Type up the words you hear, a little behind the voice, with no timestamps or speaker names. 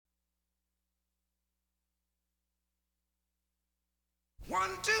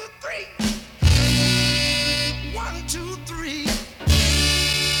One, two, three. One, two, three.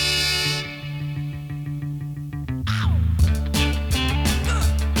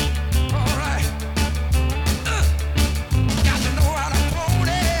 All right. Got to know how to hold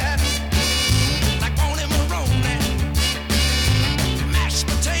it like Bonnie Maroney. Mashed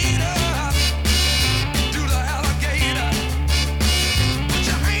potato do the alligator. Put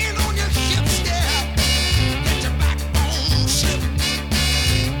your hand on your hips, yeah. Let your backbone slip.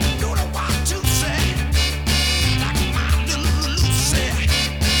 Do the 1, 2 say like my little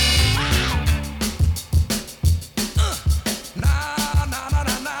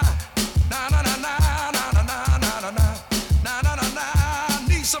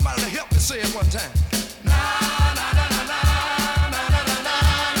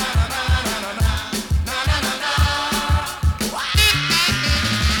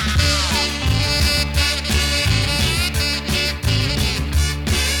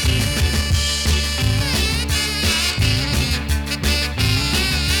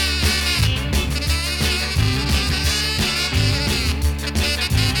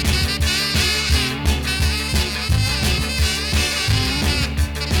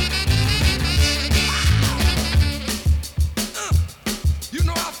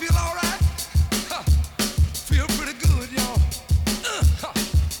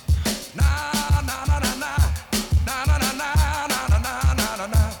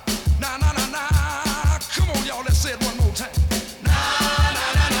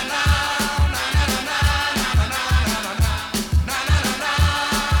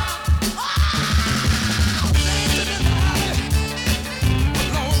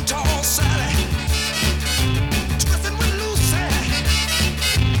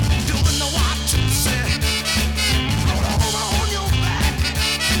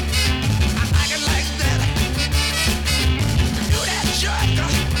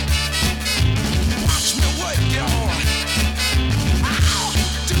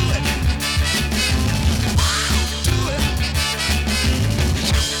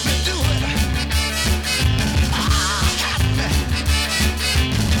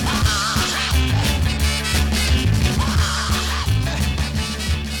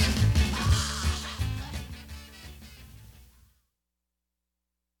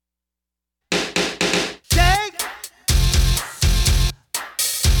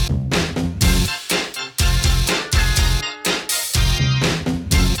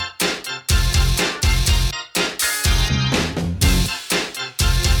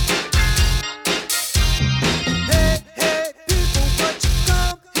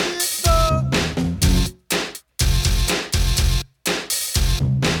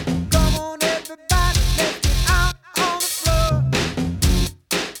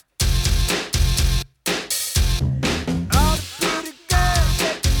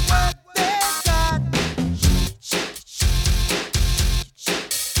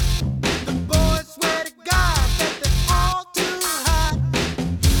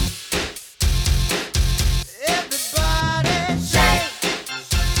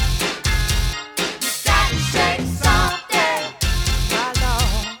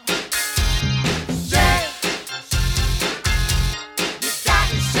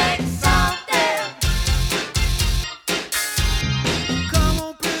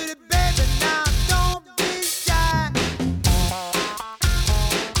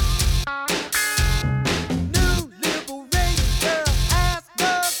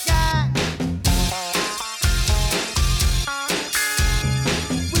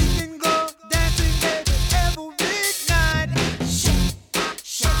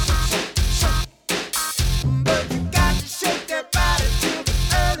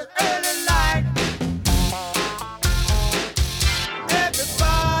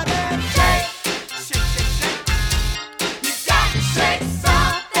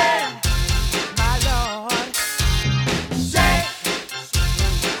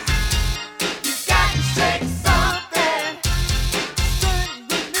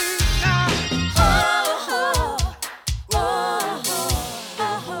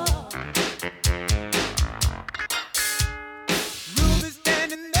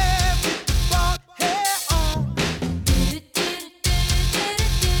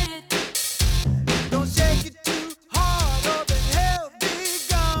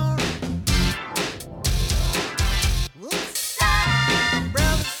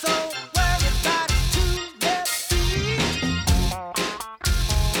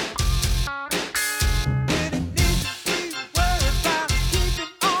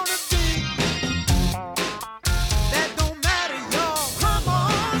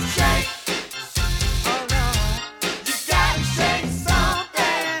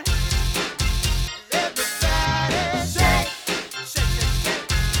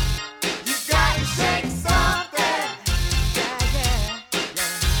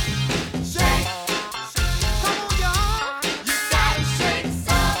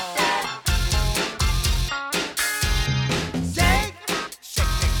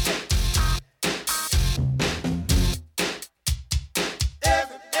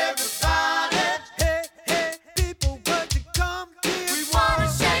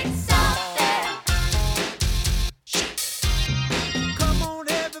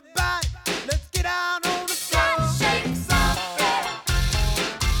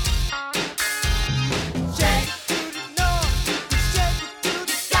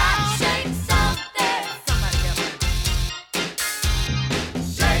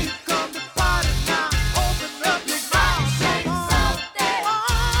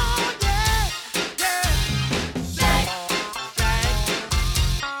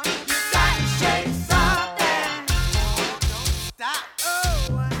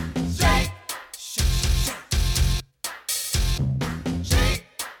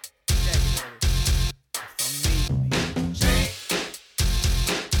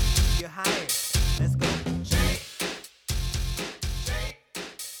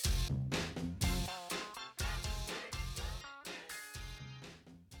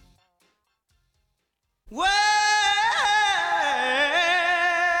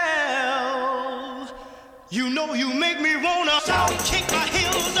make me wanna kick my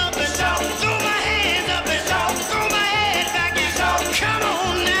heels up and throw my hands up and throw my head back and come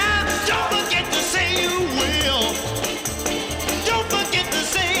on now. Don't forget to say you will. Don't forget to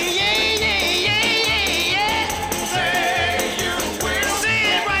say yeah, yeah, yeah, yeah, yeah. Say you will. Say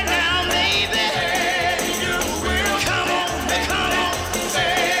it right now, baby. Say you will. Come on, come on.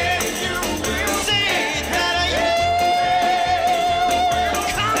 Say you will. Say it better, yeah.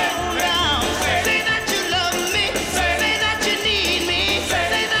 Come on now. Say that you love me. Say that you need me.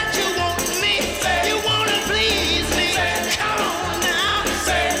 Say that you want me. You wanna please me. Come on now.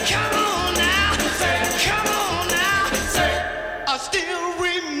 Come on now. Come on now. I still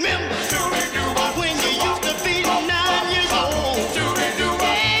remember when you used to be 9 years old.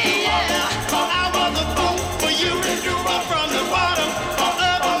 Yeah, I was a fool for you from the bottom of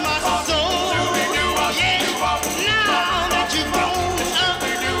my soul. Yeah, now that you've grown up,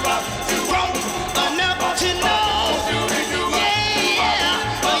 grown enough to know.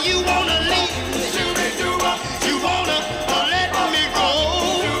 Yeah, you wanna leave me. You wanna let me go.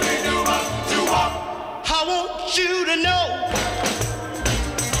 I want you to know.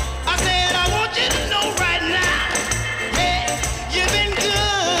 I said I want you to know right now. Hey, you've been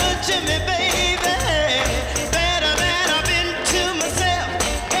good to me, baby. Better than I've been to myself.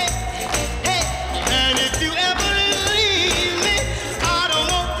 Hey, hey, and if you ever leave me, I don't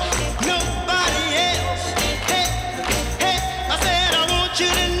want nobody else. Hey, hey, I said I want you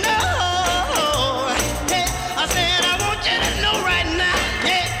to know. Hey, I said I want you to know right now.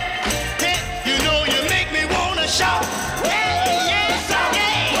 Hey, hey, you know you make me wanna shout. Hey, yeah, yeah,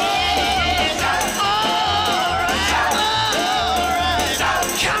 yeah. All right.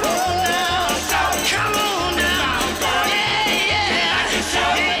 Come on now. Come on now. Yeah, yeah.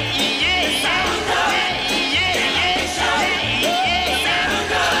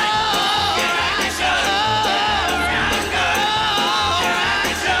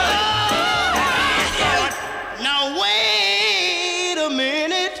 Now wait a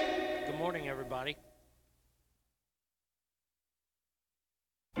minute. Good morning, everybody.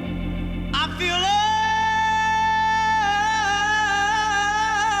 I feel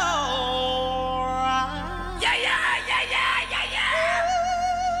alright. Yeah.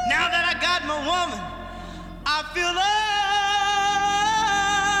 Now that I got my woman, I feel alright.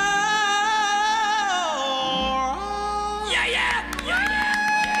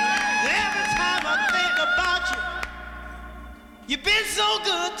 Every time I think about you, you've been so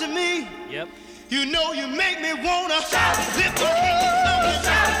good to me. Yep. You know you make me wanna lift my hands up and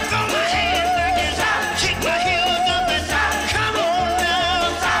throw my hands back and kick my heels up and come on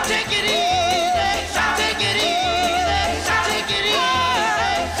now. Take it easy, take it easy, take it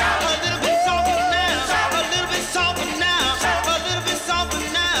easy. A little bit softer now, a little bit softer now, a little bit softer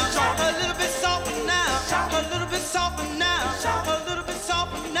now, a little bit softer now, a little bit softer now, a little bit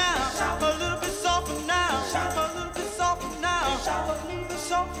softer now, a little bit softer now, a little bit softer now,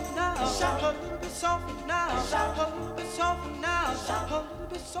 a little bit softer now, a little bit softer now, a little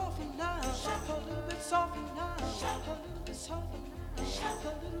bit softer now, a little bit softer now, a little bit softer now, a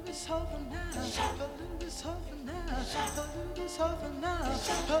little bit softer now, a little bit softer now, a little bit softer now, a little bit softer now, a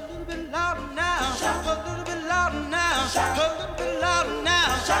little bit louder now, a little bit louder now, a little bit louder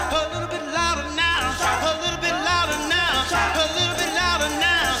now, a little bit louder now, a little bit louder now, a little bit louder now, a little bit louder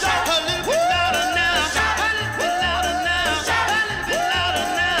now, a little bit louder now, a little bit louder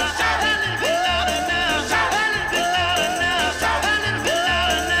now, a little bit louder now, a little bit louder now, a little bit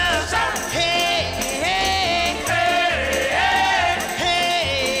louder now. Hey, hey, hey, hey, hey,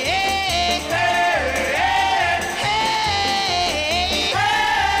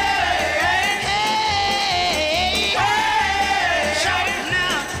 shout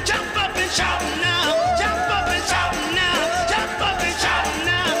now, jump up and shout now, jump up and shout now, jump up and shout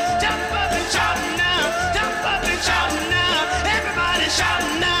now, jump up and shout now, jump up and shout now. Everybody shout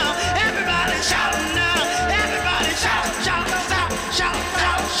now, everybody shout now, everybody shout, shout, shout, shout,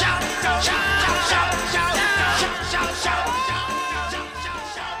 shout, shout, shout, shout, shout, shout, shout, shout,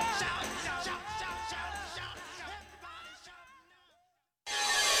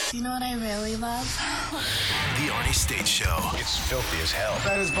 You know what I really love? The Arnie State Show. It's filthy as hell.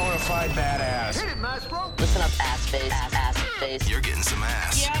 That is bona fide badass. Listen up, ass face, ass face. You're getting some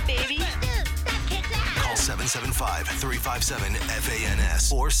ass. Yeah, baby. Call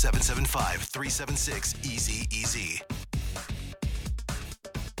 775-357-FANS or 775-376-EASY-EASY.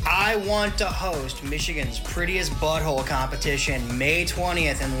 I want to host Michigan's Prettiest Butthole competition May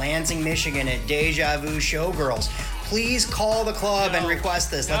 20th in Lansing, Michigan at Deja Vu Showgirls. Please call the club and request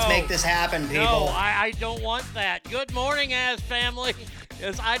this. Let's make this happen, people. No, I don't want that. Good morning, Ass family.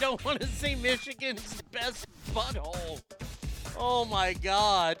 Yes, I don't want to see Michigan's best butthole. Oh, my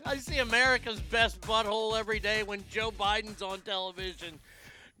God. I see America's best butthole every day when Joe Biden's on television.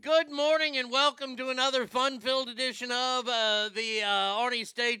 Good morning and welcome to another fun-filled edition of the Arnie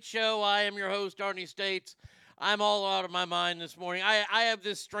States Show. I am your host, Arnie States. I'm all out of my mind this morning. I have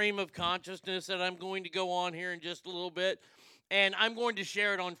this stream of consciousness that I'm going to go on here in just a little bit, and I'm going to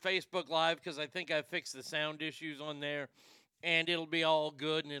share it on Facebook Live because I think I fixed the sound issues on there, and it'll be all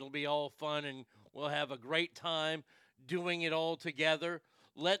good and it'll be all fun, and we'll have a great time doing it all together.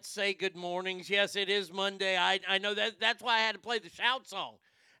 Let's say good mornings. Yes, it is Monday. I know that's why I had to play the shout song.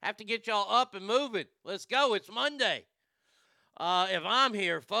 Have to get y'all up and moving. Let's go. It's Monday. If I'm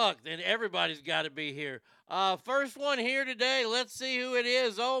here, then everybody's got to be here. First one here today. Let's see who it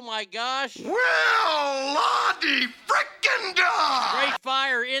is. Oh, my gosh. Well, Lottie frickin' dog! Straight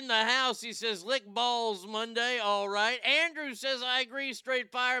fire in the house. He says, lick balls Monday. All right. Andrew says, I agree.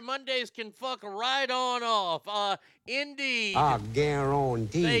 Straight fire. Mondays can fuck right on off. Indeed. I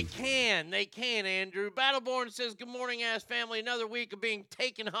guarantee. They can, Andrew. Battleborn says, good morning, ass family. Another week of being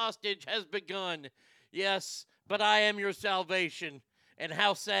taken hostage has begun. Yes, but I am your salvation. And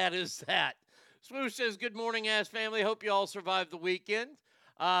how sad is that? Swoosh says, good morning, ass family. Hope you all survived the weekend.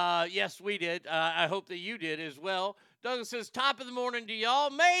 Yes, we did. I hope that you did as well. Douglas says, top of the morning to y'all.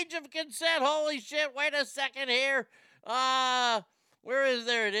 Mage of consent. Holy shit. Wait a second here. Where is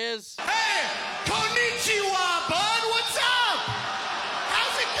there? It is. Hey, konnichiwa, bud. What's up?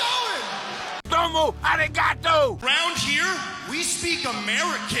 How's it going? Domo arigato! Round here, we speak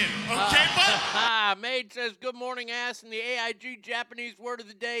American, okay, bud? Mage says, good morning, ass. And the AIG Japanese word of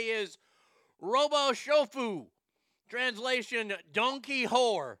the day is Robo Shofu. Translation, donkey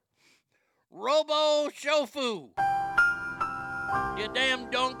whore. Robo Shofu. You damn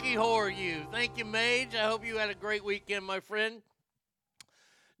donkey whore, you. Thank you, Mage. I hope you had a great weekend, my friend.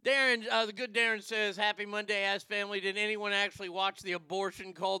 Darren, the good Darren says, happy Monday, ass family. Did anyone actually watch the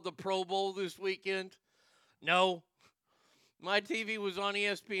abortion called the Pro Bowl this weekend? No. My TV was on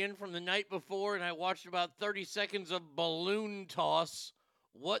ESPN from the night before, and I watched about 30 seconds of balloon toss.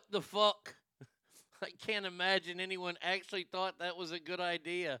 What the fuck? I can't imagine anyone actually thought that was a good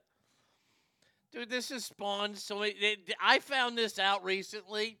idea. Dude, this has spawned so many. I found this out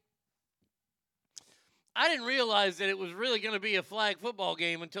recently. I didn't realize that it was really going to be a flag football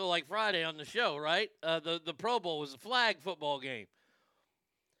game until like Friday on the show, right? The Pro Bowl was a flag football game.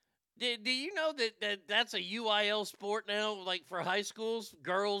 Do you know that that's a UIL sport now, like for high schools,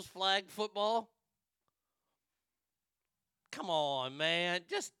 girls flag football? Come on, man.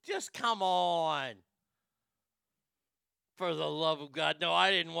 Just come on. For the love of God. No, I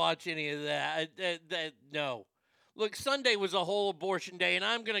didn't watch any of that. No. Look, Sunday was a whole abortion day, and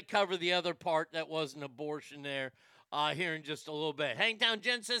I'm going to cover the other part that was an abortion there here in just a little bit. Hangtown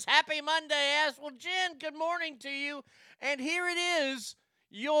Jen says, happy Monday, ass. Well, Jen, good morning to you. And here it is,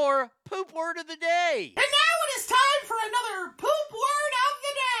 your poop word of the day. And now it is time for another poop word of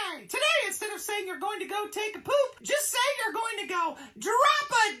the day. Today, instead of saying you're going to go take a poop, just say you're going to go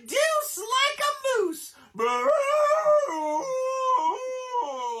drop a deuce like a moose.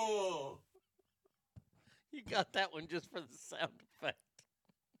 You got that one just for the sound effect.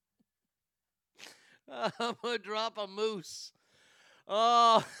 I'm going to drop a moose.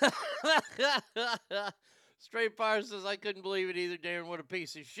 Oh. Straight Fire says, I couldn't believe it either, Darren. What a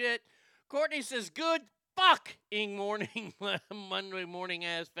piece of shit. Courtney says, good fucking morning, Monday morning,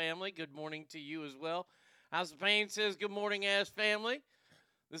 ass family. Good morning to you as well. House of Pain says, good morning, ass family.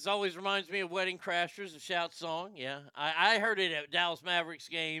 This always reminds me of Wedding Crashers, a shout song. Yeah, I heard it at Dallas Mavericks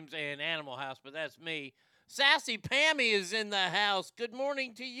games and Animal House, but that's me. Sassy Pammy is in the house. Good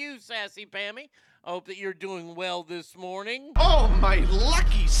morning to you, Sassy Pammy. I hope that you're doing well this morning. Oh, my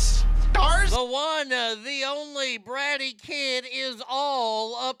lucky stars! The one, the only Bratty Kid is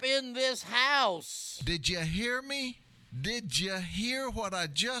all up in this house. Did you hear me? Did you hear what I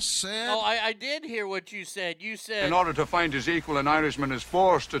just said? Oh, I did hear what you said. You said... In order to find his equal, an Irishman is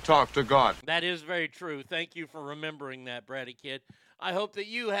forced to talk to God. That is very true. Thank you for remembering that, Bratty Kid. I hope that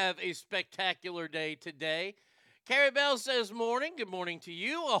you have a spectacular day today. Carrie Bell says morning. Good morning to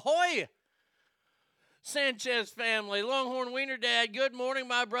you. Ahoy! Sanchez family. Longhorn Wiener Dad. Good morning,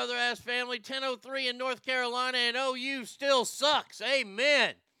 my brother-ass family. 10:03 in North Carolina, and OU still sucks.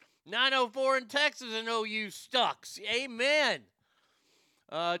 Amen. 9:04 in Texas, and OU sucks. Amen.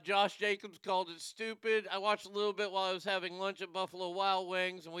 Josh Jacobs called it stupid. I watched a little bit while I was having lunch at Buffalo Wild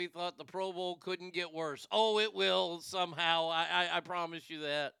Wings, and we thought the Pro Bowl couldn't get worse. Oh, it will somehow. I promise you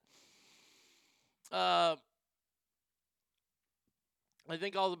that. I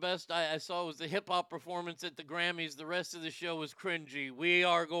think all the best I saw was the hip hop performance at the Grammys. The rest of the show was cringy. We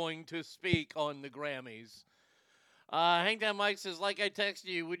are going to speak on the Grammys. Hangdown Mike says, like I texted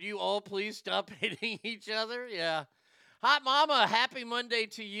you, would you all please stop hitting each other? Yeah. Hot Mama, happy Monday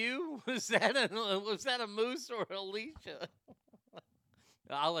to you. Was that a Moose or Alicia?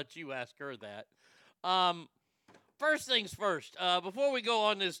 I'll let you ask her that. First things first. Before we go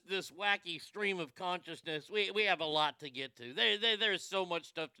on this wacky stream of consciousness, we have a lot to get to. There's so much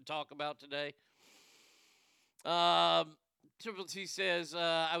stuff to talk about today. Triple T says,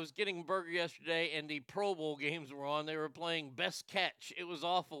 I was getting a burger yesterday and the Pro Bowl games were on. They were playing best catch. It was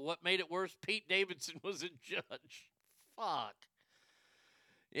awful. What made it worse? Pete Davidson was a judge. Fuck.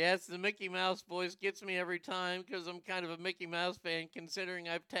 Yeah, it's the Mickey Mouse voice. Gets me every time because I'm kind of a Mickey Mouse fan, considering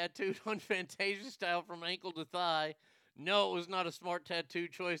I've tattooed on Fantasia style from ankle to thigh. No, it was not a smart tattoo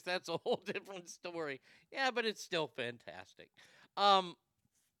choice. That's a whole different story. Yeah, but it's still fantastic. Gotta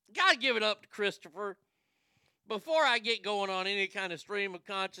give it up to Christopher. Before I get going on any kind of stream of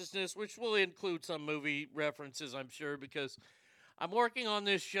consciousness, which will include some movie references, I'm sure, because I'm working on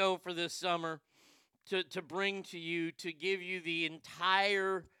this show for this summer to bring to you, to give you the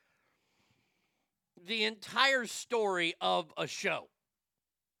entire story of a show,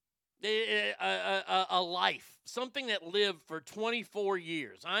 a life, something that lived for 24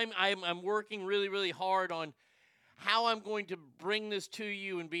 years. I'm working really, really hard on how I'm going to bring this to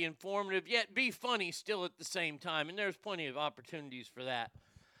you and be informative, yet be funny still at the same time. And there's plenty of opportunities for that.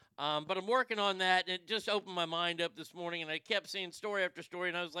 But I'm working on that, and it just opened my mind up this morning, and I kept seeing story after story,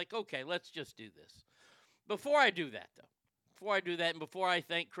 and I was like, okay, let's just do this. Before I do that, and before I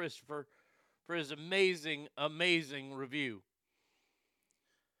thank Christopher for his amazing, amazing review,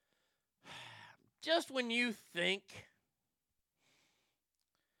 just when you think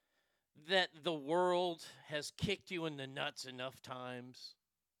that the world has kicked you in the nuts enough times,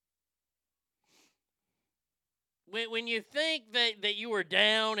 when you think that you are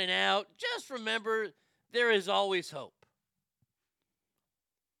down and out, just remember there is always hope.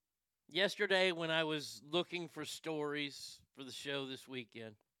 Yesterday, when I was looking for stories for the show this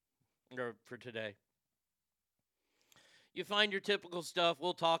weekend, or for today, you find your typical stuff.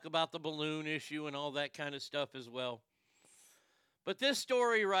 We'll talk about the balloon issue and all that kind of stuff as well. But this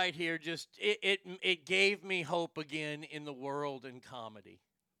story right here, just it gave me hope again in the world and comedy.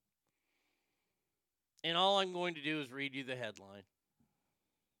 And all I'm going to do is read you the headline.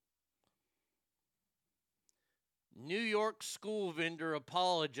 New York school vendor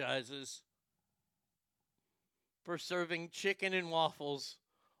apologizes for serving chicken and waffles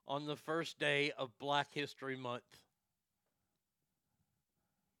on the first day of Black History Month.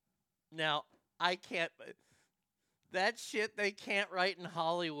 Now, I can't... That shit they can't write in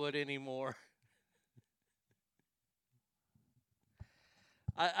Hollywood anymore.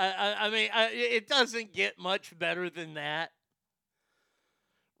 I mean, it doesn't get much better than that.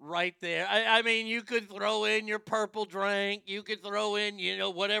 Right there. I mean, you could throw in your purple drink. You could throw in,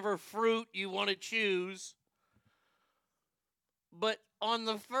 whatever fruit you want to choose. But on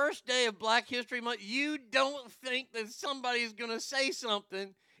the first day of Black History Month, you don't think that somebody's going to say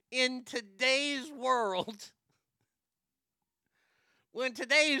something in today's world when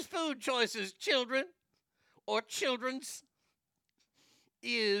today's food choices, children's,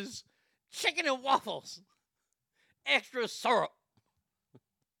 is chicken and waffles, extra syrup.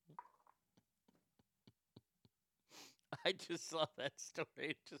 I just saw that story.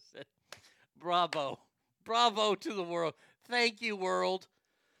 It just said, bravo. Bravo to the world. Thank you, world.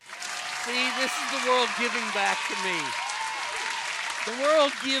 See, this is the world giving back to me. The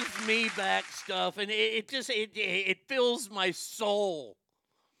world gives me back stuff, and it fills my soul.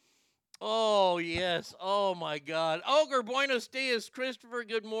 Oh, yes. Oh, my God. Ogre, buenos dias. Christopher,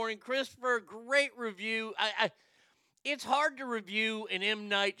 good morning. Christopher, great review. It's hard to review an M.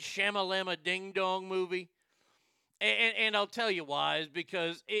 Night Shyamalama Ding Dong movie. And I'll tell you why, is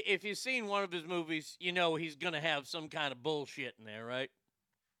because if you've seen one of his movies, you know he's going to have some kind of bullshit in there, right?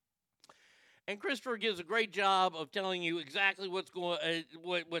 And Christopher gives a great job of telling you exactly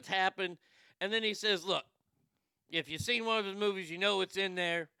what's happened. And then he says, look, if you've seen one of his movies, you know it's in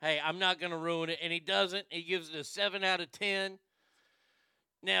there. Hey, I'm not going to ruin it. And he doesn't. He gives it a 7 out of 10.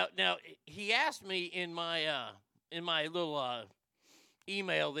 Now he asked me in my little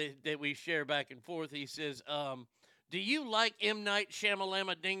email that we share back and forth, he says, do you like M. Night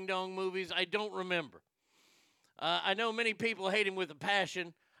Shyamalama Ding Dong movies? I don't remember. I know many people hate him with a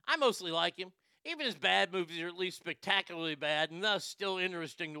passion. I mostly like him. Even his bad movies are at least spectacularly bad and thus still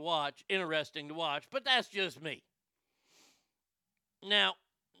interesting to watch. But that's just me. Now,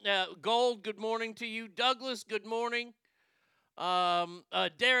 Gold, good morning to you. Douglas, good morning.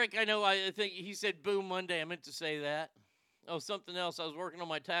 Derek, I think he said Boom Monday. I meant to say that. Oh, something else. I was working on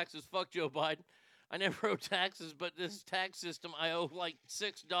my taxes. Fuck Joe Biden. I never owe taxes, but this tax system, I owe like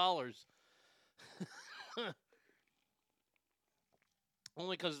 $6.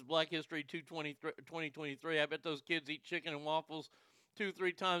 Only because it's Black History 2023. I bet those kids eat chicken and waffles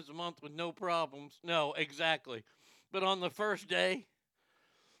 2-3 times a month with no problems. No, exactly. But on the first day,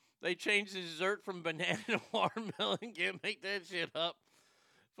 they changed the dessert from banana to watermelon. Can't make that shit up.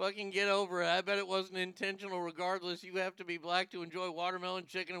 Fucking get over it. I bet it wasn't intentional regardless. You have to be black to enjoy watermelon,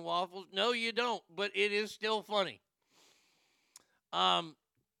 chicken, and waffles. No, you don't. But it is still funny. I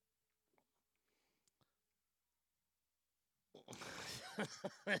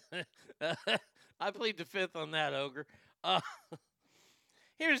plead the fifth on that, Ogre.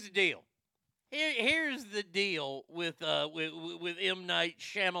 Here's the deal. Here's the deal with M. Night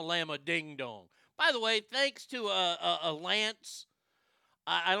Shyamalama Ding Dong. By the way, thanks to a Lance.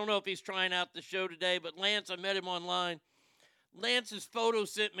 I don't know if he's trying out the show today, but Lance, I met him online. Lance's photo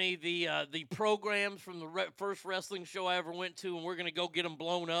sent me the programs from the first wrestling show I ever went to, and we're going to go get them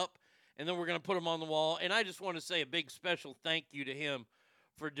blown up, and then we're going to put them on the wall. And I just want to say a big special thank you to him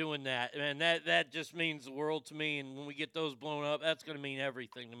for doing that. And that just means the world to me, and when we get those blown up, that's going to mean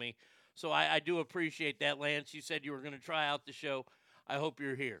everything to me. So I do appreciate that, Lance. You said you were going to try out the show. I hope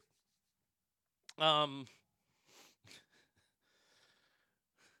you're here. Arnie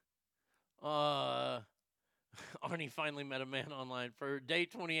finally met a man online. For day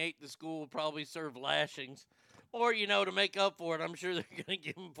 28, the school will probably serve lashings. Or, to make up for it, I'm sure they're going to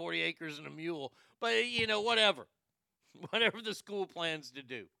give him 40 acres and a mule. But, whatever. Whatever the school plans to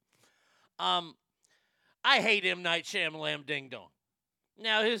do. I hate M. Night Shyamalan Ding Dong.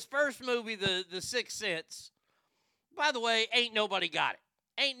 Now, his first movie, The Sixth Sense, by the way, ain't nobody got it.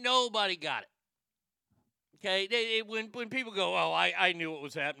 Ain't nobody got it. Okay? When people go, oh, I knew what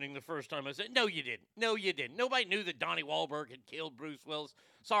was happening the first time, I said, no, you didn't. No, you didn't. Nobody knew that Donnie Wahlberg had killed Bruce Willis.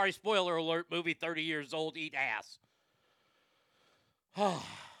 Sorry, spoiler alert, movie 30 years old, eat ass.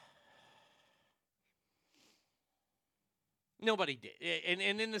 Nobody did.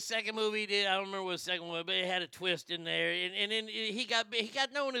 And then the second movie did. I don't remember what the second one was, but it had a twist in there. And then he got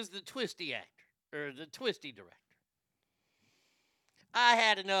known as the twisty actor, or the twisty director. I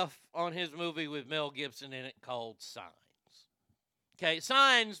had enough on his movie with Mel Gibson in it called Signs. Okay,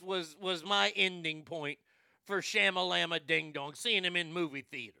 Signs was my ending point for Shyamalama Ding Dong, seeing him in movie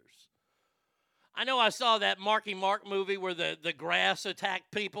theaters. I know I saw that Marky Mark movie where the grass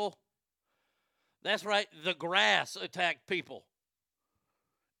attacked people. That's right, the grass attacked people.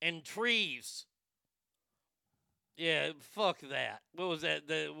 And trees. Yeah, fuck that. What was that?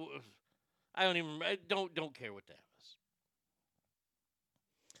 I don't even, don't care what that was.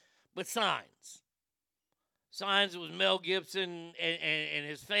 But Signs. Signs was Mel Gibson and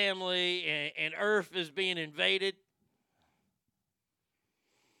his family, and Earth is being invaded.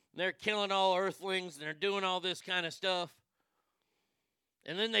 They're killing all Earthlings, and they're doing all this kind of stuff.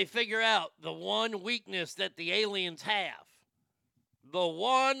 And then they figure out the one weakness that the aliens have. The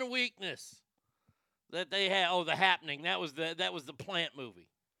one weakness that they have. Oh, The Happening. That was the Plant movie.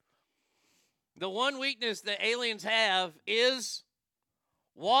 The one weakness that aliens have is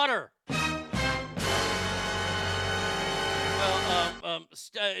water. Well,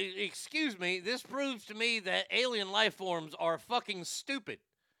 excuse me. This proves to me that alien life forms are fucking stupid.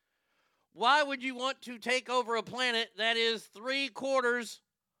 Why would you want to take over a planet that is 3/4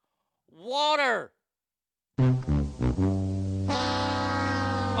 water?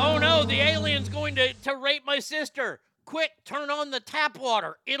 Oh no, the alien's going to rape my sister. Quick, turn on the tap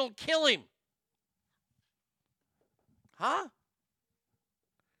water. It'll kill him. Huh?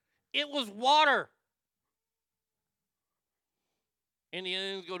 It was water. And the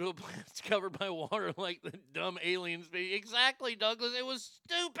aliens go to a planet that's covered by water like the dumb aliens. Exactly, Douglas. It was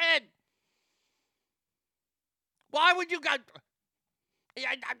stupid. Why would you guys...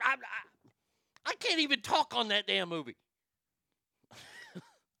 I can't even talk on that damn movie.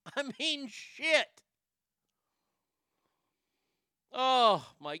 I mean, shit. Oh,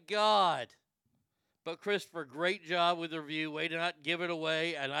 my God. But, Christopher, great job with the review. Way to not give it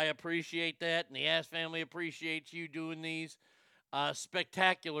away, and I appreciate that, and the Ass family appreciates you doing these.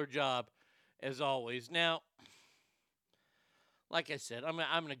 Spectacular job, as always. Now... like I said, I'm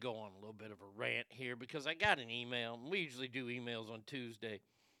going to go on a little bit of a rant here because I got an email. We usually do emails on Tuesday.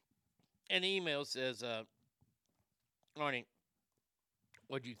 And the email says, Arnie,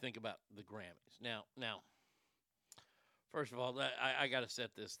 what do you think about the Grammys? Now, first of all, I got to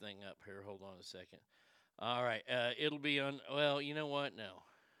set this thing up here. Hold on a second. All right. It'll be on, well, you know what? No.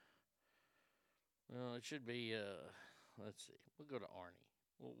 Well, it should be, let's see. We'll go to Arnie.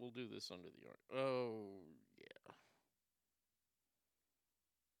 We'll do this under the Arnie. Oh, yeah.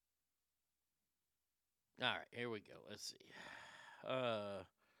 All right, here we go. Let's see.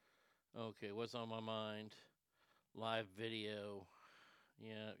 Okay, what's on my mind? Live video.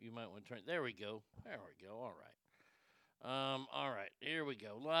 Yeah, you might want to turn. There we go. There we go. All right. All right, here we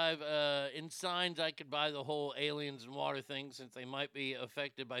go. Live in signs, I could buy the whole aliens and water thing since they might be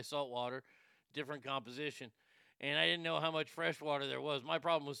affected by salt water, different composition. And I didn't know how much fresh water there was. My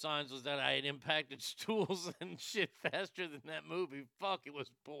problem with signs was that I had impacted stools and shit faster than that movie. Fuck, it was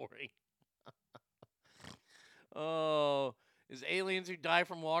boring. Oh, is aliens who die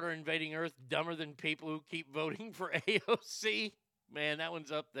from water invading Earth dumber than people who keep voting for AOC? Man, that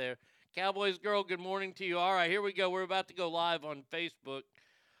one's up there. Cowboys Girl, good morning to you. All right, here we go. We're about to go live on Facebook.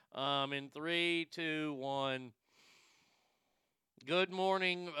 In 3, 2, 1. Good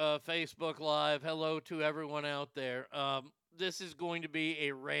morning, Facebook Live. Hello to everyone out there. This is going to be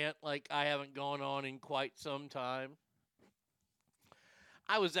a rant like I haven't gone on in quite some time.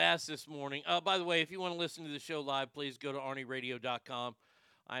 I was asked this morning. By the way, if you want to listen to the show live, please go to ArnieRadio.com.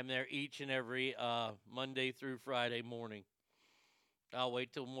 I'm there each and every Monday through Friday morning. I'll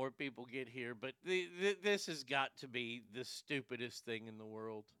wait till more people get here, but this has got to be the stupidest thing in the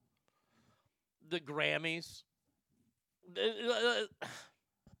world. The Grammys.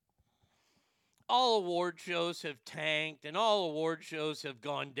 All award shows have tanked, and all award shows have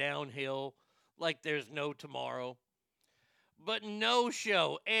gone downhill like there's no tomorrow. But no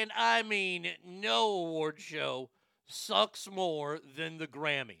show, and I mean no award show, sucks more than the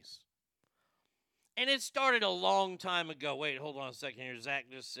Grammys. And it started a long time ago. Wait, hold on a second here. Zach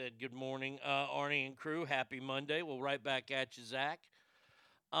just said, good morning, Arnie and crew. Happy Monday. We'll right back at you, Zach.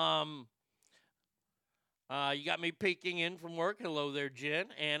 You got me peeking in from work. Hello there, Jen.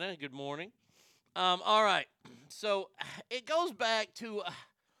 Anna, good morning. All right. So it goes back to,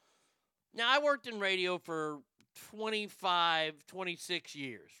 now I worked in radio for 25, 26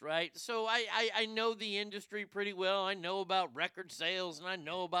 years, right? So I know the industry pretty well. I know about record sales, and I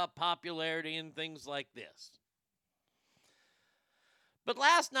know about popularity and things like this. But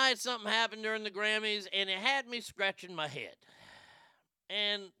last night, something happened during the Grammys, and it had me scratching my head.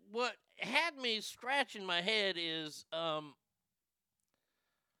 And what had me scratching my head is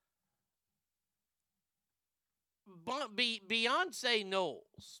Beyonce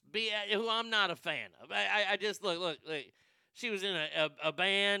Knowles, who I'm not a fan of. I just look. She was in a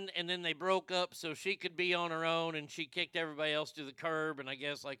band, and then they broke up so she could be on her own, and she kicked everybody else to the curb, and I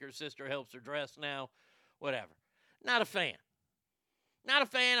guess like her sister helps her dress now. Whatever. Not a fan. Not a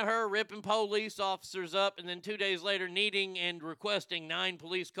fan of her ripping police officers up and then 2 days later needing and requesting 9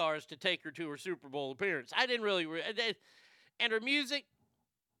 police cars to take her to her Super Bowl appearance. I didn't really... and her music?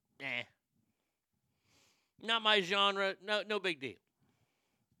 Nah. Not my genre. No big deal.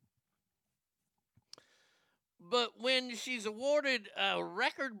 But when she's awarded a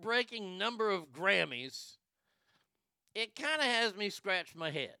record-breaking number of Grammys, it kind of has me scratch my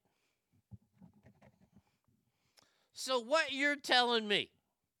head. So what you're telling me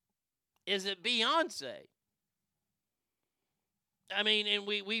is that Beyonce, I mean, and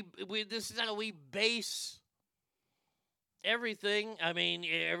we this is how we base everything. I mean,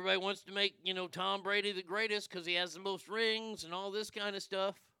 everybody wants to make, Tom Brady the greatest because he has the most rings and all this kind of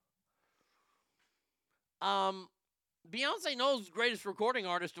stuff. Beyonce Knowles is the greatest recording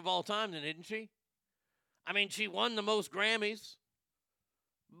artist of all time, then, isn't she? I mean, she won the most Grammys.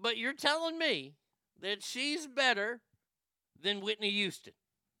 But you're telling me that she's better than Whitney Houston.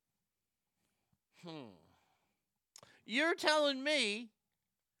 You're telling me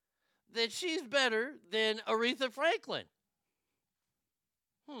that she's better than Aretha Franklin.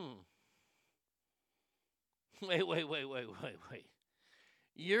 Wait.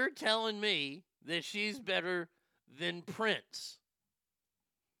 You're telling me that she's better than Prince.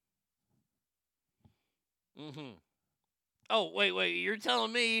 Oh, wait. You're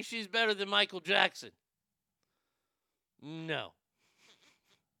telling me she's better than Michael Jackson. No.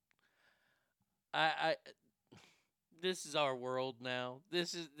 This is our world now.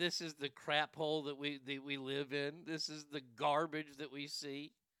 This is the crap hole that we live in. This is the garbage that we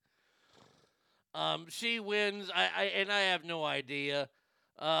see. She wins. I have no idea.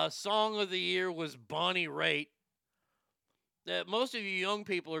 Song of the year was Bonnie Raitt. That most of you young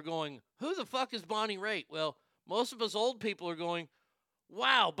people are going, who the fuck is Bonnie Raitt? Well, most of us old people are going,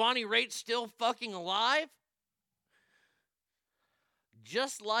 wow, Bonnie Raitt's still fucking alive?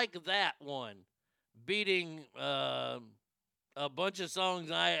 Just like that one, beating a bunch of songs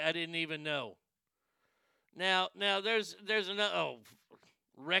I didn't even know. Now there's another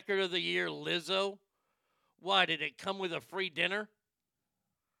record of the year, Lizzo, Why, did it come with a free dinner?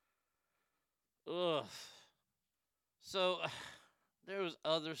 Ugh. So, there was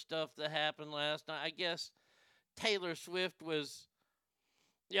other stuff that happened last night. I guess Taylor Swift was...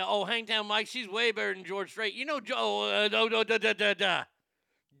 Yeah, Hangtown Mike, she's way better than George Strait. You know, don't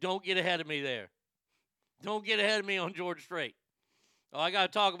get ahead of me there. Don't get ahead of me on George Strait. Oh, I got to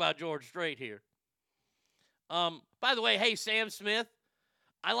talk about George Strait here. By the way, hey, Sam Smith,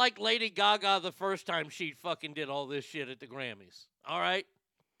 I liked Lady Gaga the first time she fucking did all this shit at the Grammys. All right?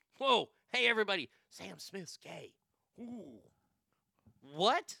 Whoa. Hey, everybody. Sam Smith's gay. Ooh.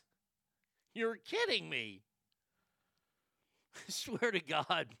 What? You're kidding me. I swear to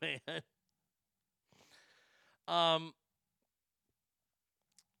God, man.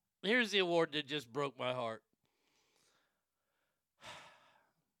 Here's the award that just broke my heart.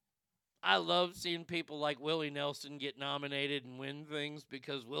 I love seeing people like Willie Nelson get nominated and win things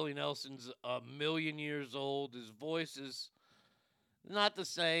because Willie Nelson's a million years old. His voice is not the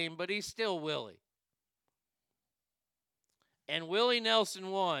same, but he's still Willie. And Willie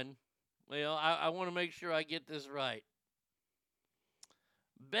Nelson won. Well, I want to make sure I get this right.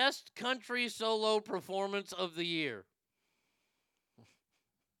 Best Country Solo Performance of the Year.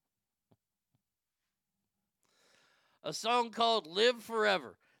 A song called Live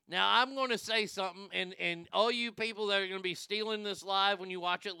Forever. Now, I'm going to say something, and all you people that are going to be stealing this live when you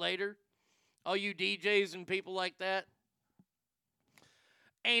watch it later, all you DJs and people like that,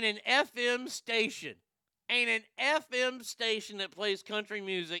 ain't an FM station that plays country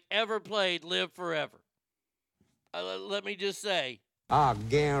music ever played Live Forever. Let me just say. I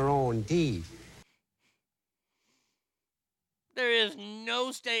guarantee. There is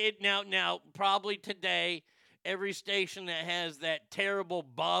no state now probably today, every station that has that terrible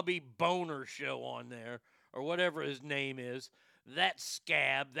Bobby Boner show on there, or whatever his name is, that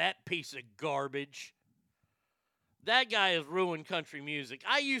scab, that piece of garbage, that guy has ruined country music.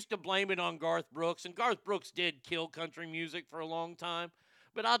 I used to blame it on Garth Brooks, and Garth Brooks did kill country music for a long time.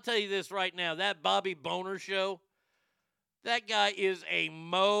 But I'll tell you this right now, that Bobby Boner show, that guy is a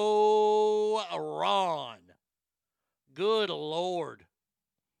moron. Good Lord.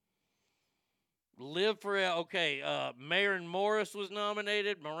 Live Forever. Okay, Maren Morris was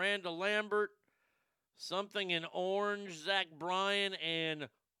nominated. Miranda Lambert. Something in Orange. Zach Bryan. And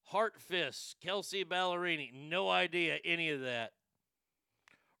Heart Fist. Kelsey Ballerini. No idea any of that.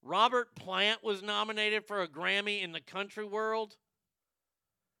 Robert Plant was nominated for a Grammy in the country world.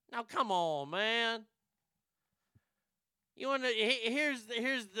 Now, come on, man. You want to? Here's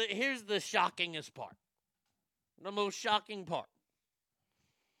the shockingest part. The most shocking part.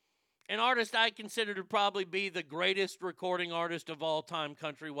 An artist I consider to probably be the greatest recording artist of all time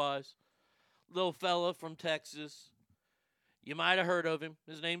country-wise. Little fella from Texas. You might have heard of him.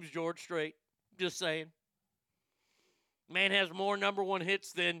 His name's George Strait. Just saying. Man has more number one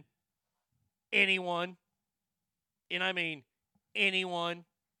hits than anyone. And I mean anyone.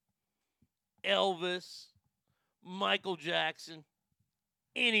 Elvis. Michael Jackson.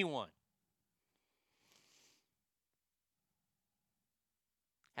 Anyone.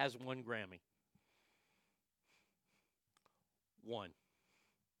 Has one Grammy. One.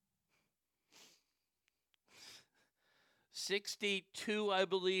 62, I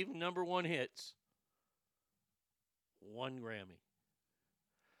believe, number one hits. One Grammy.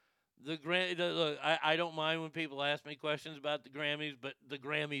 Look, I don't mind when people ask me questions about the Grammys, but the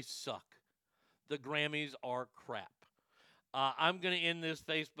Grammys suck. The Grammys are crap. I'm going to end this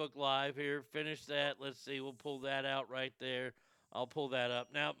Facebook Live here. Finish that. Let's see. We'll pull that out right there. I'll pull that up.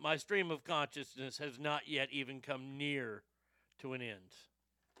 Now, my stream of consciousness has not yet even come near to an end.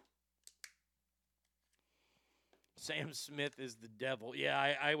 Sam Smith is the devil. Yeah,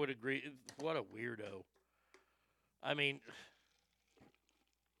 I would agree. What a weirdo. I mean,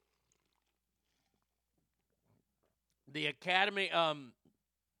 the Academy, I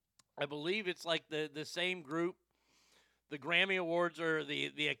believe it's like the same group. The Grammy Awards are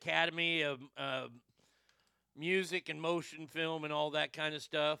the Academy of Music and Motion Film and all that kind of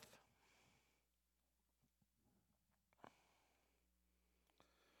stuff.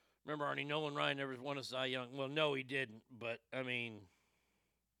 Remember, Arnie, Nolan Ryan never won a Cy Young. Well, no, he didn't, but, I mean,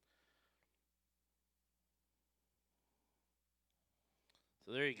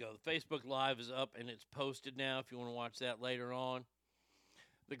 so there you go. The Facebook Live is up, and it's posted now if you want to watch that later on.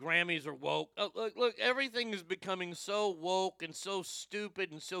 The Grammys are woke. Oh, look, everything is becoming so woke and so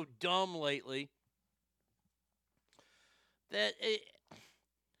stupid and so dumb lately that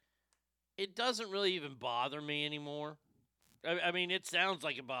it doesn't really even bother me anymore. I mean, it sounds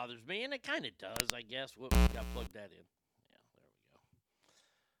like it bothers me, and it kind of does, I guess. Whoops, got to plug that in. Yeah, there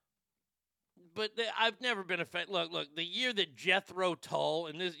we go. I've never been a fan. Look, the year that Jethro Tull,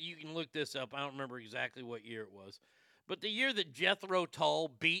 and this you can look this up. I don't remember exactly what year it was, but the year that Jethro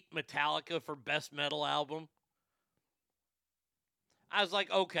Tull beat Metallica for Best Metal Album, I was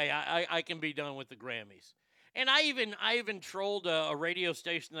like, okay, I can be done with the Grammys. And I even trolled a radio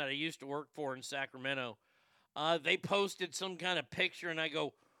station that I used to work for in Sacramento. They posted some kind of picture, and I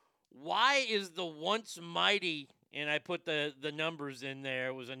go, why is the once mighty, and I put the numbers in there,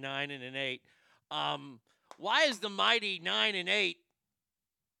 it was a 9 and an 8. Why is the mighty 9 and 8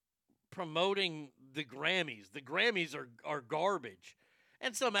 promoting the Grammys? The Grammys are garbage.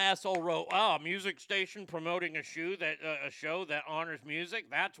 And some asshole wrote, a music station promoting a show that honors music?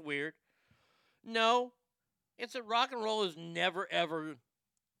 That's weird. No, it's that rock and roll has never, ever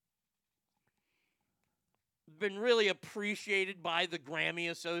been really appreciated by the Grammy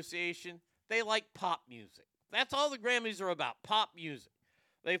Association. They like pop music. That's all the Grammys are about, pop music.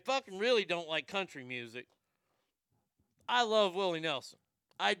 They fucking really don't like country music. I love Willie Nelson.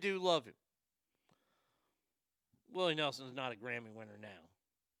 I do love him. Willie Nelson's not a Grammy winner now.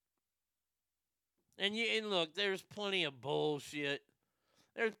 And look, there's plenty of bullshit.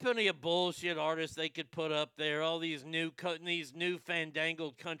 There's plenty of bullshit artists they could put up there. All these new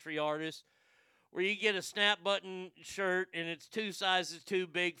fandangled country artists where you get a snap button shirt and it's 2 sizes too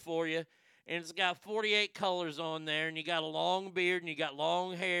big for you. And it's got 48 colors on there, and you got a long beard, and you got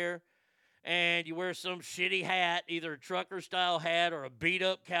long hair, and you wear some shitty hat, either a trucker-style hat or a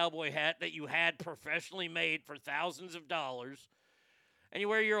beat-up cowboy hat that you had professionally made for thousands of dollars, and you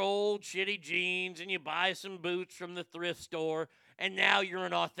wear your old shitty jeans, and you buy some boots from the thrift store, and now you're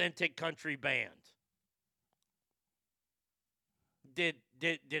an authentic country band.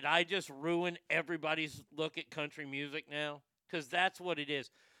 Did I just ruin everybody's look at country music now? Because that's what it is.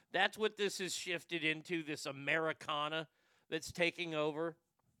 That's what this has shifted into, this Americana that's taking over.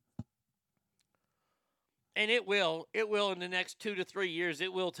 And it will in the next 2 to 3 years,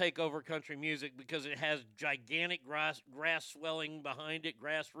 it will take over country music because it has gigantic grass swelling behind it,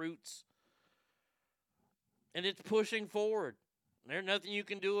 grassroots. And it's pushing forward. There's nothing you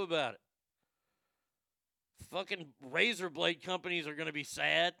can do about it. Fucking razor blade companies are going to be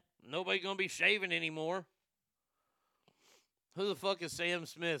sad. Nobody's going to be shaving anymore. Who the fuck is Sam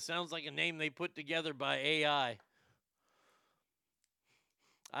Smith? Sounds like a name they put together by AI.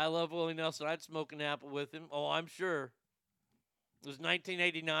 I love Willie Nelson. I'd smoke an apple with him. Oh, I'm sure. It was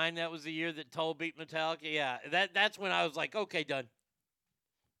 1989. That was the year that Tull beat Metallica. Yeah, that's when I was like, okay, done.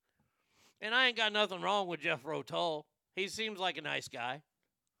 And I ain't got nothing wrong with Jethro Tull. He seems like a nice guy.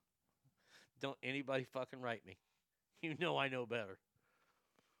 Don't anybody fucking write me. You know I know better.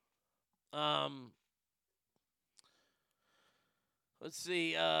 Let's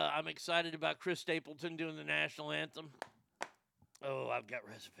see. I'm excited about Chris Stapleton doing the national anthem. Oh, I've got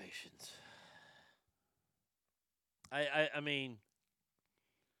reservations. I mean,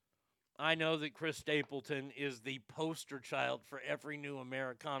 I know that Chris Stapleton is the poster child for every new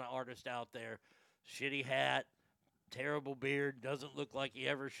Americana artist out there. Shitty hat, terrible beard, doesn't look like he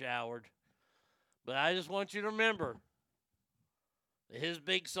ever showered. But I just want you to remember his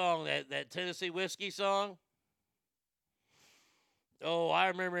big song, that Tennessee Whiskey song. Oh, I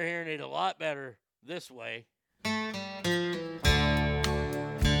remember hearing it a lot better this way.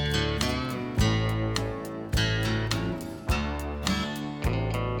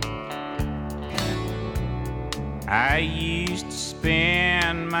 I used to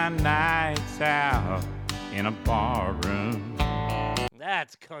spend my nights out in a bar room.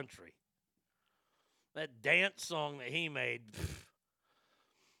 That's country. That dance song that he made.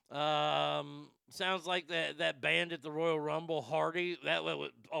 Sounds like that band at the Royal Rumble, Hardy.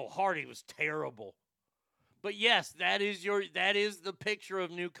 Hardy was terrible. But yes, that is the picture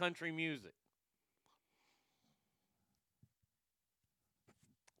of new country music.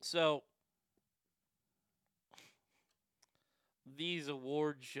 So these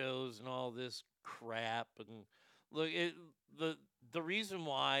award shows and all this crap, and look, the reason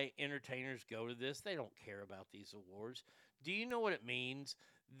why entertainers go to this, they don't care about these awards. Do you know what it means?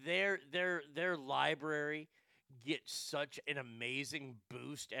 Their library gets such an amazing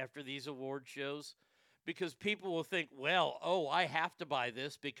boost after these award shows because people will think, well, I have to buy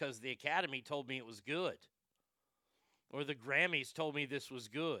this because the Academy told me it was good, or the Grammys told me this was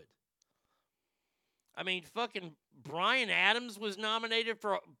good. I mean, fucking Bryan Adams was nominated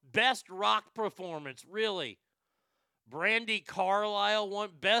for Best Rock Performance. Really? Brandi Carlile won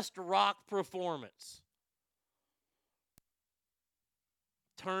Best Rock Performance.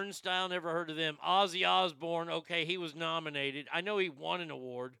 Turnstile, never heard of them. Ozzy Osbourne, okay, he was nominated. I know he won an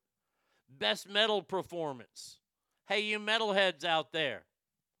award. Best Metal Performance. Hey, you metalheads out there.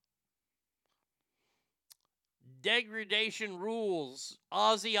 Degradation Rules,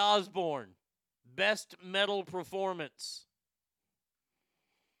 Ozzy Osbourne, Best Metal Performance.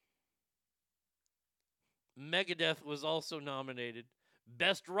 Megadeth was also nominated.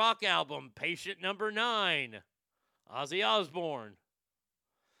 Best Rock Album, Patient Number 9, Ozzy Osbourne.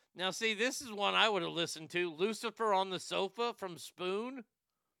 Now, see, this is one I would have listened to. Lucifer on the Sofa from Spoon.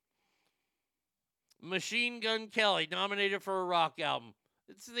 Machine Gun Kelly, nominated for a rock album.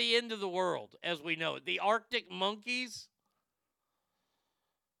 It's the end of the world, as we know it. The Arctic Monkeys.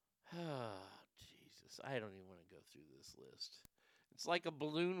 Oh, Jesus. I don't even want to go through this list. It's like a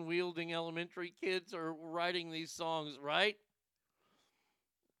balloon-wielding elementary kids are writing these songs, right?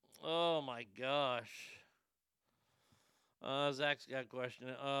 Oh, my gosh. Zach's got a question.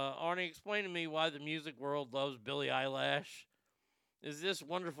 Arnie, explain to me why the music world loves Billie Eilish. Is this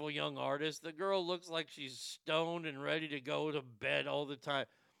wonderful young artist? The girl looks like she's stoned and ready to go to bed all the time.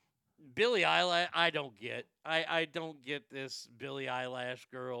 Billie Eilish, I don't get. I don't get this Billie Eilish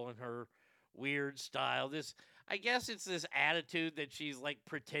girl and her weird style. I guess it's this attitude that she's like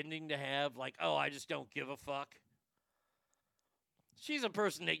pretending to have, like, oh, I just don't give a fuck. She's a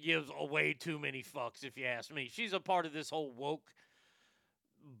person that gives way too many fucks, if you ask me. She's a part of this whole woke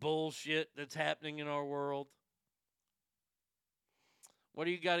bullshit that's happening in our world. What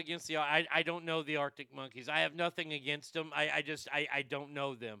do you got against the... I don't know the Arctic Monkeys. I have nothing against them. I don't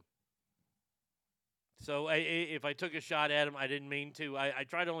know them. So if I took a shot at them, I didn't mean to. I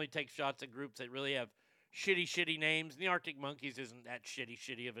try to only take shots at groups that really have shitty names. The Arctic Monkeys isn't that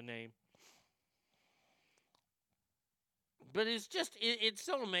shitty of a name. But it's just, it's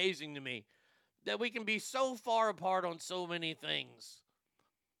so amazing to me that we can be so far apart on so many things.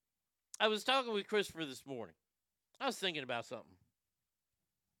 I was talking with Christopher this morning. I was thinking about something.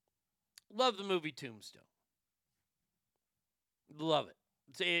 Love the movie Tombstone. Love it.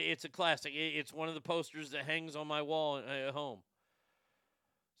 It's a classic. It's one of the posters that hangs on my wall at home.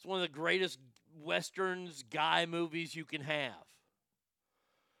 It's one of the greatest Westerns guy movies you can have.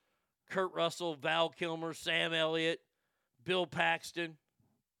 Kurt Russell, Val Kilmer, Sam Elliott, Bill Paxton,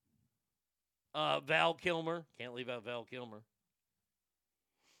 Val Kilmer. Can't leave out Val Kilmer.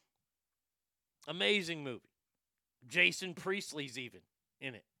 Amazing movie. Jason Priestley's even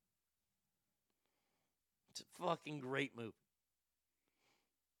in it. It's a fucking great movie.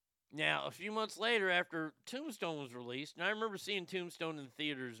 Now, a few months later, after Tombstone was released, and I remember seeing Tombstone in the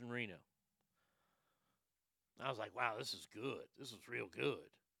theaters in Reno. I was like, wow, this is good. This is real good.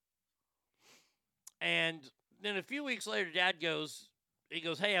 And then a few weeks later, Dad goes,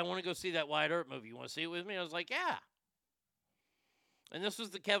 hey, I want to go see that Wyatt Earp movie. You want to see it with me? I was like, yeah. And this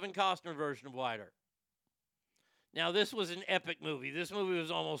was the Kevin Costner version of Wyatt Earp. Now, this was an epic movie. This movie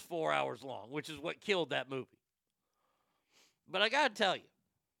was almost 4 hours long, which is what killed that movie. But I got to tell you,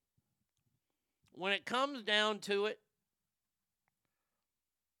 when it comes down to it,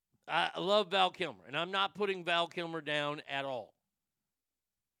 I love Val Kilmer, and I'm not putting Val Kilmer down at all.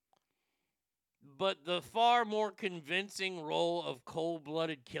 But the far more convincing role of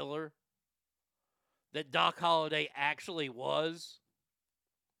cold-blooded killer that Doc Holliday actually was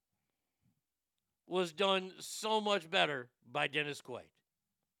done so much better by Dennis Quaid.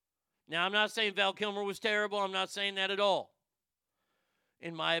 Now, I'm not saying Val Kilmer was terrible. I'm not saying that at all,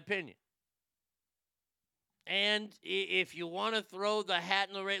 in my opinion. And if you want to throw the hat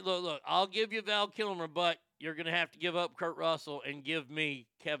in the ring, look, I'll give you Val Kilmer, but you're going to have to give up Kurt Russell and give me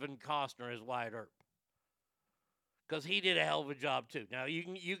Kevin Costner as Wyatt Earp. Because he did a hell of a job, too. Now, you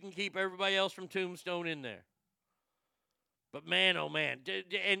can keep everybody else from Tombstone in there. But, man, oh, man.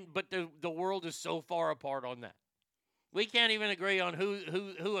 But the world is so far apart on that. We can't even agree on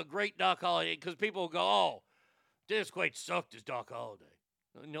who a great Doc Holliday, because people will go, oh, Dennis Quaid sucked as Doc Holliday.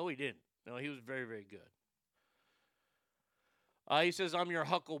 No, he didn't. No, he was very, very good. He says, I'm your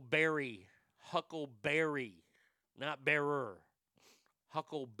Huckleberry. Huckleberry. Not bearer.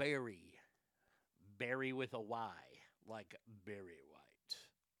 Huckleberry. Berry with a Y. Like Barry White.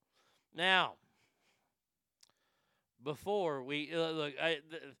 Now, before we... look,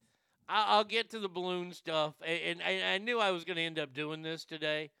 I'll get to the balloon stuff. And I knew I was going to end up doing this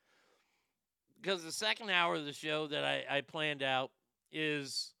today. Because the second hour of the show that I planned out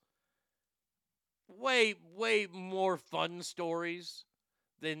is... way more fun stories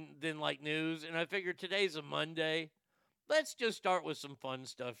than like news. And I figured today's a Monday. Let's just start with some fun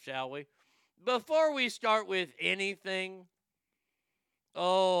stuff, shall we? Before we start with anything,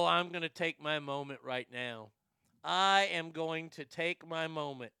 I'm going to take my moment right now. I am going to take my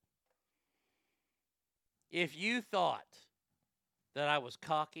moment. If you thought that I was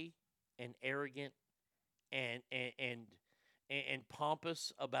cocky and arrogant and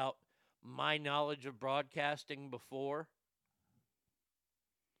pompous about my knowledge of broadcasting before,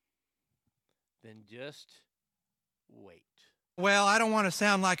 then just wait. Well, I don't want to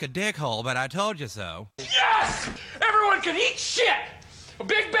sound like a dickhole, but I told you so. Yes! Everyone can eat shit! A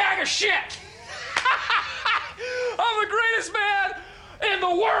big bag of shit! I'm the greatest man in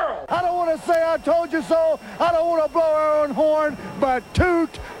the world! I don't want to say I told you so. I don't want to blow our own horn, but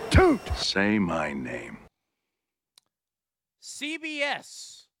toot, toot. Say my name.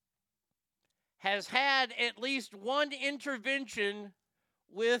 CBS has had at least one intervention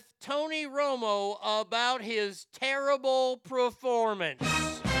with Tony Romo about his terrible performance.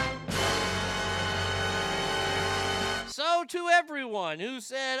 So to everyone who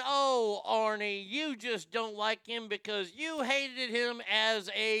said, oh, Arnie, you just don't like him because you hated him as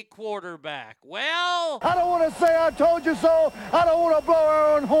a quarterback. Well, I don't want to say I told you so. I don't want to blow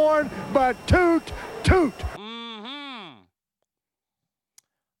our own horn, but toot, toot.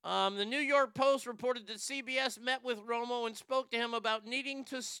 The New York Post reported that CBS met with Romo and spoke to him about needing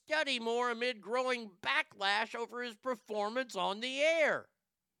to study more amid growing backlash over his performance on the air.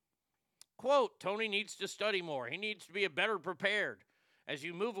 Quote, Tony needs to study more. He needs to be better prepared. As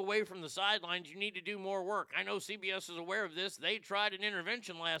you move away from the sidelines, you need to do more work. I know CBS is aware of this. They tried an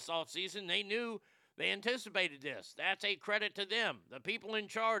intervention last offseason. They anticipated this. That's a credit to them, the people in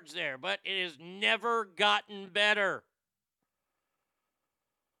charge there. But it has never gotten better.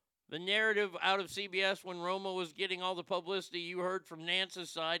 The narrative out of CBS when Romo was getting all the publicity, you heard from Nance's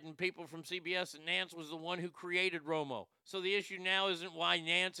side and people from CBS that Nance was the one who created Romo. So the issue now isn't why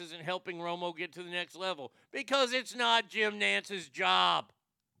Nance isn't helping Romo get to the next level. Because it's not Jim Nance's job.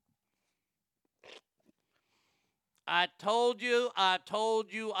 I told you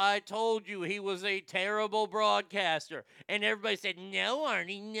he was a terrible broadcaster. And everybody said, no,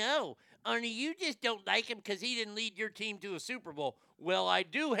 Arnie, no. Arnie, you just don't like him because he didn't lead your team to a Super Bowl. Well, I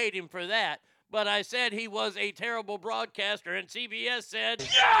do hate him for that, but I said he was a terrible broadcaster, and CBS said,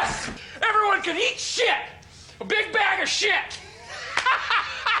 yes! Everyone can eat shit! A big bag of shit!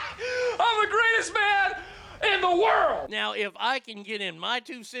 I'm the greatest man in the world! Now, if I can get in my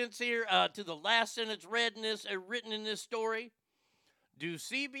 2 cents here to the last sentence written in this story, do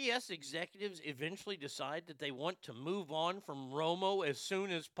CBS executives eventually decide that they want to move on from Romo as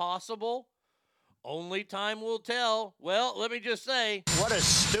soon as possible? Only time will tell. Well, let me just say. What a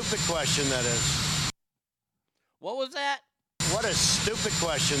stupid question that is. What was that? What a stupid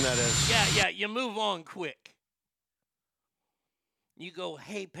question that is. Yeah, you move on quick. You go,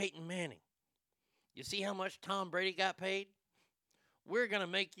 hey, Peyton Manning, you see how much Tom Brady got paid? We're going to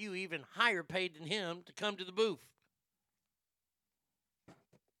make you even higher paid than him to come to the booth.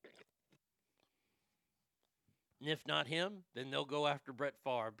 And if not him, then they'll go after Brett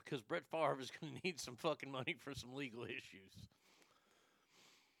Favre because Brett Favre is going to need some fucking money for some legal issues.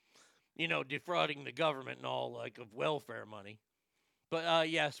 You know, defrauding the government and all, like, of welfare money. But,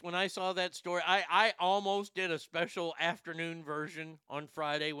 yes, when I saw that story, I almost did a special afternoon version on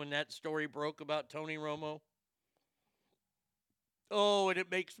Friday when that story broke about Tony Romo. Oh, and it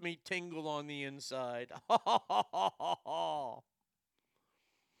makes me tingle on the inside.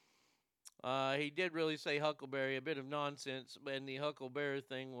 He did really say Huckleberry, a bit of nonsense, and the Huckleberry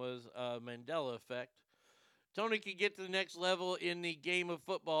thing was Mandela effect. Tony could get to the next level in the game of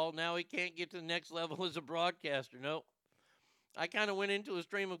football. Now he can't get to the next level as a broadcaster. No. I kind of went into a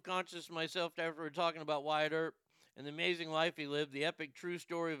stream of consciousness myself after we were talking about Wyatt Earp and the amazing life he lived, the epic true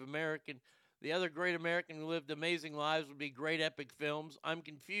story of American. The other great American who lived amazing lives would be great epic films. I'm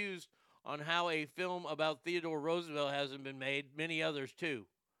confused on how a film about Theodore Roosevelt hasn't been made, many others too.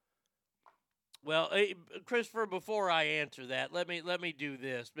 Well, Christopher, before I answer that, let me do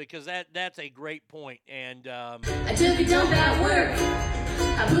this because that's a great point. And I took a dump at work.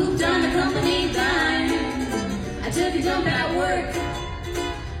 I pooped on the company dime. I took a dump at work.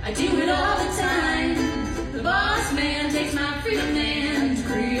 I do it all the time. The boss man takes my freedom and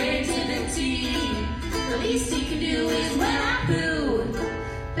creativity. The least he can do is when I poo.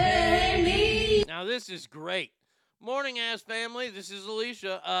 Pay me. Now this is great. Morning, ass family. This is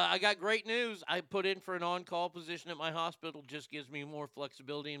Alicia. I got great news. I put in for an on-call position at my hospital. Just gives me more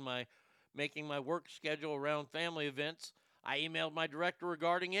flexibility in making my work schedule around family events. I emailed my director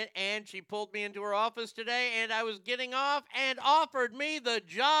regarding it, and she pulled me into her office today, and I was getting off and offered me the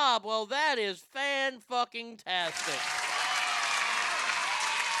job. Well, that is fan-fucking-tastic.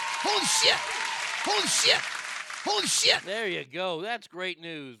 Holy shit! Holy shit! Holy shit! There you go. That's great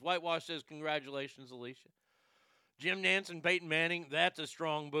news. Whitewash says, congratulations, Alicia. Jim Nance and Peyton Manning, that's a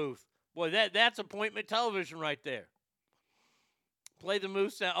strong booth. Boy, that's appointment television right there. Play the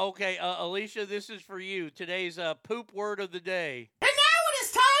moose sound. Okay, Alicia, this is for you. Today's poop word of the day. And now it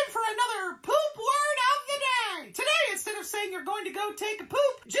is time for another saying you're going to go take a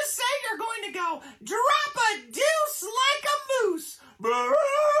poop, just say you're going to go drop a deuce like a moose.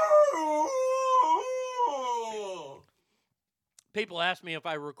 People ask me if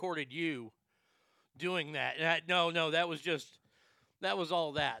I recorded you doing that. No, that was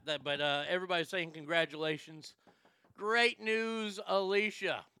all that. But everybody's saying congratulations. Great news,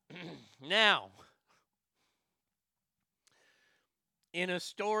 Alicia. Now, in a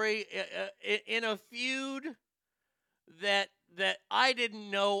story, in a feud that I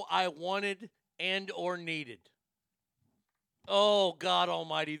didn't know I wanted and or needed. Oh, God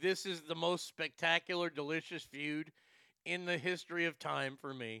almighty, this is the most spectacular, delicious feud in the history of time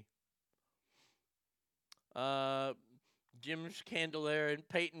for me. Jim Candelara and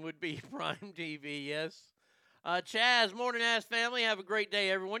Peyton would be Prime TV, yes. Chaz, Morning Ass family, have a great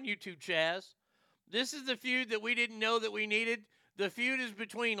day, everyone. You too, Chaz. This is the feud that we didn't know that we needed. The feud is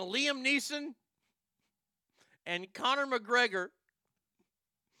between Liam Neeson and Conor McGregor.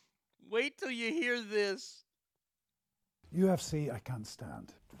 Wait till you hear this. UFC, I can't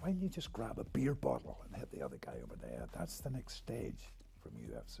stand. Why don't you just grab a beer bottle and hit the other guy over the head? That's the next stage from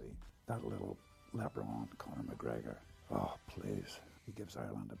UFC. That little leprechaun, Conor McGregor. Oh, please. He gives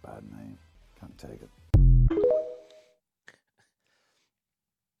Ireland a bad name. Can't take it.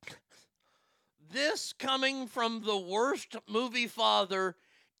 This coming from the worst movie father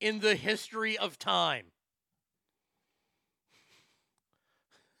in the history of time.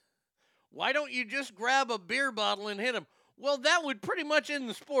 Why don't you just grab a beer bottle and hit him? Well, that would pretty much end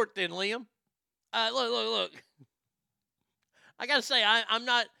the sport then, Liam. Look. I got to say, I'm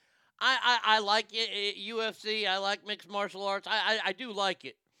not... I like UFC. I like mixed martial arts. I do like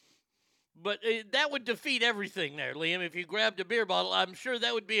it. But that would defeat everything there, Liam. If you grabbed a beer bottle, I'm sure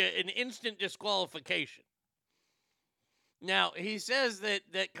that would be an instant disqualification. Now, he says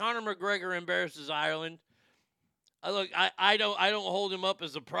that Conor McGregor embarrasses Ireland. Look, I don't hold him up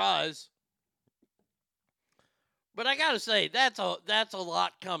as a prize. But I got to say, that's a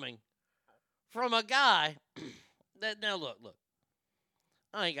lot coming from a guy that... Now, look.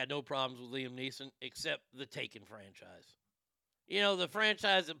 I ain't got no problems with Liam Neeson except the Taken franchise. You know, the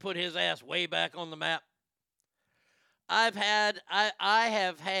franchise that put his ass way back on the map. I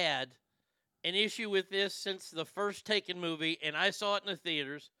have had an issue with this since the first Taken movie, and I saw it in the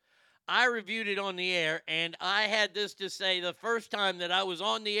theaters. I reviewed it on the air, and I had this to say the first time that I was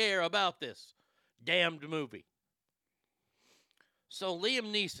on the air about this damned movie. So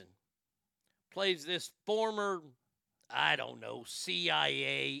Liam Neeson plays this former, I don't know,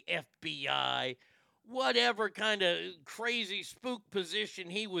 CIA, FBI, whatever kind of crazy spook position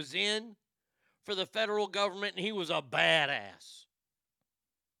he was in for the federal government, and he was a badass.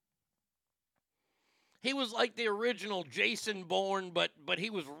 He was like the original Jason Bourne, but he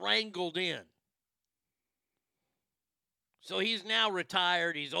was wrangled in. So he's now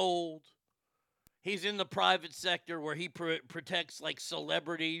retired. He's old. He's in the private sector where he protects, like,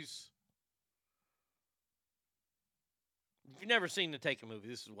 celebrities. If you've never seen the Taken movie,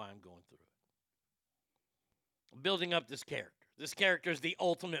 this is why I'm going through it. I'm building up this character. This character is the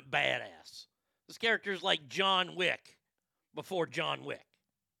ultimate badass. This character is like John Wick before John Wick.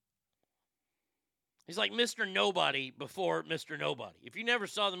 He's like Mr. Nobody before Mr. Nobody. If you never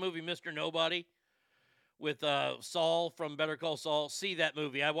saw the movie Mr. Nobody with Saul from Better Call Saul, see that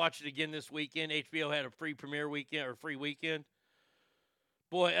movie. I watched it again this weekend. HBO had a free premiere weekend or free weekend.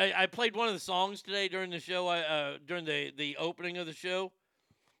 Boy, I played one of the songs today during the show, during the opening of the show.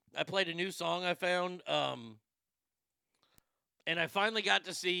 I played a new song I found, and I finally got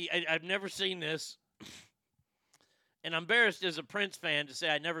to see, I've never seen this, and I'm embarrassed as a Prince fan to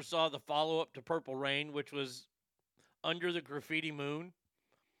say I never saw the follow-up to Purple Rain, which was Under the Graffiti Moon.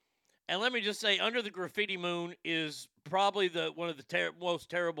 And let me just say, Under the Graffiti Moon is probably one of the most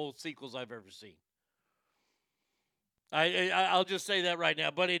terrible sequels I've ever seen. I'll just say that right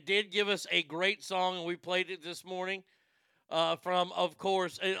now. But it did give us a great song, and we played it this morning from, of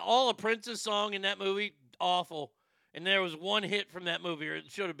course, all of Prince's song in that movie, awful. And there was one hit from that movie, or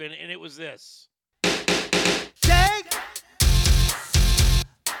it should have been, and it was this. Take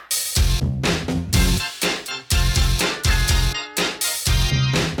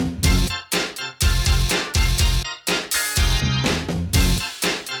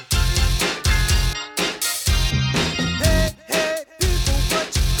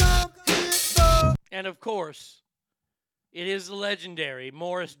And of course, it is the legendary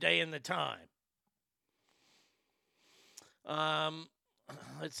Morris Day and the Time.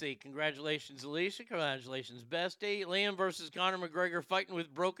 Let's see. Congratulations, Alicia. Congratulations, Bestie. Liam versus Conor McGregor fighting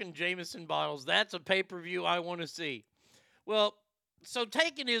with broken Jameson bottles. That's a pay-per-view I want to see. Well, so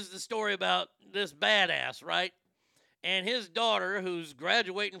Taken is the story about this badass, right? And his daughter, who's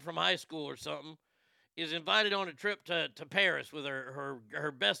graduating from high school or something, is invited on a trip to Paris with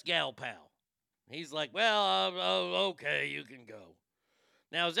her best gal pal. He's like, well, okay, you can go.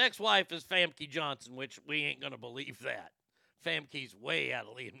 Now, his ex-wife is Famke Johnson, which we ain't going to believe that. Famke's way out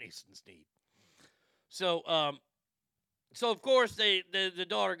of Liam Neeson's league. So of course, the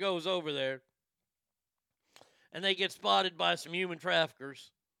daughter goes over there, and they get spotted by some human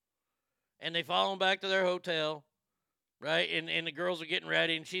traffickers, and they follow them back to their hotel, right? And the girls are getting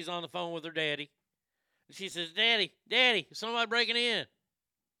ready, and she's on the phone with her daddy. And she says, Daddy, somebody breaking in.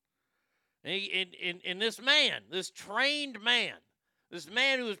 And this man, this trained man, this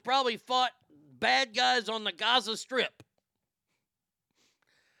man who has probably fought bad guys on the Gaza Strip,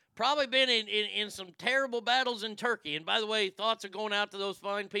 probably been in some terrible battles in Turkey. And by the way, thoughts are going out to those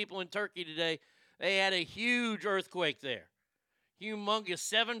fine people in Turkey today. They had a huge earthquake there. Humongous,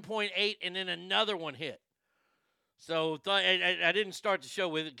 7.8, and then another one hit. So I didn't start the show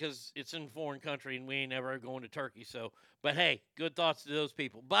with it because it's in a foreign country and we ain't ever going to Turkey. But hey, good thoughts to those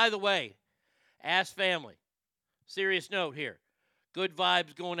people. By the way, Ass Family, serious note here. Good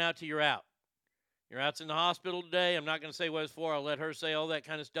vibes going out to your out. Your out's in the hospital today. I'm not going to say what it's for. I'll let her say all that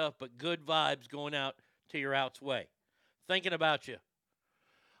kind of stuff. But good vibes going out to your out's way. Thinking about you.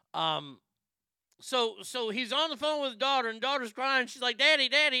 So he's on the phone with his daughter, and daughter's crying. She's like, Daddy.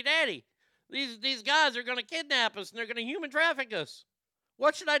 These guys are going to kidnap us, and they're going to human traffic us.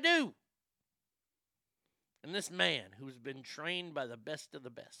 What should I do? And this man, who's been trained by the best of the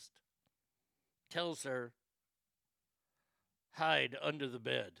best, tells her, hide under the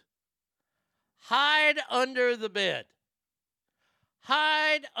bed. Hide under the bed.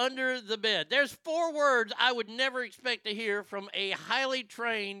 Hide under the bed. There's 4 words I would never expect to hear from a highly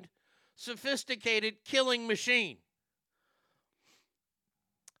trained, sophisticated killing machine.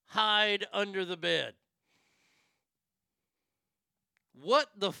 Hide under the bed. What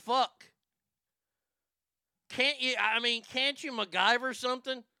the fuck? Can't you MacGyver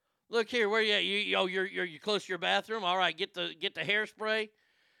something? Look here, where you at? You're close to your bathroom. All right, get the hairspray.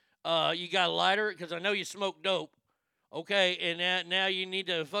 You got a lighter because I know you smoke dope. Okay, and now you need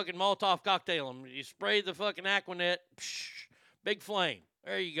to fucking Molotov cocktail them. You spray the fucking Aquanet. Psh, big flame.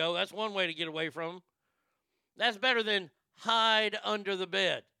 There you go. That's one way to get away from them. That's better than hide under the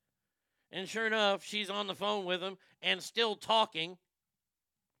bed. And sure enough, she's on the phone with him and still talking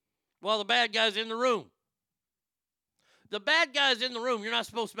while the bad guy's in the room. The bad guy's in the room. You're not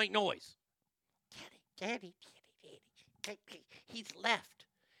supposed to make noise. Daddy. He's left.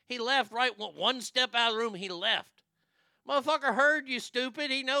 He left right one step out of the room. He left. Motherfucker heard you,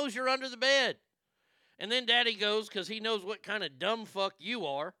 stupid. He knows you're under the bed. And then Daddy goes, because he knows what kind of dumb fuck you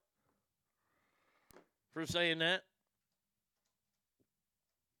are for saying that.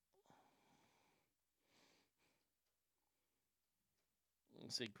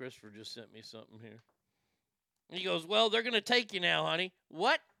 Let's see, Christopher just sent me something here. He goes, well, they're going to take you now, honey.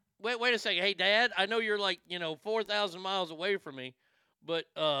 What? Wait a second. Hey, Dad, I know you're 4,000 miles away from me, but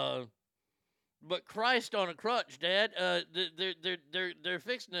Christ on a crutch, Dad. They're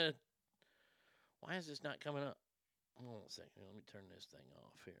fixing to. Why is this not coming up? Hold on a second. Let me turn this thing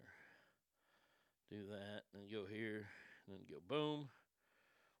off here. Do that, and go here, and then go boom.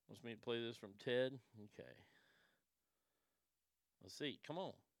 Wants me to play this from Ted. Okay. Let's see. Come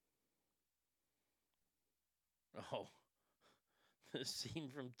on. Oh, the scene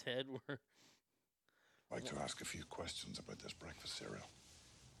from Ted where... I'd like to ask a few questions about this breakfast cereal.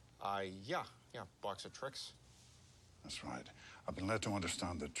 Yeah, box of Trix. That's right. I've been led to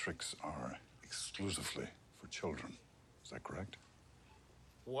understand that Trix are exclusively for children. Is that correct?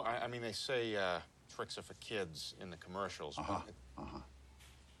 Well, I mean, they say Trix are for kids in the commercials.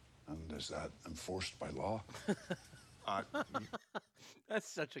 And is that enforced by law? That's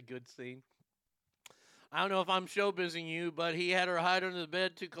such a good scene. I don't know if I'm showbizzing you, but he had her hide under the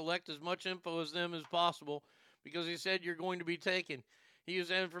bed to collect as much info as them as possible because he said you're going to be taken. He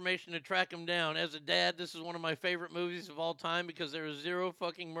used that information to track him down. As a dad, this is one of my favorite movies of all time because there is zero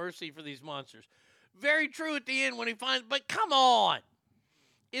fucking mercy for these monsters. Very true at the end when he finds, but come on.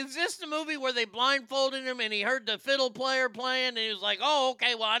 Is this the movie where they blindfolded him and he heard the fiddle player playing and he was like, oh,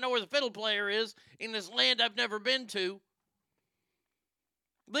 okay, well, I know where the fiddle player is in this land I've never been to.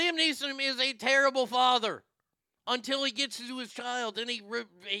 Liam Neeson is a terrible father until he gets to his child and he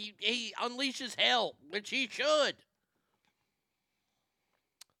unleashes hell, which he should.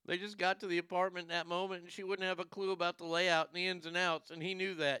 They just got to the apartment in that moment and she wouldn't have a clue about the layout and the ins and outs, and he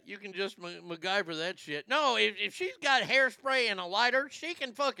knew that. You can just MacGyver that shit. No, if she's got hairspray and a lighter, she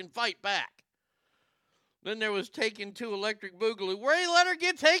can fucking fight back. Then there was Taken 2 Electric Boogaloo, where he let her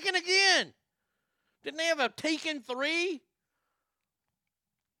get taken again. Didn't they have a Taken 3?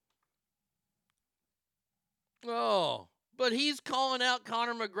 Oh, but he's calling out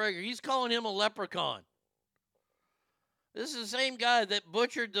Conor McGregor. He's calling him a leprechaun. This is the same guy that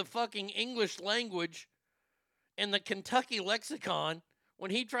butchered the fucking English language in the Kentucky lexicon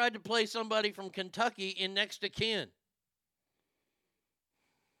when he tried to play somebody from Kentucky in Next to Kin.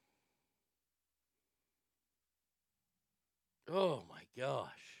 Oh, my gosh.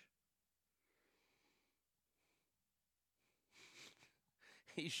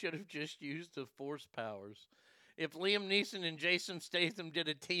 He should have just used the force powers. If Liam Neeson and Jason Statham did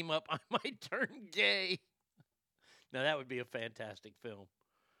a team up, I might turn gay. Now, that would be a fantastic film.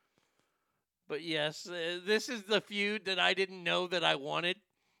 But yes, this is the feud that I didn't know that I wanted.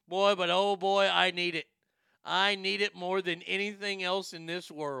 Boy, but oh boy, I need it. I need it more than anything else in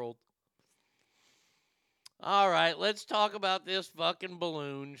this world. All right, let's talk about this fucking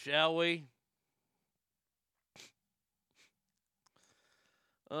balloon, shall we?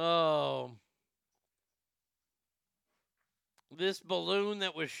 Oh. This balloon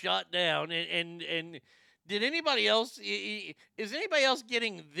that was shot down, and did anybody else, is anybody else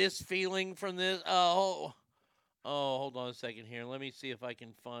getting this feeling from this? Oh, hold on a second here. Let me see if I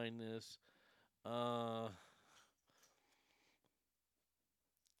can find this.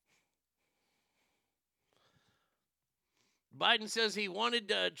 Biden says he wanted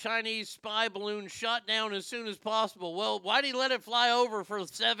a Chinese spy balloon shot down as soon as possible. Well, why'd he let it fly over for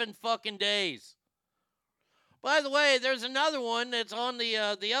 7 fucking days? By the way, there's another one that's on the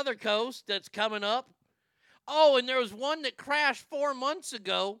other coast that's coming up. Oh, and there was one that crashed 4 months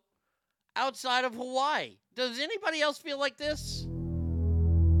ago outside of Hawaii. Does anybody else feel like this?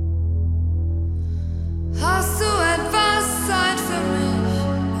 Hast du etwas Zeit für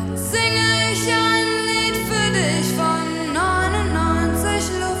mich? Singe ich ein Lied für dich von 99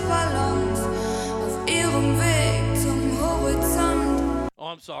 Luftballons auf ihrem Weg zum Horizont. Oh,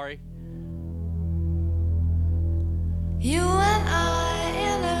 I'm sorry. You and I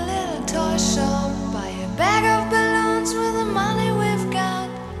in a little toy shop, buy a bag of balloons with the money we've got,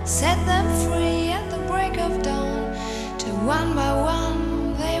 set them free at the break of dawn, till one by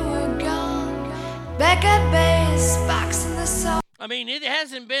one they were gone. Back at base, box in the soul. I mean, it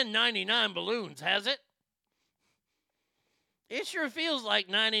hasn't been 99 balloons, has it? It sure feels like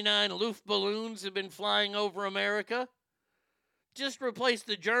 99 Luft balloons have been flying over America. Just replace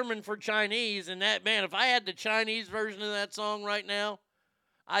the German for Chinese, and that, man, if I had the Chinese version of that song right now,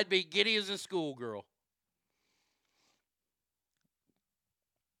 I'd be giddy as a schoolgirl.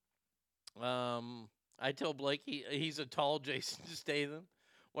 I tell Blake he's a tall Jason Statham.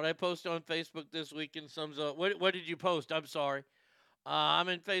 What I post on Facebook this weekend sums up. What did you post? I'm sorry. I'm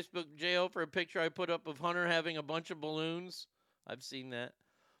in Facebook jail for a picture I put up of Hunter having a bunch of balloons. I've seen that.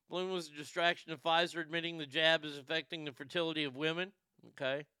 Balloon was a distraction of Pfizer admitting the jab is affecting the fertility of women.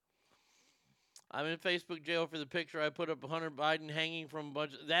 Okay. I'm in Facebook jail for the picture I put up of Hunter Biden hanging from a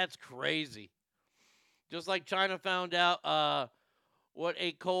bunch of... That's crazy. Just like China found out what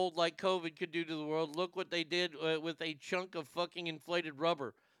a cold like COVID could do to the world, look what they did with a chunk of fucking inflated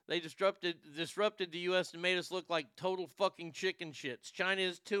rubber. They disrupted the U.S. and made us look like total fucking chicken shits. China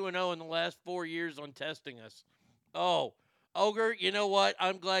is 2-0 in the last 4 years on testing us. Oh, Ogre, you know what?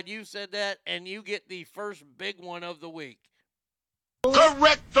 I'm glad you said that, and you get the first big one of the week.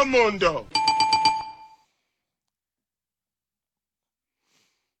 Correct the mundo.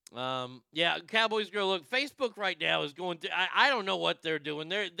 Yeah, Cowboys girl. Look, Facebook right now is going to. I don't know what they're doing.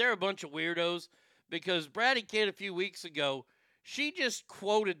 They're a bunch of weirdos because Bratty Kid a few weeks ago, she just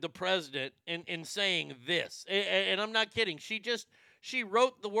quoted the president in saying this, and I'm not kidding. She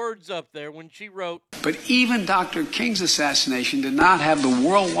wrote the words up there when she wrote. But even Dr. King's assassination did not have the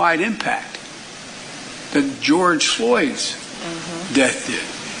worldwide impact that George Floyd's death did.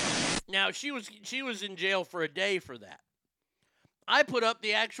 Now, she was in jail for a day for that. I put up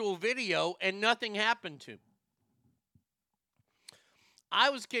the actual video and nothing happened to me. I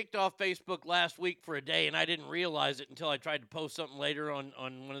was kicked off Facebook last week for a day and I didn't realize it until I tried to post something later on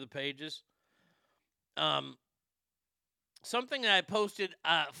one of the pages. Something that I posted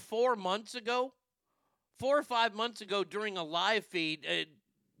 4 months ago, 4 or 5 months ago during a live feed.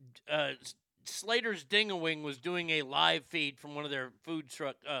 Slater's Ding-A-Wing was doing a live feed from one of their food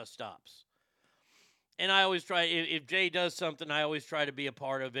truck stops. And I always try, if Jay does something, I always try to be a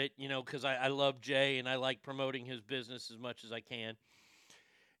part of it, because I love Jay and I like promoting his business as much as I can.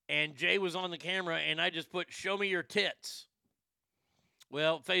 And Jay was on the camera and I just put, "Show me your tits."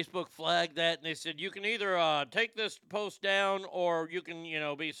 Well, Facebook flagged that, and they said, you can either take this post down or you can,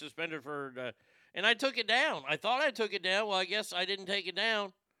 be suspended for... And I took it down. I thought I took it down. Well, I guess I didn't take it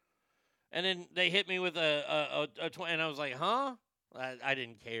down. And then they hit me with a 20, and I was like, huh? I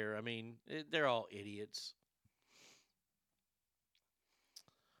didn't care. I mean, they're all idiots.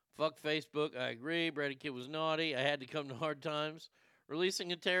 Fuck Facebook. I agree. Brady Kid was naughty. I had to come to hard times.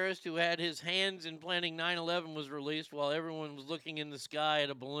 Releasing a terrorist who had his hands in planning 9/11 was released while everyone was looking in the sky at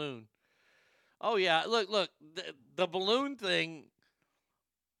a balloon. Oh, yeah. Look. The balloon thing,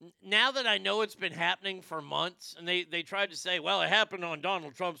 now that I know it's been happening for months, and they tried to say, well, it happened on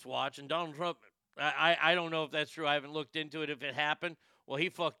Donald Trump's watch, and Donald Trump, I don't know if that's true. I haven't looked into it. If it happened, well, he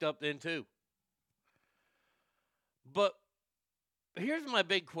fucked up then too. But here's my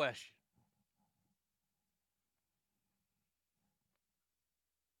big question.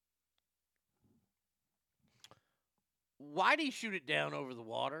 Why'd he shoot it down over the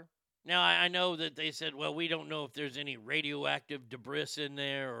water? Now, I know that they said, well, we don't know if there's any radioactive debris in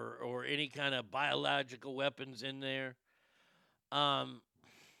there or any kind of biological weapons in there. So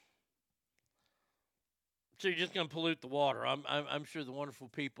you're just going to pollute the water. I'm sure the wonderful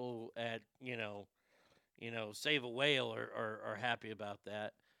people at, Save a Whale are happy about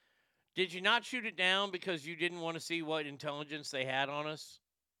that. Did you not shoot it down because you didn't want to see what intelligence they had on us?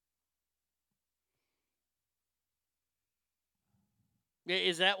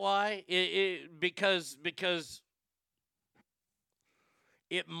 Is that why? Because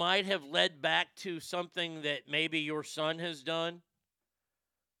it might have led back to something that maybe your son has done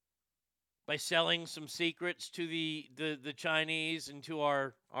by selling some secrets to the Chinese and to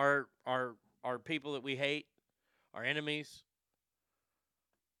our people that we hate, our enemies.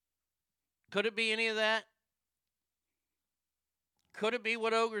 Could it be any of that? Could it be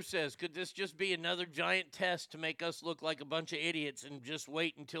what Ogre says? Could this just be another giant test to make us look like a bunch of idiots and just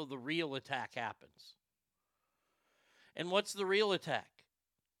wait until the real attack happens? And what's the real attack?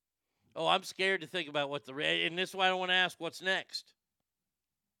 Oh, I'm scared to think about what and this is why I don't want to ask what's next.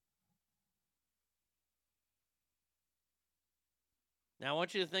 Now, I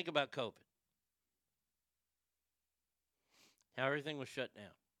want you to think about COVID. How everything was shut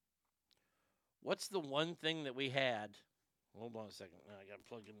down. What's the one thing that we had? Hold on a second. Now I got to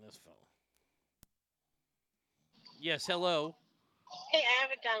plug in this phone. Yes, hello. Hey, I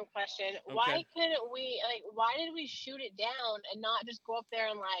have a dumb question. Okay. Why couldn't we, why did we shoot it down and not just go up there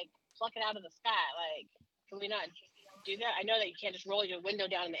and, pluck it out of the sky? Can we not do that? I know that you can't just roll your window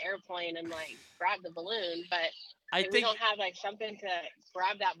down in the airplane and, grab the balloon, but we don't have, something to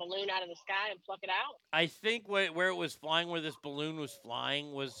grab that balloon out of the sky and pluck it out? I think where it was flying, where this balloon was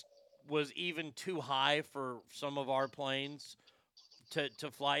flying, was even too high for some of our planes to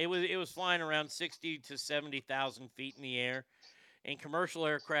fly. It was flying around 60 to 70,000 feet in the air, and commercial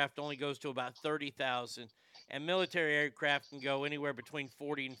aircraft only goes to about 30,000, and military aircraft can go anywhere between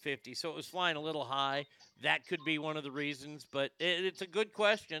 40 and 50. So it was flying a little high. That could be one of the reasons, but it's a good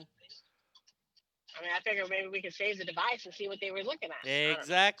question. I mean, I figured maybe we could save the device and see what they were looking at.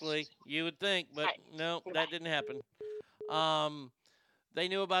 Exactly. You would think, but no, that didn't happen. They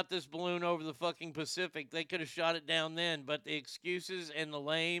knew about this balloon over the fucking Pacific. They could have shot it down then, but the excuses and the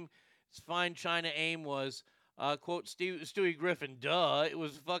lame, fine China aim was, quote Stewie Griffin, duh, it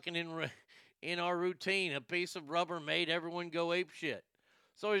was fucking in our routine. A piece of rubber made everyone go apeshit.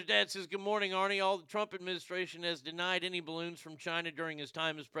 So his dad says, good morning, Arnie. All the Trump administration has denied any balloons from China during his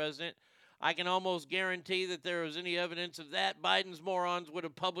time as president. I can almost guarantee that there was any evidence of that. Biden's morons would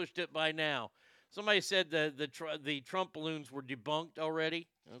have published it by now. Somebody said the Trump balloons were debunked already.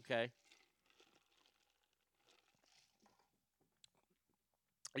 Okay.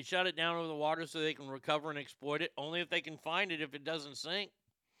 They shut it down over the water so they can recover and exploit it. Only if they can find it if it doesn't sink.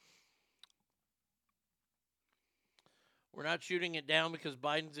 We're not shooting it down because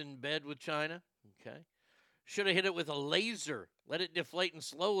Biden's in bed with China. Okay. Should have hit it with a laser. Let it deflate and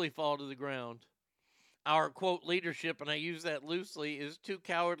slowly fall to the ground. Our, quote, leadership, and I use that loosely, is too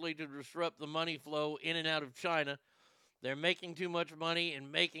cowardly to disrupt the money flow in and out of China. They're making too much money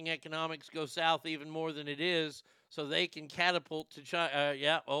and making economics go south even more than it is so they can catapult to China.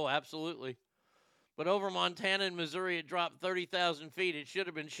 Absolutely. But over Montana and Missouri, it dropped 30,000 feet. It should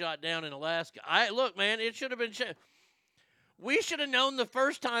have been shot down in Alaska. Look, man, it should have been shot. We should have known the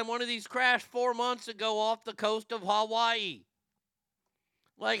first time one of these crashed 4 months ago off the coast of Hawaii.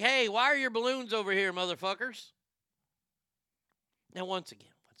 Hey, why are your balloons over here, motherfuckers? Now, once again,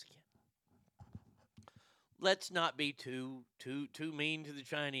 let's not be too mean to the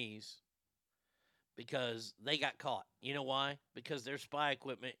Chinese because they got caught. You know why? Because their spy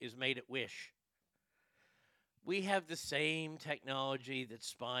equipment is made at Wish. We have the same technology that's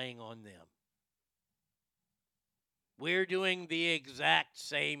spying on them. We're doing the exact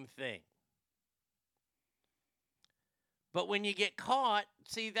same thing. But when you get caught,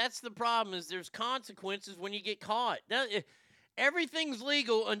 see, that's the problem is there's consequences when you get caught. Everything's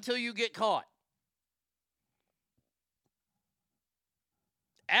legal until you get caught.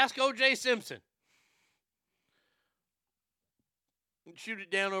 Ask O.J. Simpson. Shoot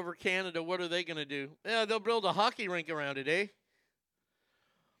it down over Canada. What are they going to do? Yeah, they'll build a hockey rink around it, eh?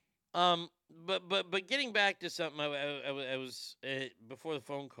 But getting back to something, I was before the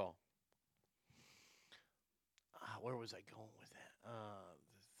phone call. Where was I going with that?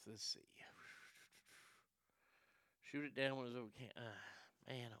 Let's see. Shoot it down when it was over.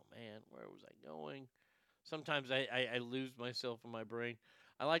 Man, oh man, where was I going? Sometimes I lose myself in my brain.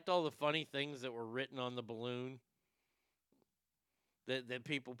 I liked all the funny things that were written on the balloon that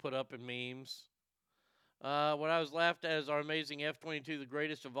people put up in memes. What I was laughed at is our amazing F-22, the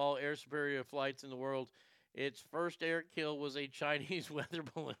greatest of all air superior flights in the world. Its first air kill was a Chinese weather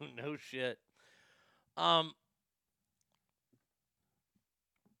balloon. No shit.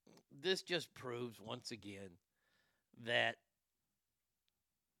 This just proves once again that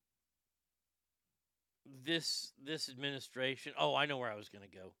this administration, I know where I was going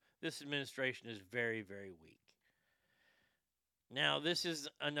to go. This administration is very, very weak. Now, this is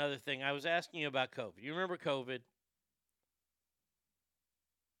another thing. I was asking you about COVID. You remember COVID?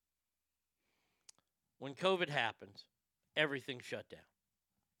 When COVID happened, everything shut down.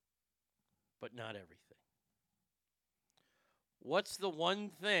 But not everything. What's the one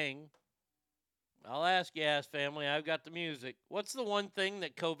thing, I'll ask you, Ass Family, I've got the music. What's the one thing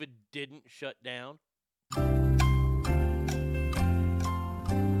that COVID didn't shut down?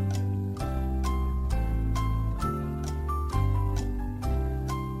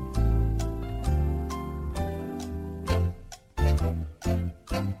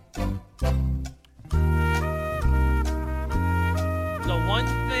 The one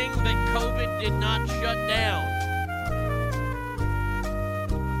thing that COVID did not shut down.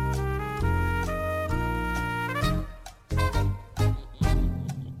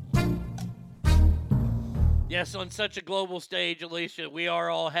 Yes, on such a global stage, Alicia, we are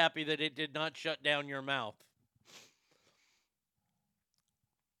all happy that it did not shut down your mouth.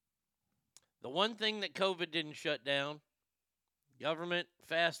 The one thing that COVID didn't shut down, government,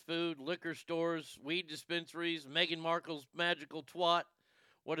 fast food, liquor stores, weed dispensaries, Meghan Markle's magical twat.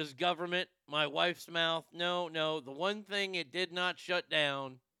 What is government? My wife's mouth. No. The one thing it did not shut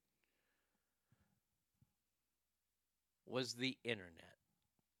down was the internet.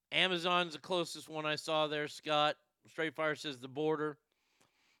 Amazon's the closest one I saw there, Scott. Straight Fire says the border.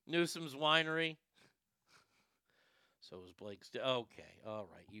 Newsom's winery. So was Blake's. Okay, all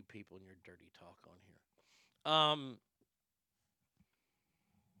right. You people and your dirty talk on here.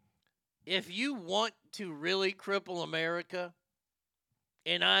 If you want to really cripple America,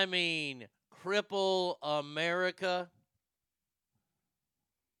 and I mean cripple America,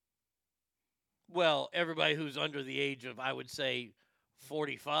 well, everybody who's under the age of, I would say,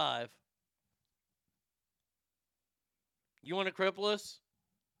 45. You want to cripple us?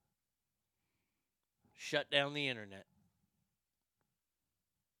 Shut down the internet.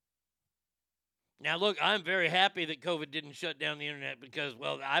 Now, look, I'm very happy that COVID didn't shut down the internet because,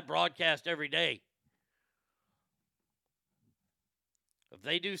 well, I broadcast every day. If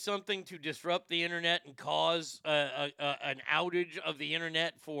they do something to disrupt the internet and cause an outage of the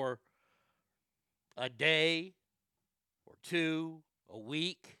internet for a day or two, a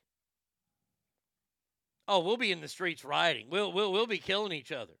week, we'll be in the streets rioting. We'll be killing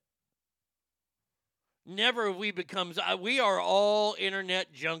each other. Never have we become. We are all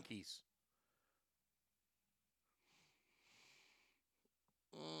internet junkies.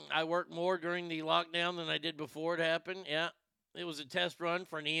 I worked more during the lockdown than I did before it happened. Yeah, it was a test run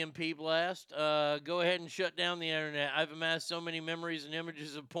for an EMP blast. Go ahead and shut down the internet. I've amassed so many memories and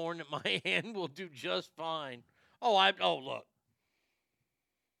images of porn that my hand will do just fine. Look.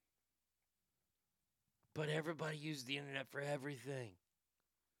 But everybody uses the internet for everything.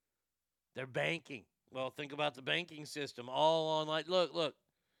 They're banking. Well, think about the banking system. All online. Look.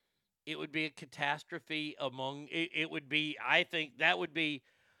 It would be a catastrophe among. It would be. I think that would be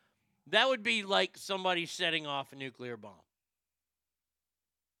like somebody setting off a nuclear bomb.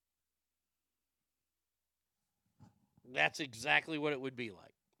 That's exactly what it would be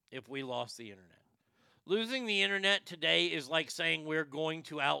like if we lost the internet. Losing the internet today is like saying we're going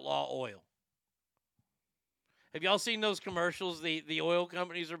to outlaw oil. Have y'all seen those commercials the oil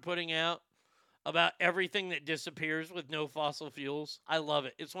companies are putting out about everything that disappears with no fossil fuels? I love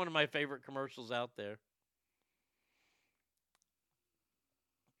it. It's one of my favorite commercials out there.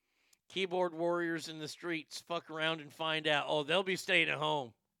 Keyboard warriors in the streets fuck around and find out, they'll be staying at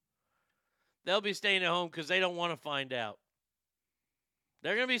home. They'll be staying at home because they don't want to find out.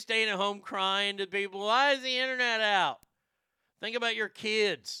 They're going to be staying at home crying to people, why is the internet out? Think about your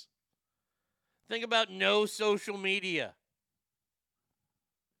kids. Think about no social media.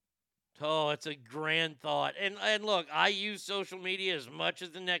 Oh, it's a grand thought. And look, I use social media as much as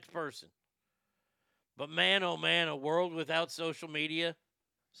the next person. But man, oh man, a world without social media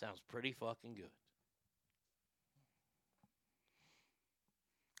sounds pretty fucking good.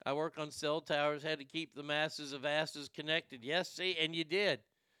 I work on cell towers, had to keep the masses of asses connected. Yes, see, and you did.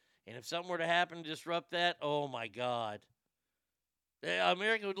 And if something were to happen to disrupt that, oh my God.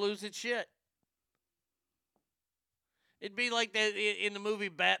 America would lose its shit. It'd be like that in the movie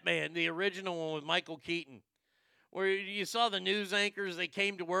Batman, the original one with Michael Keaton, where you saw the news anchors, they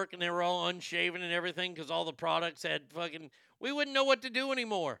came to work and they were all unshaven and everything because all the products had fucking, we wouldn't know what to do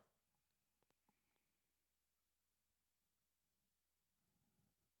anymore.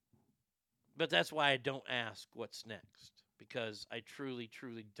 But that's why I don't ask what's next, because I truly,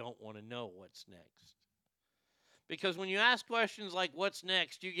 truly don't want to know what's next. Because when you ask questions like what's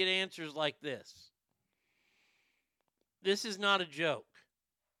next, you get answers like this. This is not a joke.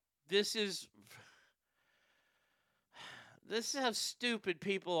 This is how stupid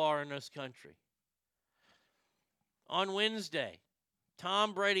people are in this country. On Wednesday,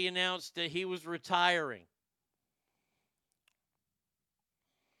 Tom Brady announced that he was retiring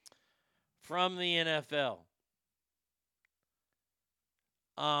from the NFL.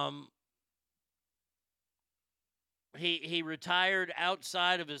 He retired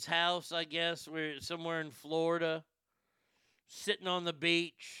outside of his house, I guess, somewhere in Florida, sitting on the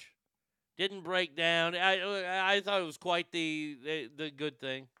beach. Didn't break down. I thought it was quite the good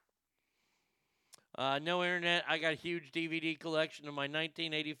thing. No internet. I got a huge DVD collection of my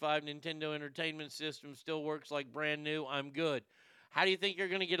 1985 Nintendo Entertainment System. Still works like brand new. I'm good. How do you think you're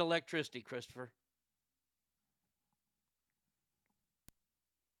going to get electricity, Christopher?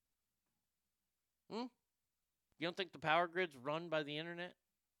 You don't think the power grid's run by the internet?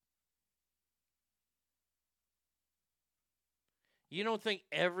 You don't think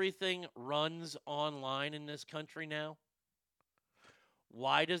everything runs online in this country now?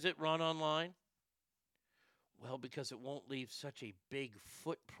 Why does it run online? Well, because it won't leave such a big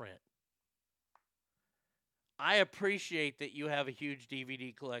footprint. I appreciate that you have a huge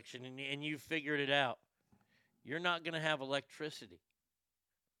DVD collection and you figured it out. You're not going to have electricity.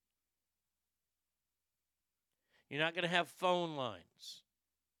 You're not going to have phone lines.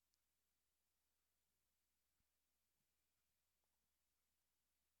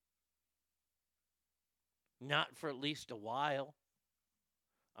 Not for at least a while.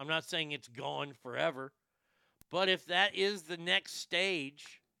 I'm not saying it's gone forever. But if that is the next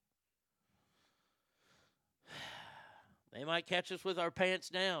stage, they might catch us with our pants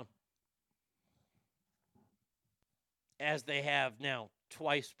down. As they have now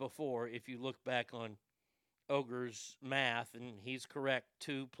twice before, if you look back on Ogre's math, and he's correct,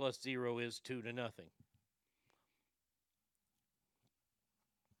 2 plus 0 is 2-0.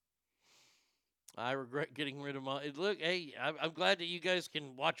 I regret getting rid of my... Look, hey, I'm glad that you guys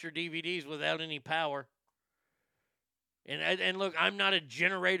can watch your DVDs without any power. And look, I'm not a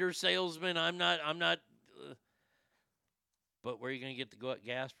generator salesman. I'm not. But where are you going to get the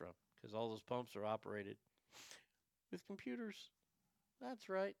gas from? Because all those pumps are operated with computers. That's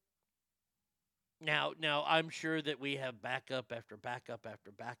right. Now, I'm sure that we have backup after backup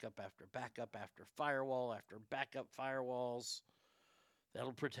after backup after backup after firewall after backup firewalls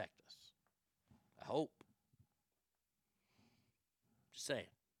that'll protect us. I hope. Just saying.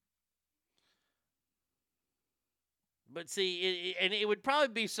 But see, it would probably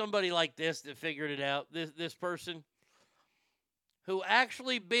be somebody like this that figured it out. This person who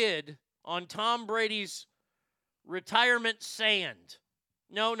actually bid on Tom Brady's retirement sand.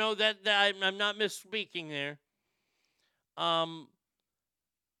 No, that I'm not misspeaking there.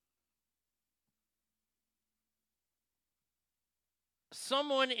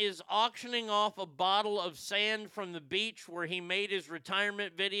 Someone is auctioning off a bottle of sand from the beach where he made his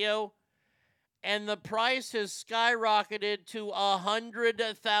retirement video, and the price has skyrocketed to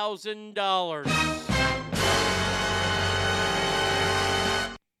 $100,000.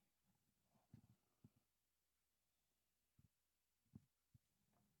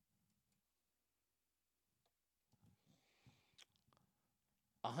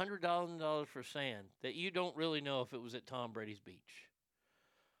 $100,000 for sand that you don't really know if it was at Tom Brady's beach.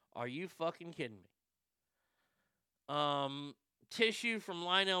 Are you fucking kidding me? Tissue from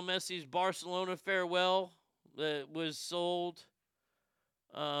Lionel Messi's Barcelona farewell that was sold.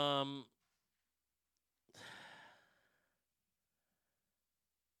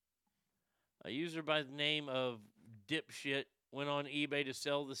 A user by the name of Dipshit went on eBay to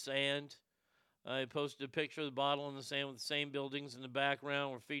sell the sand. He posted a picture of the bottle in the sand with the same buildings in the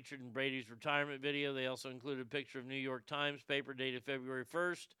background were featured in Brady's retirement video. They also included a picture of New York Times paper dated February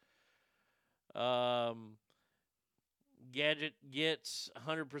 1st. Gadget gets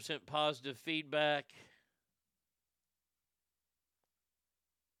 100% positive feedback.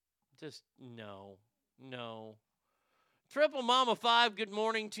 Just no. Triple Mama 5, good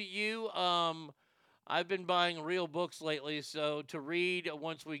morning to you. I've been buying real books lately, so to read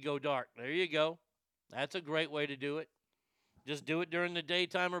once we go dark. There you go. That's a great way to do it. Just do it during the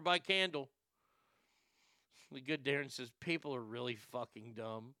daytime or by candle. The good Darren says, people are really fucking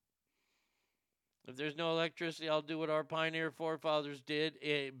dumb. If there's no electricity, I'll do what our pioneer forefathers did.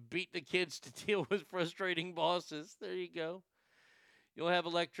 Beat the kids to deal with frustrating bosses. There you go. You'll have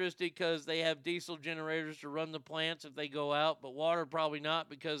electricity because they have diesel generators to run the plants if they go out, but water probably not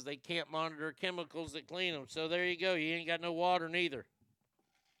because they can't monitor chemicals that clean them. So there you go. You ain't got no water neither.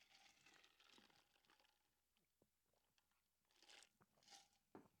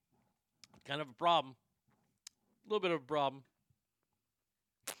 Kind of a problem. A little bit of a problem.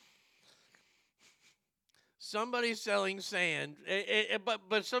 Somebody's selling sand, but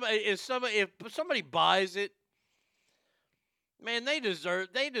if somebody buys it, man, they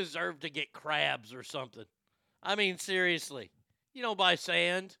deserve to get crabs or something. I mean, seriously. You don't buy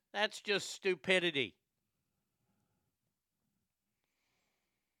sand. That's just stupidity.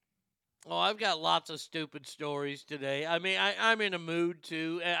 Oh, I've got lots of stupid stories today. I mean, I'm in a mood,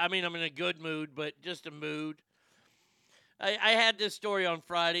 too. I mean, I'm in a good mood, but just a mood. I had this story on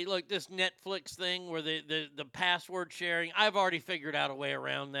Friday. Look, this Netflix thing where the password sharing, I've already figured out a way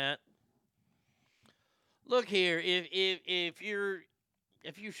around that. Look here, if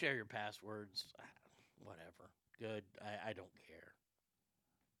you share your passwords, whatever, good. I don't care.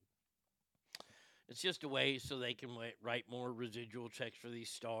 It's just a way so they can write more residual checks for these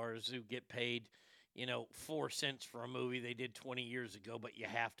stars who get paid, 4 cents for a movie they did 20 years ago, but you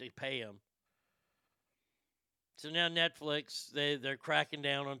have to pay them. So now Netflix, they're cracking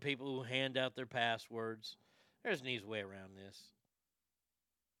down on people who hand out their passwords. There's an easy way around this.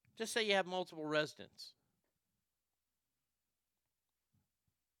 Just say you have multiple residents.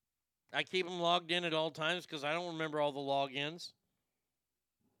 I keep them logged in at all times because I don't remember all the logins.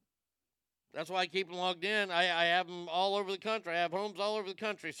 That's why I keep them logged in. I have them all over the country. I have homes all over the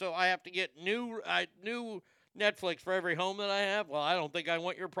country, so I have to get new Netflix for every home that I have. Well, I don't think I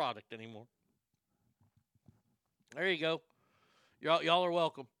want your product anymore. There you go. Y'all are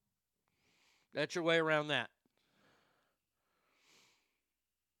welcome. That's your way around that.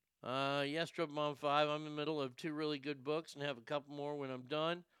 Yes, Triple Mom 5. I'm in the middle of 2 really good books and have a couple more when I'm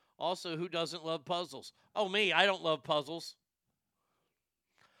done. Also, who doesn't love puzzles? Oh, me. I don't love puzzles.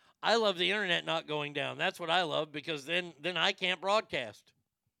 I love the internet not going down. That's what I love because then I can't broadcast.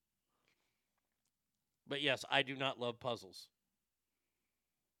 But yes, I do not love puzzles.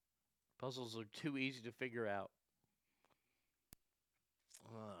 Puzzles are too easy to figure out.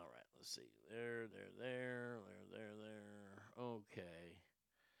 All right, let's see. There. Okay.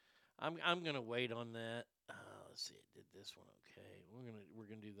 I'm gonna wait on that. Let's see. It did this one. Okay. We're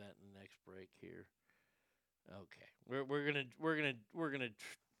gonna do that in the next break here. Okay. We're gonna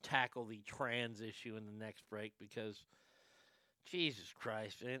tackle the trans issue in the next break because Jesus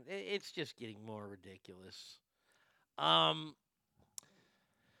Christ, man, it's just getting more ridiculous.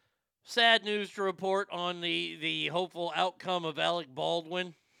 Sad news to report on the hopeful outcome of Alec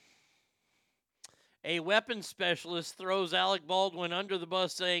Baldwin. A weapons specialist throws Alec Baldwin under the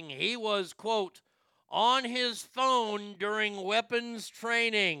bus saying he was, quote, on his phone during weapons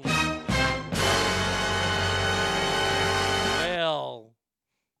training.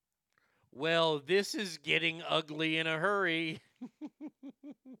 Well, this is getting ugly in a hurry.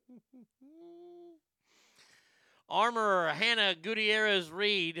 Armorer Hannah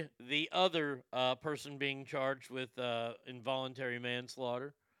Gutierrez-Reed, the other person being charged with involuntary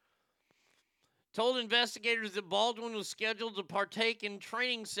manslaughter, told investigators that Baldwin was scheduled to partake in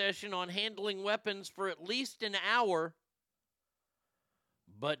training session on handling weapons for at least an hour,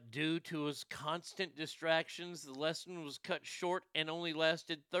 but due to his constant distractions, the lesson was cut short and only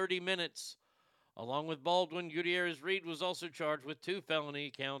lasted 30 minutes. Along with Baldwin, Gutierrez-Reed was also charged with 2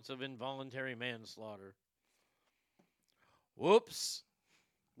 felony counts of involuntary manslaughter. Whoops.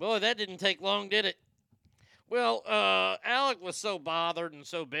 Boy, that didn't take long, did it? Well, Alec was so bothered and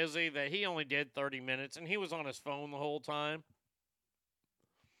so busy that he only did 30 minutes, and he was on his phone the whole time.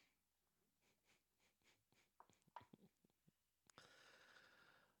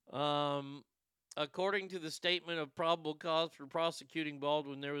 According to the statement of probable cause for prosecuting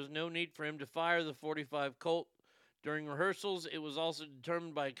Baldwin, there was no need for him to fire the .45 Colt. During rehearsals, it was also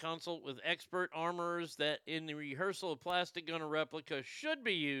determined by a consult with expert armorers that in the rehearsal, a plastic gun or replica should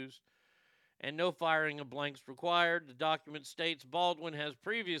be used and no firing of blanks required. The document states Baldwin has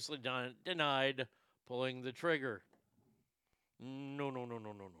previously denied pulling the trigger. No.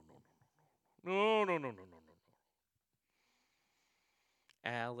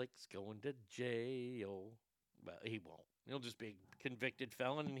 Alex going to jail. But he won't. He'll just be a convicted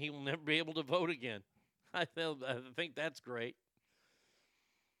felon and he will never be able to vote again. I think that's great.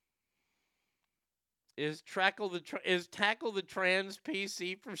 Is Tackle the Trans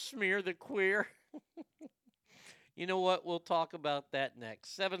PC for Smear the Queer? You know what? We'll talk about that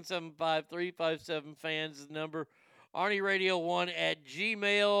next. 775-357-FANS is the number.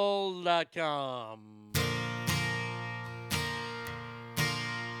 ArnieRadio1@gmail.com.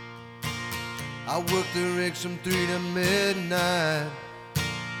 I worked the rigs from 3 to midnight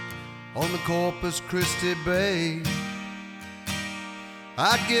on the Corpus Christi Bay.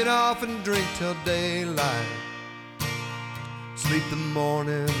 I'd get off and drink till daylight, sleep the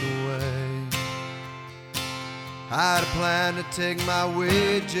morning away. I had a plan to take my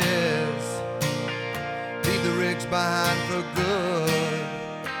wages, leave the rigs behind for good.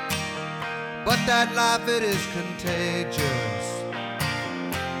 But that life, it is contagious,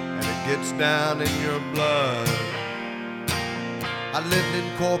 and it gets down in your blood. I lived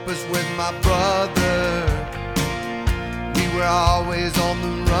in Corpus with my brother. We were always on the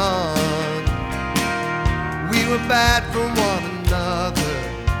run. We were bad for one another,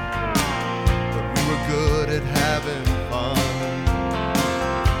 but we were good at having fun.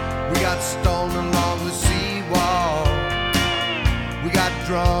 We got stoned along the seawall. We got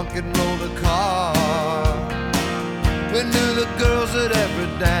drunk and rolled a car. We knew the girls at every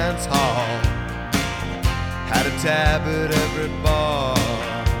dance hall, had a tab at every bar.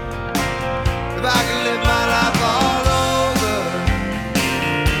 If I could live my life all over,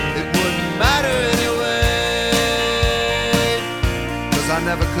 it wouldn't matter anyway, 'cause I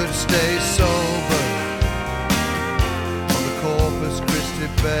never could stay sober on the Corpus Christi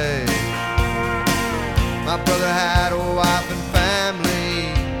Bay. My brother had a wife and family,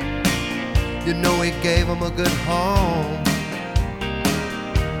 you know he gave him a good home.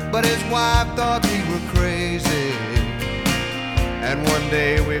 But his wife thought we were crazy, and one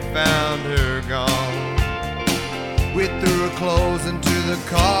day we found her gone. We threw her clothes into the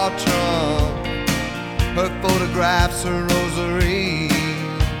car trunk, her photographs, her rosary.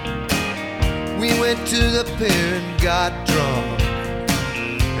 We went to the pier and got drunk,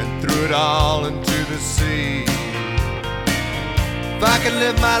 and threw it all into the sea. If I could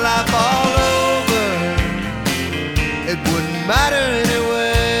live my life all over, it wouldn't matter anyway,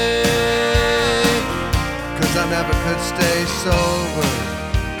 'cause I never could stay sober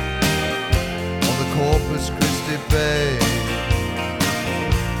on the Corpus Christi Bay.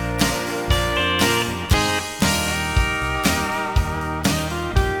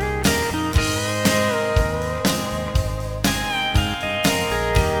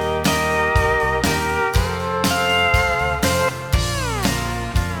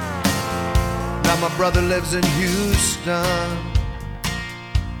 Now my brother lives in Houston.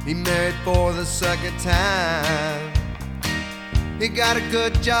 He married for the second time. He got a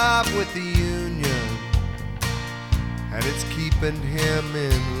good job with the union, and it's keeping him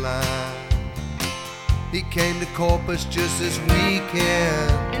in line. He came to Corpus just this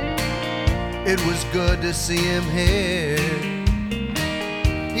weekend. It was good to see him here.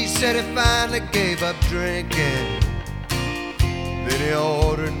 He said he finally gave up drinking, then he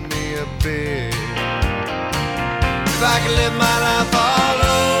ordered me a beer. If I could live my life all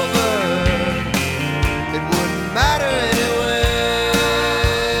over, it wouldn't matter anyway,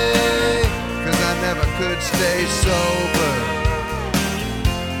 'cause I never could stay sober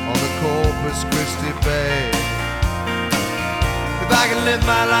on the Corpus Christi Bay. If I could live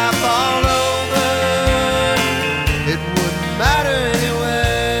my life all over, it wouldn't matter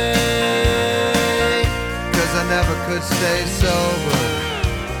anyway, 'cause I never could stay sober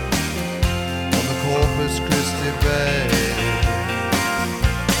on the Corpus Christi Bay.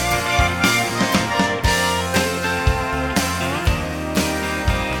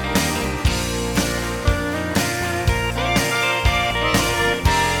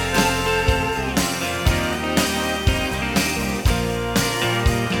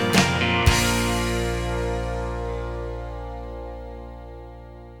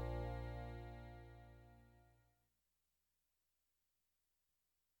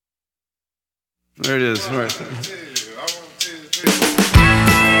 There it is. All right.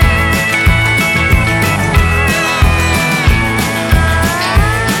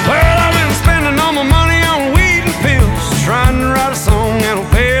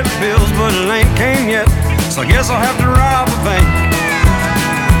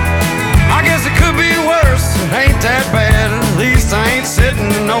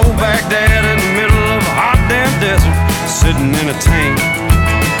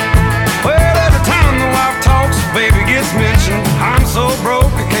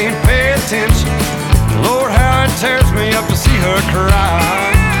 attention. Lord, how it tears me up to see her cry.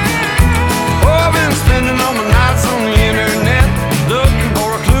 Oh, I've been spending all my nights on the internet, looking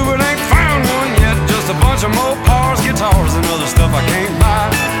for a clue but ain't found one yet. Just a bunch of Mopars, guitars, and other stuff I can't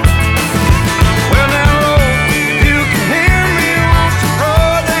buy. Well, now, Lord, if you can hear me, won't you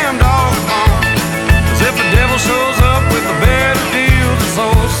throw a damn dog a bone? 'Cause if the devil shows up with a better deal, the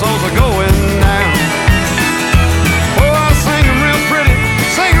souls are going down. Oh, I sing them real pretty,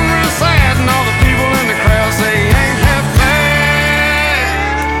 sing them real sad, and all the people in the crowd say ain't half bad.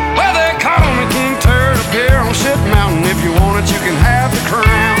 Well, they call me King Turd up here on Shit Mountain. If you want it, you can have the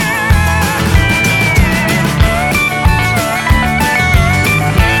crown.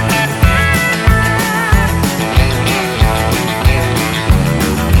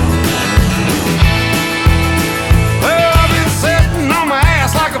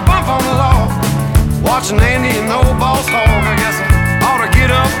 Watching Andy and the old boss hog. I guess I ought to get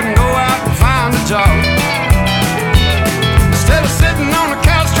up and go out and find a job. Instead of sitting on the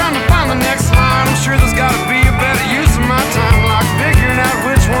couch trying to find the next line, I'm sure there's gotta be a better use of my time, like figuring out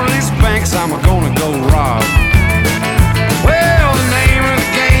which one of these banks I'm gonna go rob. Well, the name of the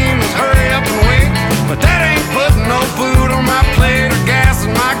game is hurry up and wait, but that ain't putting no food on my plate or gas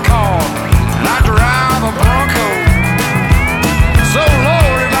in my car, and I drive a Bronco. So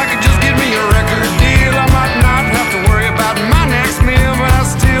Lord, if I could just get me a record deal, I might not have to worry about my next meal, but I'll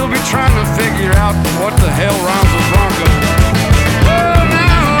still be trying to figure out what the hell rhymes with Bronco. Well,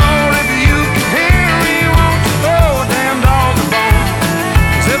 now, Lord, if you can hear me, won't you throw a damn dog a bone?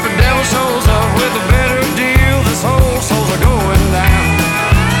 'Cause if the devil shows up with a better deal, this whole souls are going down.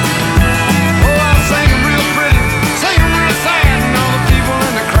 Oh, I sing them real pretty, sing them real sad, and all the people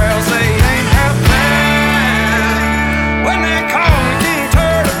in the crowd say ain't half bad. When they call me King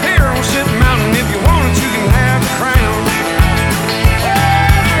Turd up here on Shit Mountain, if you want it, you can have the crown.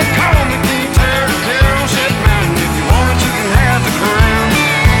 They call me King Turd up here on Shit Mountain, if you want it, you can have the crown.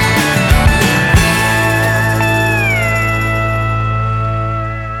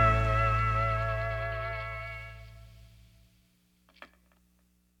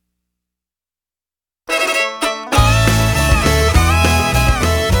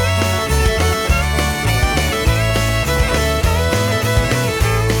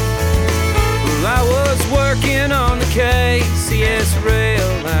 Well, I was working on the KCS rail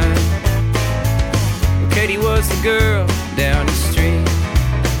line. Well, Katie was the girl down the street.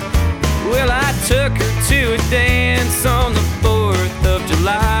 Well, I took her to a dance on the 4th of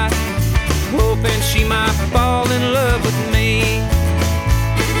July, hoping she might fall in love with me.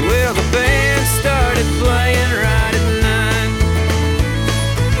 Well, the band started playing right at 9.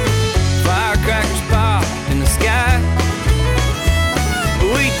 Firecrackers popped in the sky.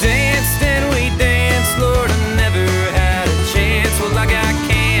 We danced and we danced, Lord, I never had a chance. Well, I got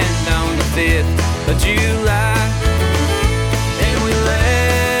canned on the 5th of July, and we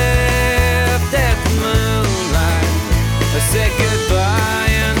left at the moonlight. I said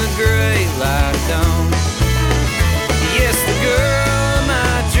goodbye in the gray light of dawn. Yes, the girl of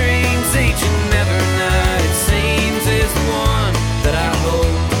my dreams each and every night, it seems, is the one that I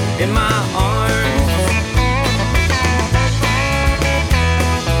hold in my arms.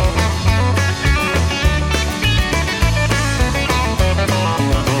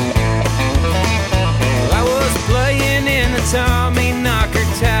 I was playing in the Tommy Knocker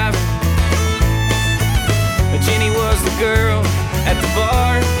Tavern. Jenny was the girl at the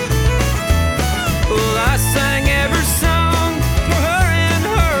bar. Well, I sang every song for her and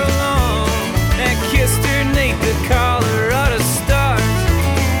her alone, and kissed her neath the Colorado stars.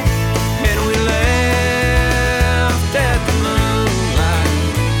 And we left at the moonlight.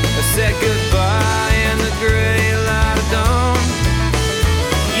 I said goodbye in the gray light of dawn.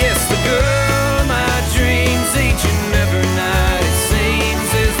 Yes, the girl of my dreams each and every night, it seems,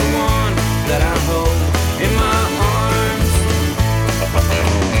 is the one that I hold in my arms.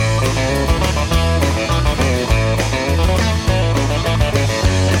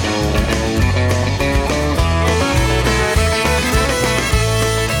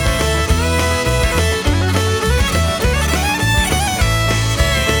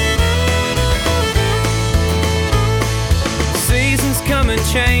 Seasons come and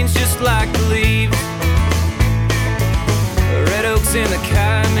change just like the leaves. Red oaks in the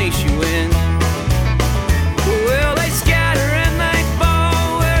Comanche wind. Well, they scatter and they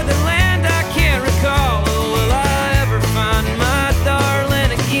fall where they land I can't recall. Will I ever find my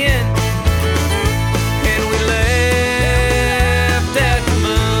darling again? And we left at the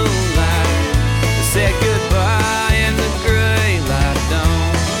moonlight. I said goodbye in the gray light of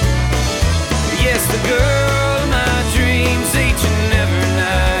dawn. Yes, the girl of my dreams each and every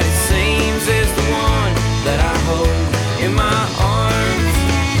night, it seems,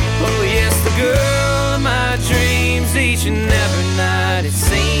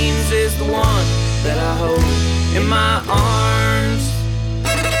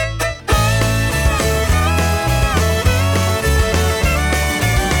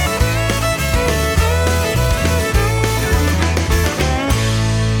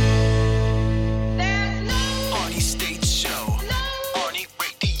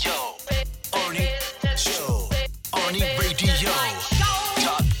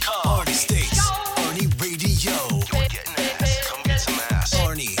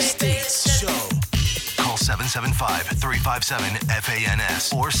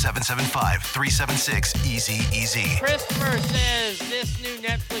 957-FANS or 775-376-EASY-EASY. Christopher says this new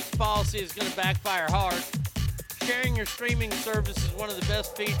Netflix policy is going to backfire hard. Sharing your streaming service is one of the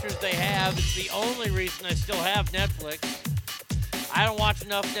best features they have. It's the only reason I still have Netflix. I don't watch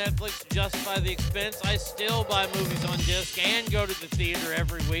enough Netflix to justify the expense. I still buy movies on disc and go to the theater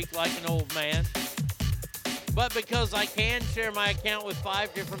every week like an old man. But because I can share my account with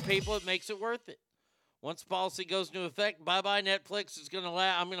 5 different people, it makes it worth it. Once the policy goes into effect, bye-bye Netflix.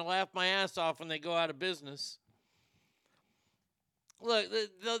 I'm going to laugh my ass off when they go out of business. Look,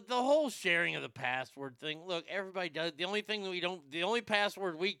 the whole sharing of the password thing, look, everybody does. The only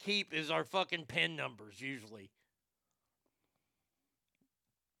password we keep is our fucking PIN numbers, usually.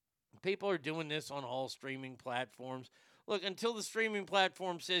 People are doing this on all streaming platforms. Look, until the streaming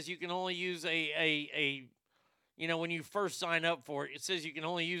platform says you can only use when you first sign up for it, it says you can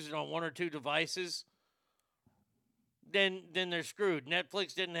only use it on 1 or 2 devices, then they're screwed.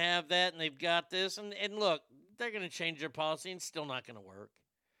 Netflix didn't have that, and they've got this. And look, they're going to change their policy, and it's still not going to work.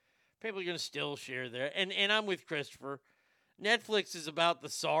 People are going to still share there. And I'm with Christopher. Netflix is about the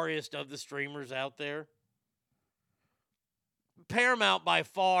sorriest of the streamers out there. Paramount, by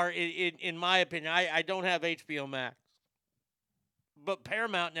far, in my opinion, I don't have HBO Max, but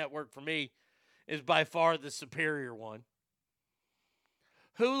Paramount Network, for me, is by far the superior one.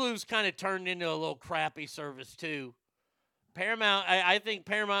 Hulu's kind of turned into a little crappy service, too. Paramount, I think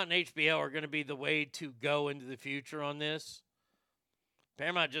Paramount and HBO are going to be the way to go into the future on this.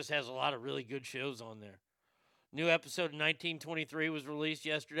 Paramount just has a lot of really good shows on there. New episode of 1923 was released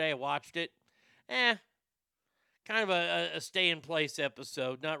yesterday. I watched it. Kind of a stay-in-place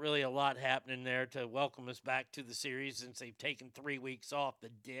episode. Not really a lot happening there to welcome us back to the series since they've taken 3 weeks off, the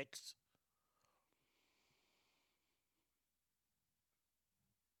dicks.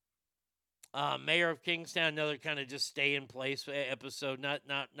 Mayor of Kingstown, another kind of just stay-in-place episode. Not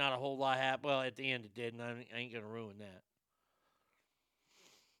a whole lot happened. Well, at the end it did, and I ain't going to ruin that.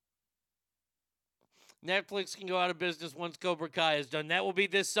 Netflix can go out of business once Cobra Kai is done. That will be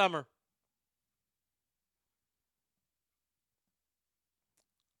this summer.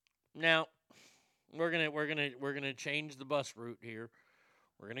 Now, we're gonna change the bus route here.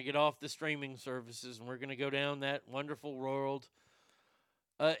 We're gonna get off the streaming services, and we're gonna go down that wonderful world.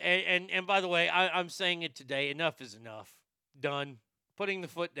 And by the way, I'm saying it today. Enough is enough. Done. Putting the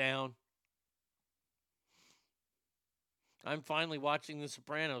foot down. I'm finally watching The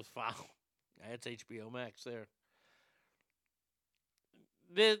Sopranos. Wow, that's HBO Max there.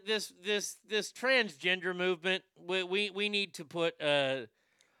 This transgender movement. We need to put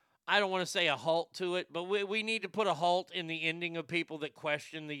I don't want to say a halt to it, but we need to put a halt in the ending of people that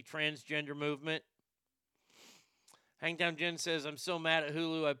question the transgender movement. Hangtown Jen says, I'm so mad at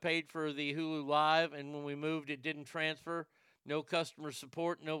Hulu. I paid for the Hulu Live, and when we moved, it didn't transfer. No customer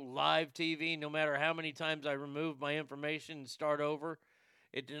support, no live TV. No matter how many times I remove my information and start over,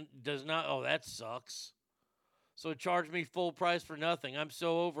 it does not. Oh, that sucks. So it charged me full price for nothing. I'm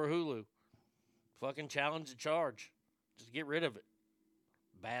so over Hulu. Fucking challenge the charge. Just get rid of it.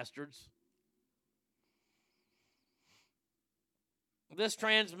 Bastards. This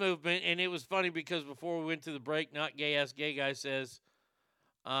trans movement, and it was funny because before we went to the break, Not Gay Ass Gay Guy says,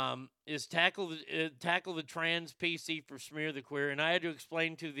 is tackle the trans PC for Smear the Queer. And I had to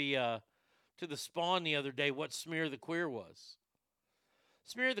explain to the Spawn the other day what Smear the Queer was.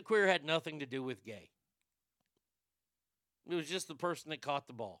 Smear the Queer had nothing to do with gay. It was just the person that caught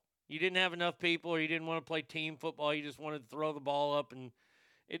the ball. You didn't have enough people, or you didn't want to play team football. You just wanted to throw the ball up, and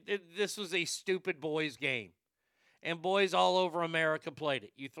this was a stupid boys' game. And boys all over America played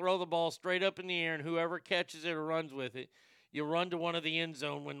it. You throw the ball straight up in the air, and whoever catches it or runs with it, you run to one of the end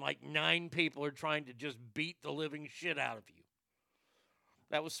zone when like 9 people are trying to just beat the living shit out of you.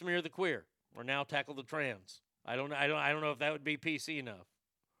 That was Smear the Queer, or now Tackle the Trans. I don't know if that would be PC enough.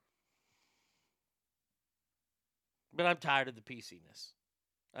 But I'm tired of the PC-ness.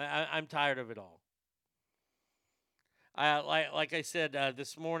 I'm tired of it all. Like I said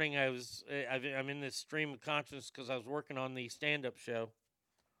this morning, I'm in this stream of consciousness because I was working on the stand-up show,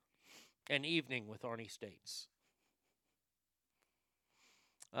 An Evening with Arnie States.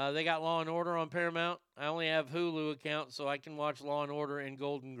 They got Law and Order on Paramount. I only have Hulu account, so I can watch Law and Order and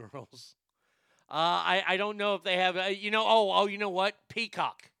Golden Girls. I don't know if they have. You know what?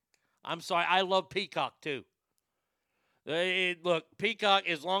 Peacock. I'm sorry, I love Peacock too. Look, Peacock,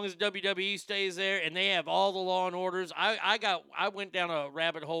 as long as WWE stays there and they have all the Law and Orders. I went down a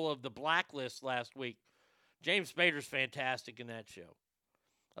rabbit hole of The Blacklist last week. James Spader's fantastic in that show.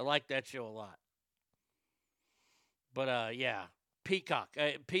 I like that show a lot. But yeah, Peacock.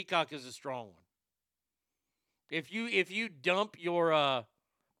 Peacock is a strong one. If you dump your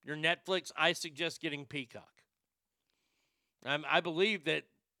Netflix, I suggest getting Peacock. I believe that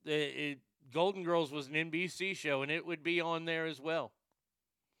Golden Girls was an NBC show, and it would be on there as well.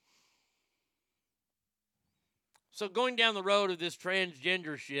 So going down the road of this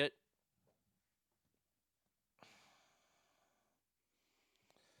transgender shit,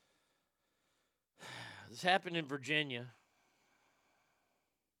 this happened in Virginia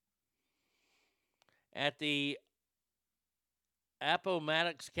at the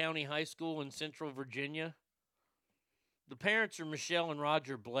Appomattox County High School in Central Virginia. The parents are Michelle and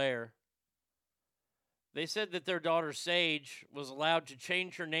Roger Blair. They said that their daughter Sage was allowed to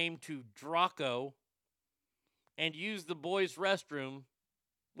change her name to Draco and use the boys' restroom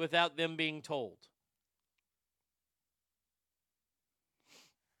without them being told.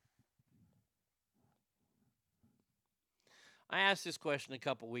 I asked this question a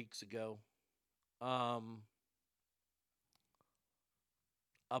couple weeks ago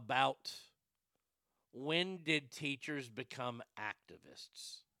about when did teachers become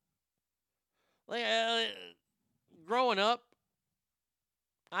activists? Like, growing up,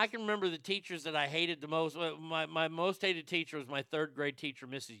 I can remember the teachers that I hated the most. My most hated teacher was my third grade teacher,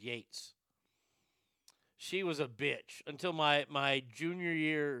 Mrs. Yates. She was a bitch until my junior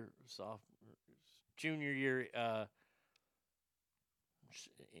year, senior year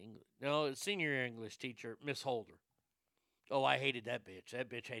English teacher, Miss Holder. Oh, I hated that bitch. That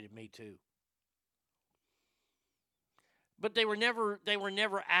bitch hated me too. But they were never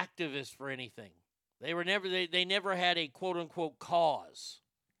activists for anything. They never had a quote unquote cause.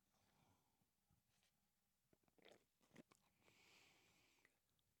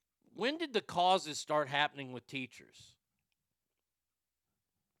 When did the causes start happening with teachers?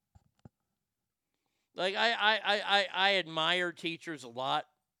 Like I admire teachers a lot.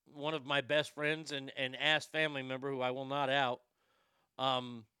 One of my best friends and ass family member who I will not out.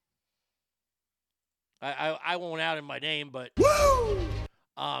 I won't out in my name, but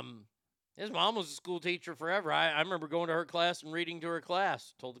his mom was a school teacher forever. I remember going to her class and reading to her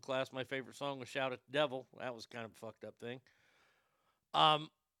class. Told the class my favorite song was "Shout at the Devil." That was kind of a fucked up thing.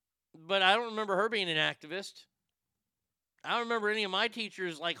 But I don't remember her being an activist. I don't remember any of my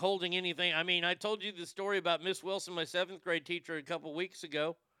teachers like holding anything. I mean, I told you the story about Miss Wilson, my 7th grade teacher, a couple weeks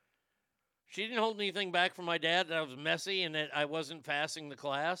ago. She didn't hold anything back from my dad that I was messy and that I wasn't passing the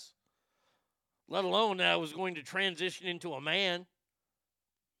class, let alone that I was going to transition into a man.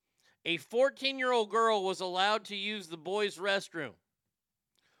 A 14-year-old girl was allowed to use the boys' restroom.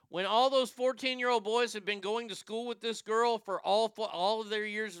 When all those 14-year-old boys have been going to school with this girl for all of their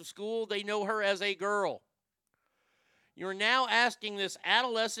years of school, they know her as a girl. You're now asking this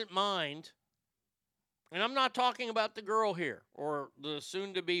adolescent mind, and I'm not talking about the girl here or the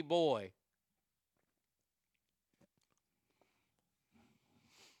soon-to-be boy,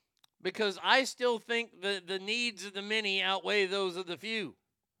 because I still think the needs of the many outweigh those of the few.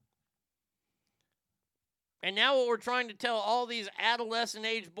 And now what we're trying to tell all these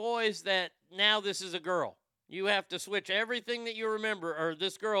adolescent-age boys that now this is a girl. You have to switch everything that you remember, or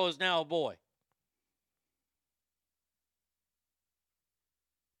this girl is now a boy.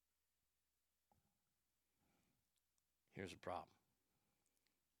 Here's a problem.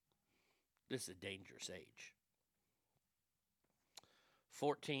 This is a dangerous age.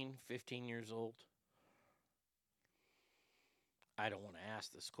 14, 15 years old. I don't want to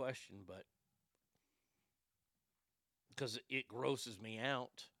ask this question, but because it grosses me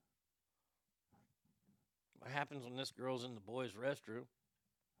out. What happens when this girl's in the boys' restroom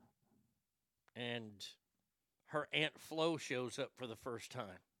and her Aunt Flo shows up for the first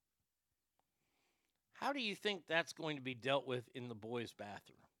time? How do you think that's going to be dealt with in the boys'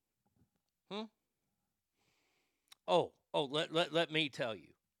 bathroom? Let me tell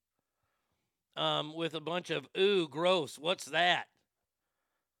you. With a bunch of, ooh, gross, what's that?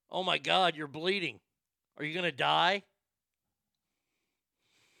 Oh my God, you're bleeding. Are you going to die?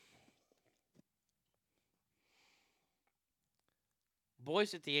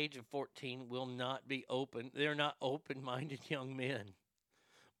 Boys at the age of 14 will not be open. They're not open-minded young men.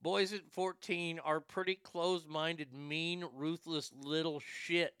 Boys at 14 are pretty closed-minded, mean, ruthless little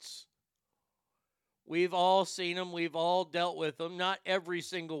shits. We've all seen them. We've all dealt with them. Not every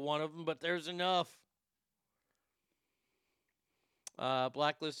single one of them, but there's enough.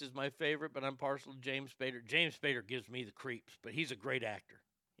 Blacklist is my favorite, but I'm partial to James Spader. James Spader gives me the creeps, but he's a great actor.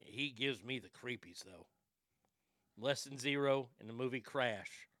 He gives me the creepies, though. Less Than Zero and the movie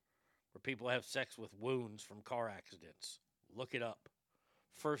Crash, where people have sex with wounds from car accidents. Look it up.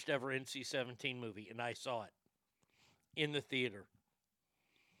 First ever NC-17 movie, and I saw it in the theater.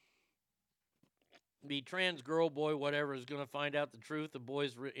 the trans girl, boy, whatever, is going to find out the truth of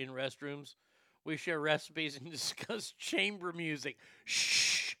boys in restrooms. We share recipes and discuss chamber music.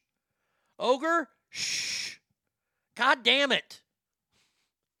 Shh. Ogre? Shh. God damn it.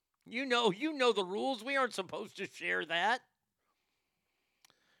 You know the rules. We aren't supposed to share that.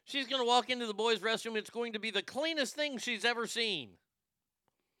 She's going to walk into the boys' restroom. It's going to be the cleanest thing she's ever seen.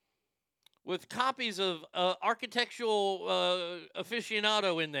 With copies of Architectural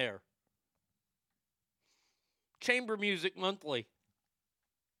Aficionado in there. Chamber Music Monthly.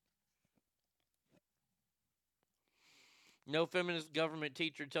 No feminist government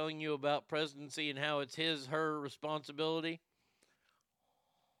teacher telling you about presidency and how it's her responsibility.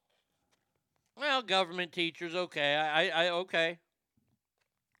 Well, government teachers, okay. I okay.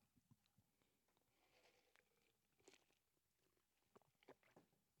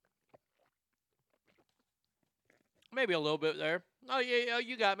 Maybe a little bit there. Oh, yeah,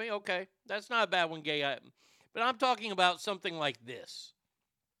 you got me. Okay. That's not a bad one, gay. But I'm talking about something like this.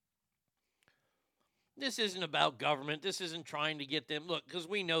 This isn't about government. This isn't trying to get them. Look, because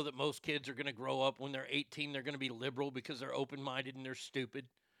we know that most kids are going to grow up when they're 18. They're going to be liberal because they're open-minded and they're stupid.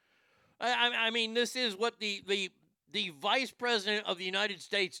 I mean, this is what the vice president of the United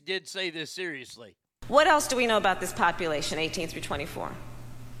States did say this seriously. What else do we know about this population, 18 through 24?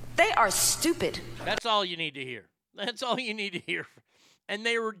 They are stupid. That's all you need to hear. That's all you need to hear. And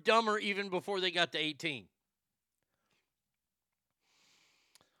they were dumber even before they got to 18.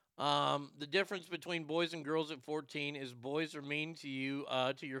 The difference between boys and girls at 14 is boys are mean to you,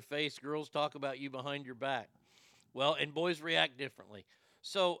 to your face. Girls talk about you behind your back. Well, and boys react differently.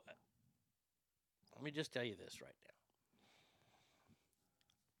 So, let me just tell you this right now.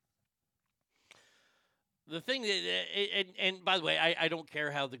 The thing that, and by the way, I don't care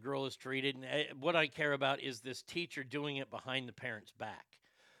how the girl is treated. And what I care about is this teacher doing it behind the parent's back.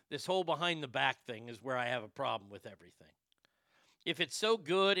 This whole behind the back thing is where I have a problem with everything. If it's so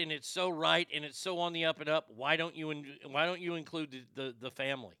good and it's so right and it's so on the up and up, why don't you include the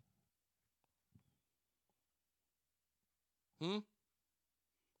family?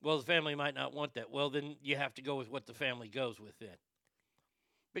 Well, the family might not want that. Well, then you have to go with what the family goes with then.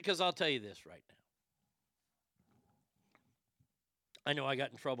 Because I'll tell you this right now. I know I got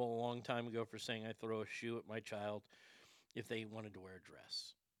in trouble a long time ago for saying I'd throw a shoe at my child if they wanted to wear a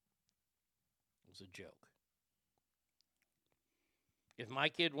dress. It was a joke. If my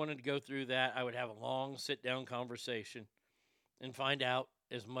kid wanted to go through that, I would have a long sit-down conversation and find out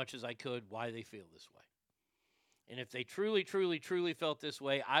as much as I could why they feel this way. And if they truly, truly, truly felt this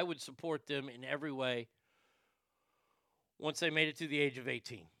way, I would support them in every way once they made it to the age of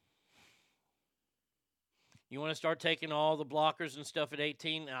 18. You want to start taking all the blockers and stuff at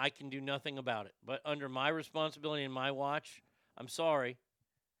 18, I can do nothing about it. But under my responsibility and my watch, I'm sorry,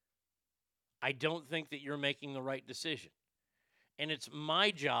 I don't think that you're making the right decision. And it's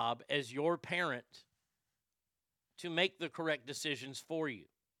my job as your parent to make the correct decisions for you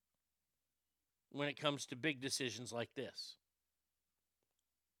when it comes to big decisions like this.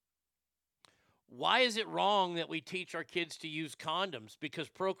 Why is it wrong that we teach our kids to use condoms? Because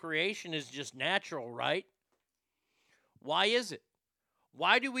procreation is just natural, right? Why is it?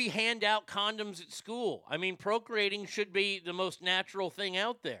 Why do we hand out condoms at school? I mean, procreating should be the most natural thing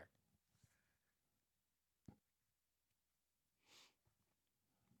out there.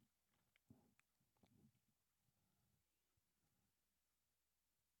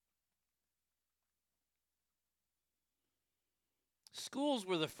 Schools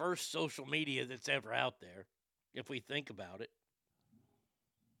were the first social media that's ever out there, if we think about it.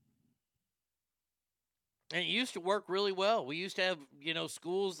 And it used to work really well. We used to have,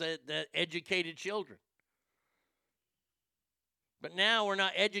 schools that educated children. But now we're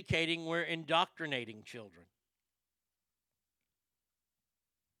not educating, we're indoctrinating children.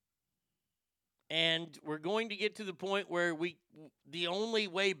 And we're going to get to the point where the only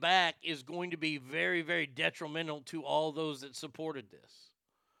way back is going to be very, very detrimental to all those that supported this.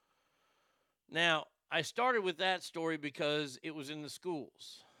 Now, I started with that story because it was in the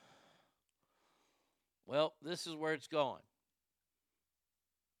schools. Well, this is where it's going.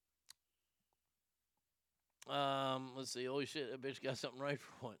 Let's see. Holy shit, that bitch got something right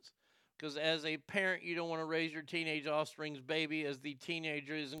for once. Because as a parent, you don't want to raise your teenage offspring's baby as the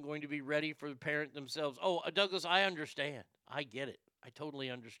teenager isn't going to be ready for the parent themselves. Oh, Douglas, I understand. I get it. I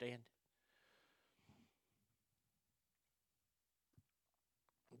totally understand.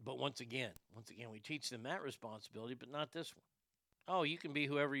 But once again, we teach them that responsibility, but not this one. Oh, you can be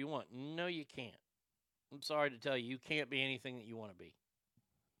whoever you want. No, you can't. I'm sorry to tell you, you can't be anything that you want to be.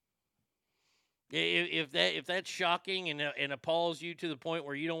 If that's shocking and appalls you to the point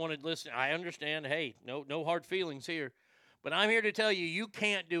where you don't want to listen, I understand. Hey, no hard feelings here. But I'm here to tell you, you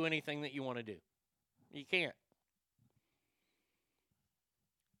can't do anything that you want to do. You can't.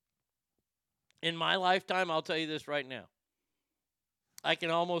 In my lifetime, I'll tell you this right now. I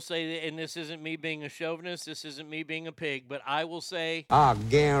can almost say that, and this isn't me being a chauvinist, this isn't me being a pig, but I will say I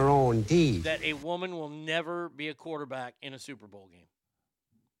guarantee that a woman will never be a quarterback in a Super Bowl game.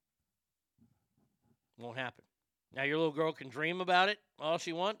 Won't happen. Now, your little girl can dream about it all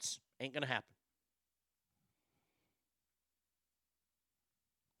she wants. Ain't going to happen.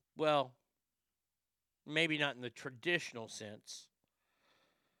 Well, maybe not in the traditional sense.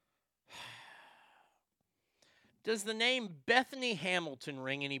 Does the name Bethany Hamilton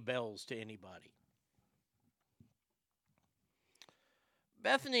ring any bells to anybody?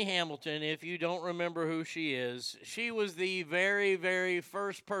 Bethany Hamilton, if you don't remember who she is, she was the very, very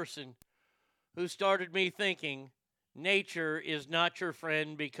first person who started me thinking nature is not your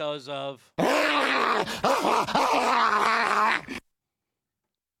friend because of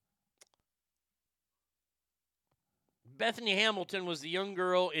Bethany Hamilton was the young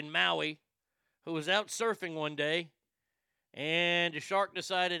girl in Maui who was out surfing one day, and the shark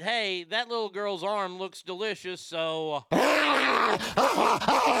decided, hey, that little girl's arm looks delicious, so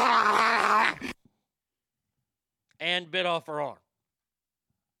and bit off her arm.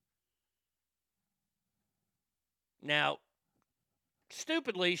 Now,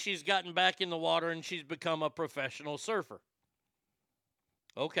 stupidly, she's gotten back in the water and she's become a professional surfer.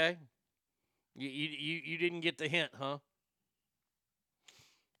 Okay. You didn't get the hint, huh?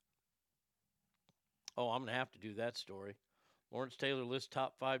 Oh, I'm going to have to do that story. Lawrence Taylor lists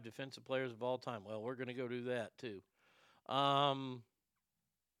top 5 defensive players of all time. Well, we're going to go do that, too.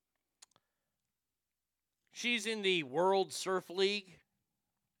 She's in the World Surf League.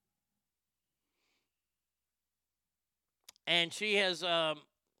 And she is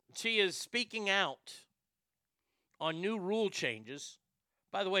speaking out on new rule changes.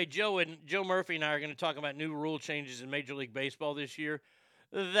 By the way, Joe Murphy and I are going to talk about new rule changes in Major League Baseball this year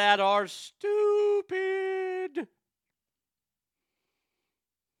that are stupid.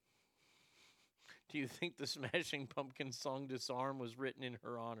 Do you think the Smashing Pumpkins song Disarm was written in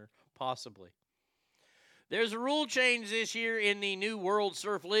her honor? Possibly. There's a rule change this year in the new World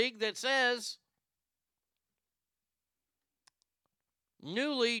Surf League that says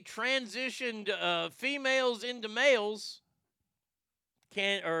newly transitioned females into males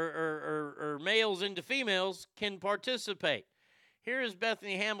can or males into females can participate. Here is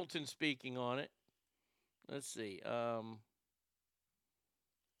Bethany Hamilton speaking on it. Let's see. Hold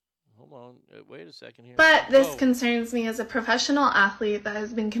on. Wait a second here. But this concerns me as a professional athlete that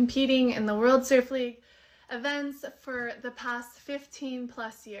has been competing in the World Surf League events for the past 15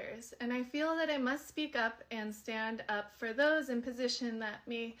 plus years. And I feel that I must speak up and stand up for those in position that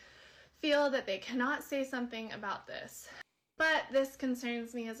may feel that they cannot say something about this. But this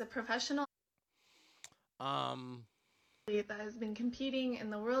concerns me as a professional athlete that has been competing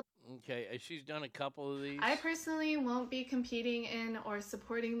in the World. Okay, she's done a couple of these. I personally won't be competing in or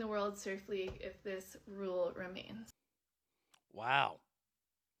supporting the World Surf League if this rule remains. Wow.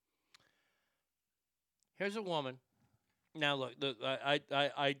 Here's a woman. Now, look,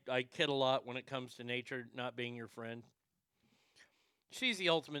 I kid a lot when it comes to nature not being your friend. She's the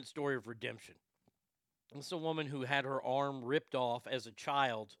ultimate story of redemption. This is a woman who had her arm ripped off as a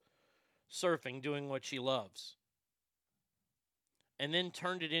child surfing, doing what she loves, and then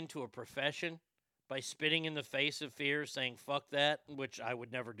turned it into a profession by spitting in the face of fear, saying, fuck that, which I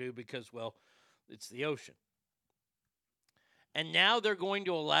would never do because, well, it's the ocean. And now they're going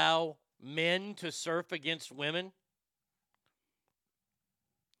to allow men to surf against women?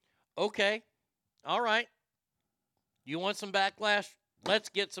 Okay. All right. You want some backlash? Let's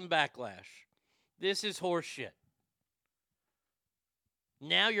get some backlash. This is horseshit.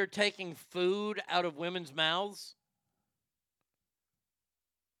 Now you're taking food out of women's mouths?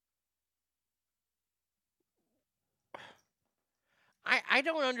 I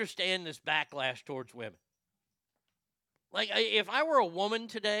don't understand this backlash towards women. Like, if I were a woman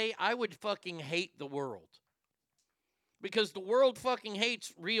today, I would fucking hate the world. Because the world fucking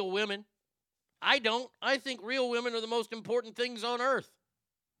hates real women. I don't. I think real women are the most important things on earth.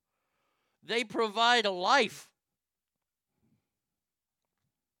 They provide a life.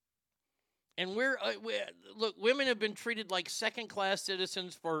 And look, women have been treated like second-class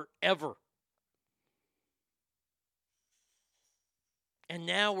citizens forever. And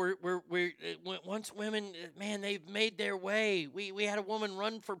now we're once women, man, they've made their way. We had a woman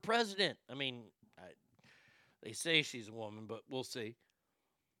run for president. I mean, they say she's a woman, but we'll see.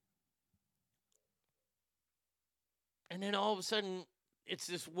 And then all of a sudden, it's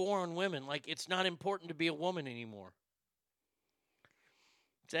this war on women. Like, it's not important to be a woman anymore.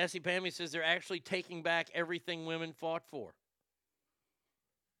 Sassy Pammy says they're actually taking back everything women fought for.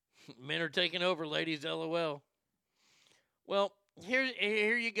 Men are taking over, ladies, LOL. Well,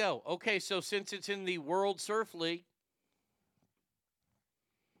 here you go. Okay, so since it's in the World Surf League,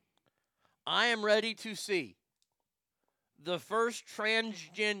 I am ready to see the first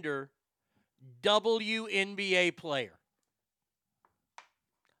transgender WNBA player.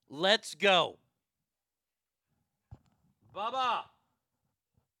 Let's go. Bubba.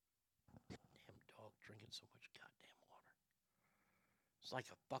 Damn dog drinking so much goddamn water. It's like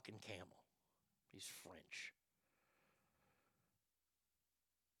a fucking camel. He's French.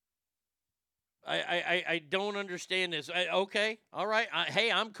 I don't understand this. Okay, all right.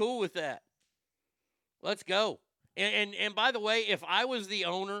 Hey, I'm cool with that. Let's go. And by the way, if I was the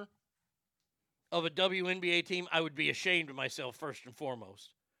owner of a WNBA team, I would be ashamed of myself first and foremost.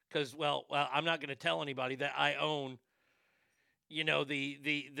 Because, well, I'm not going to tell anybody that I own, you know,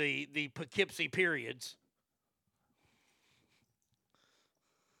 the Poughkeepsie periods.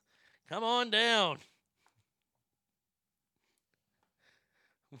 Come on down.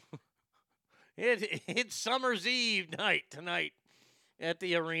 It's Summer's Eve night tonight at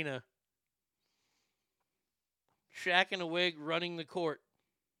the arena. Shaq in a wig running the court.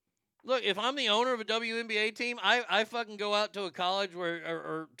 Look, if I'm the owner of a WNBA team, I fucking go out to a college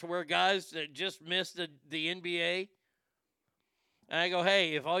or to where guys that just missed the NBA, and I go,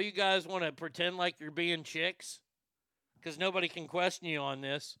 hey, if all you guys want to pretend like you're being chicks, because nobody can question you on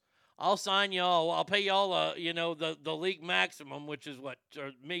this, I'll sign y'all. I'll pay y'all, the league maximum, which is what,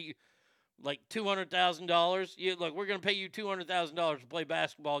 like $200,000. Look, we're going to pay you $200,000 to play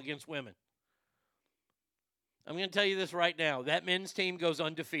basketball against women. I'm going to tell you this right now. That men's team goes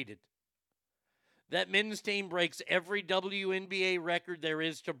undefeated. That men's team breaks every WNBA record there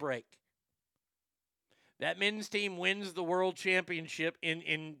is to break. That men's team wins the world championship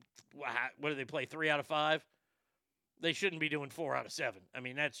in what do they play, 3 out of 5? They shouldn't be doing 4 out of 7. I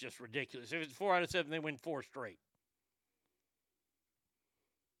mean, that's just ridiculous. If it's 4 out of 7, they win 4 straight.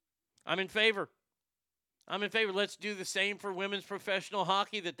 I'm in favor. Let's do the same for women's professional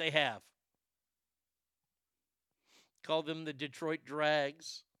hockey that they have. Call them the Detroit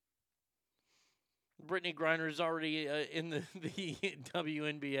Drags. Brittany Griner is already in the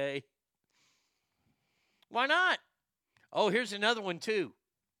WNBA. Why not? Oh, here's another one, too.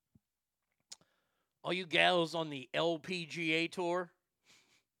 All you gals on the LPGA tour,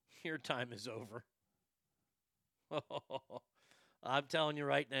 your time is over. I'm telling you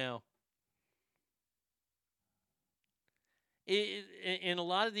right now. In a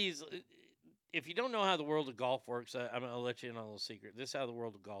lot of these, if you don't know how the world of golf works, I'm going to let you in on a little secret. This is how the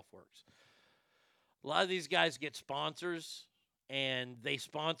world of golf works. A lot of these guys get sponsors, and they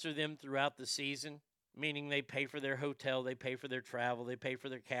sponsor them throughout the season, meaning they pay for their hotel, they pay for their travel, they pay for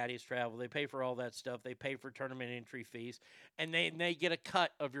their caddies' travel, they pay for all that stuff, they pay for tournament entry fees, and they get a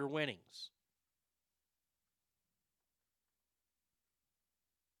cut of your winnings.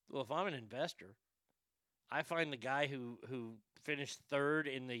 Well, if I'm an investor, I find the guy who finished 3rd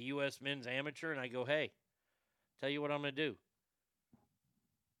in the U.S. Men's Amateur, and I go, hey, tell you what I'm going to do.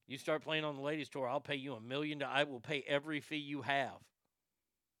 You start playing on the ladies' tour, I'll pay you $1 million. I will pay every fee you have.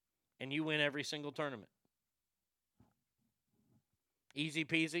 And you win every single tournament. Easy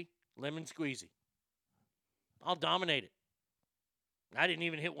peasy, lemon squeezy. I'll dominate it. I didn't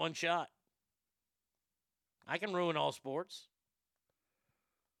even hit one shot. I can ruin all sports.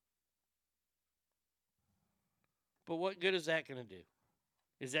 But what good is that going to do?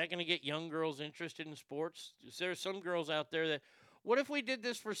 Is that going to get young girls interested in sports? Is there some girls out there that, what if we did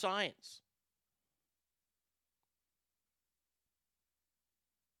this for science?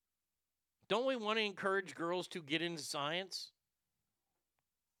 Don't we want to encourage girls to get into science?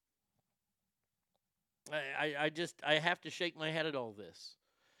 I have to shake my head at all this.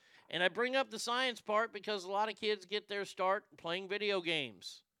 And I bring up the science part because a lot of kids get their start playing video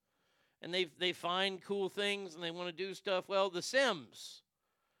games. And they find cool things and they want to do stuff. Well, The Sims.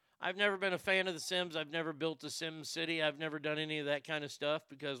 I've never been a fan of The Sims. I've never built a Sim City. I've never done any of that kind of stuff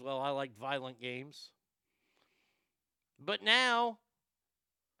because, well, I like violent games. But now,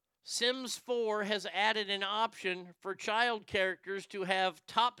 Sims 4 has added an option for child characters to have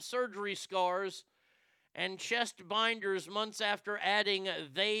top surgery scars and chest binders months after adding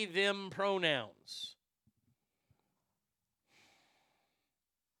they, them pronouns.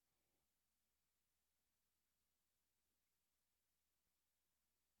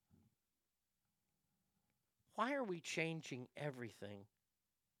 Why are we changing everything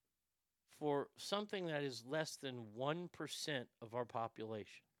for something that is less than 1% of our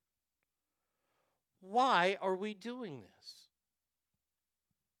population. Why are we doing this?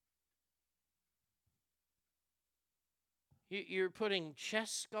 You're putting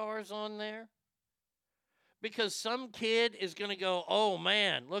chest scars on there? Because some kid is going to go, oh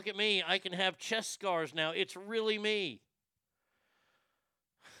man, look at me. I can have chest scars now. It's really me.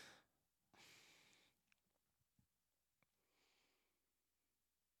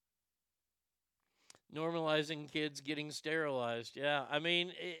 Normalizing kids getting sterilized. Yeah, I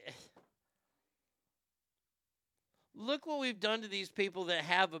mean, look what we've done to these people that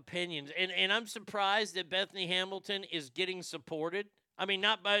have opinions. And I'm surprised that Bethany Hamilton is getting supported. I mean,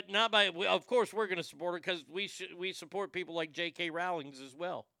 not by. Of course, we're going to support her because we support people like J.K. Rowling as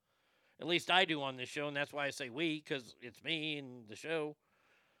well. At least I do on this show, and that's why I say we, because it's me and the show.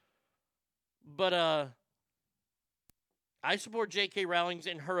 But I support J.K. Rowling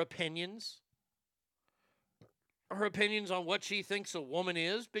in her opinions. Her opinions on what she thinks a woman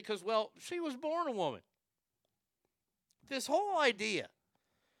is, because, well, she was born a woman. This whole idea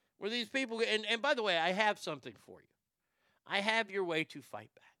where these people, and by the way, I have something for you. I have your way to fight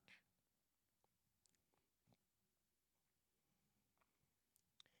back.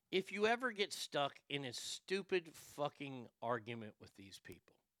 If you ever get stuck in a stupid fucking argument with these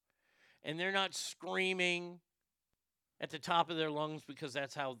people, and they're not screaming at the top of their lungs because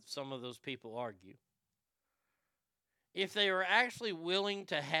that's how some of those people argue, if they are actually willing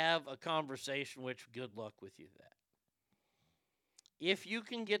to have a conversation, which good luck with you that. If you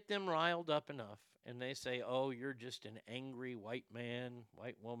can get them riled up enough and they say, oh, you're just an angry white man,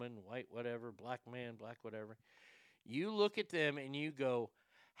 white woman, white whatever, black man, black whatever, you look at them and you go,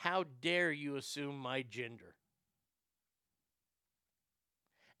 how dare you assume my gender?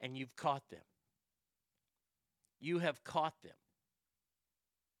 And you've caught them. You have caught them.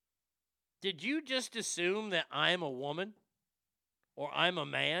 Did you just assume that I'm a woman or I'm a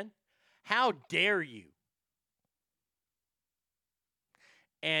man? How dare you?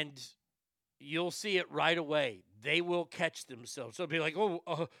 And you'll see it right away. They will catch themselves. They'll be like,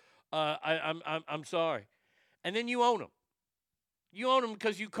 I'm sorry. And then you own them. You own them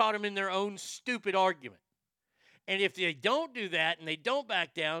because you caught them in their own stupid argument. And if they don't do that and they don't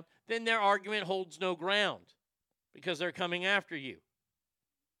back down, then their argument holds no ground because they're coming after you.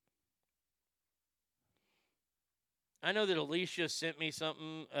 I know that Alicia sent me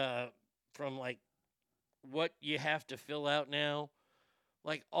something from like what you have to fill out now,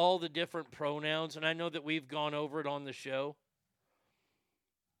 like all the different pronouns, and I know that we've gone over it on the show.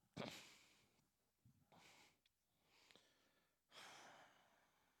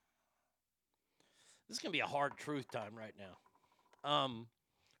 This is going to be a hard truth time right now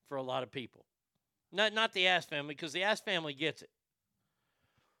for a lot of people. Not the Ass family, because the Ass family gets it.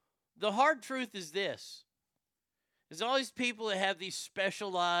 The hard truth is this. There's all these people that have these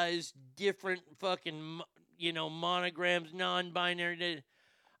specialized, different fucking, monograms, non-binary.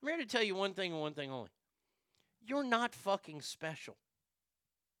 I'm here to tell you one thing and one thing only. You're not fucking special.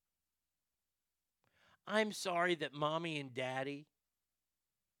 I'm sorry that mommy and daddy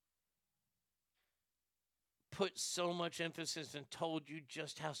put so much emphasis and told you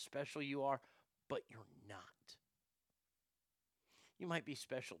just how special you are, but you're not. You might be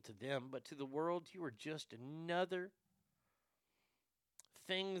special to them, but to the world, you are just another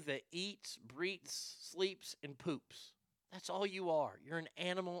thing that eats, breathes, sleeps, and poops. That's all you are. You're an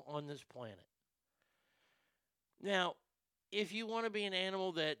animal on this planet. Now, if you want to be an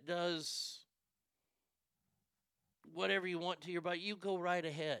animal that does whatever you want to your body, you go right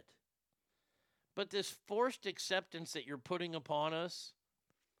ahead. But this forced acceptance that you're putting upon us,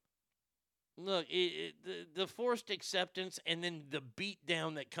 look, the forced acceptance and then the beat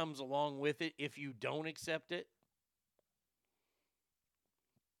down that comes along with it if you don't accept it,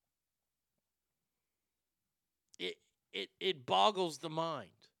 it boggles the mind.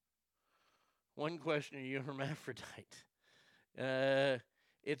 One question, are you a hermaphrodite?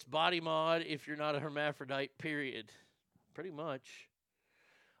 It's body mod if you're not a hermaphrodite, period. Pretty much.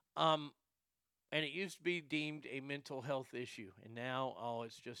 And it used to be deemed a mental health issue. And now,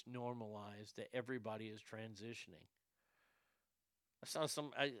 it's just normalized that everybody is transitioning. I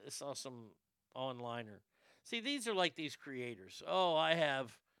saw some onliner. See, these are like these creators. Oh, I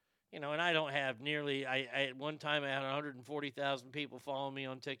have, and I don't have nearly, at one time I had 140,000 people following me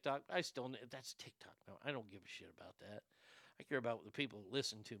on TikTok. That's TikTok. No, I don't give a shit about that. I care about the people that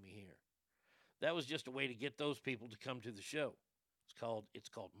listen to me here. That was just a way to get those people to come to the show. It's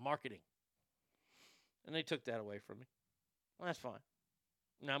called marketing. And they took that away from me. Well, that's fine.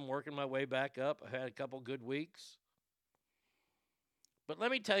 Now I'm working my way back up. I had a couple good weeks. But let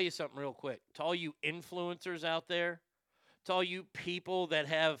me tell you something real quick. To all you influencers out there, to all you people that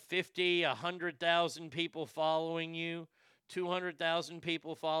have 50, 100,000 people following you, 200,000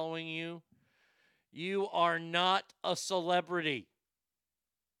 people following you, you are not a celebrity.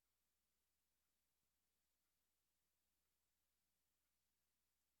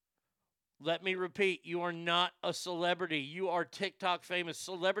 Let me repeat, you are not a celebrity. You are TikTok famous.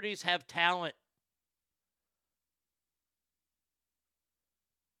 Celebrities have talent.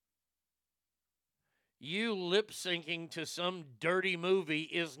 You lip syncing to some dirty movie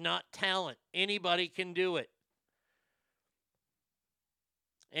is not talent. Anybody can do it.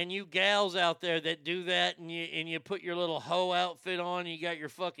 And you gals out there that do that and you put your little hoe outfit on, and you got your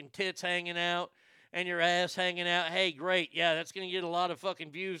fucking tits hanging out and your ass hanging out. Hey, great. Yeah, that's going to get a lot of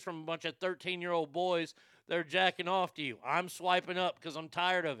fucking views from a bunch of 13-year-old boys that are jacking off to you. I'm swiping up because I'm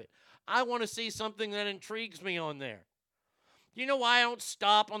tired of it. I want to see something that intrigues me on there. You know why I don't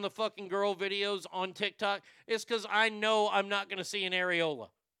stop on the fucking girl videos on TikTok? It's because I know I'm not going to see an areola.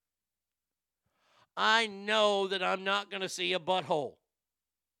 I know that I'm not going to see a butthole.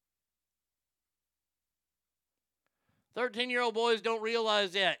 13-year-old boys don't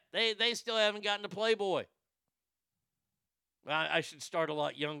realize that. They still haven't gotten to Playboy. I should start a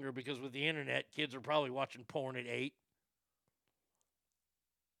lot younger because with the internet, kids are probably watching porn at 8.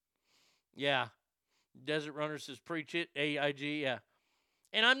 Yeah. Desert Runner says, preach it. AIG, yeah.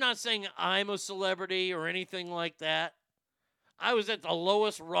 And I'm not saying I'm a celebrity or anything like that. I was at the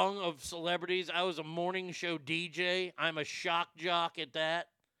lowest rung of celebrities. I was a morning show DJ. I'm a shock jock at that.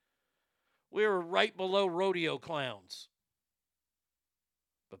 We were right below rodeo clowns.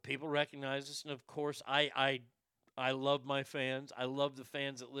 But people recognize us, and of course, I love my fans. I love the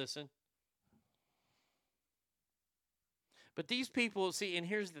fans that listen. But these people, see, and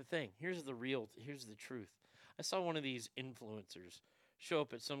here's the thing. Here's the truth. I saw one of these influencers show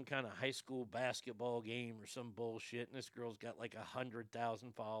up at some kind of high school basketball game or some bullshit, and this girl's got like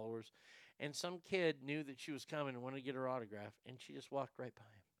 100,000 followers. And some kid knew that she was coming and wanted to get her autograph, and she just walked right by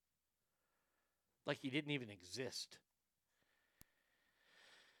him. Like he didn't even exist.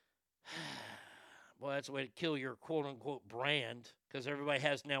 Well, that's a way to kill your quote-unquote brand, because everybody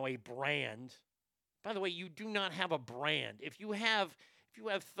has now a brand. By the way, you do not have a brand. If you have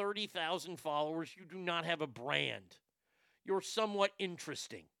 30,000 followers, you do not have a brand. You're somewhat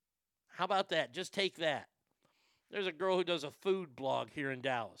interesting. How about that? Just take that. There's a girl who does a food blog here in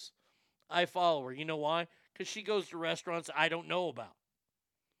Dallas. I follow her. You know why? Because she goes to restaurants I don't know about.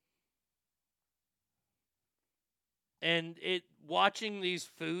 And watching these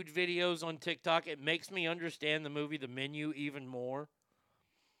food videos on TikTok, it makes me understand the movie The Menu even more.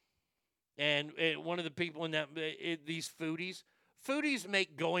 And one of the people in that, these foodies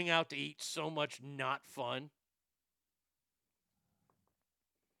make going out to eat so much not fun.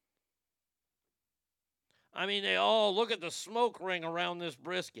 I mean, they all look at the smoke ring around this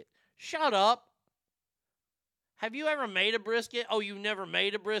brisket. Shut up. Have you ever made a brisket? Oh, you never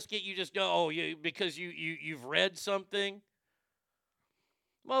made a brisket? You just go, because you've read something?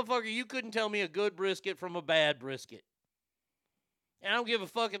 Motherfucker, you couldn't tell me a good brisket from a bad brisket. And I don't give a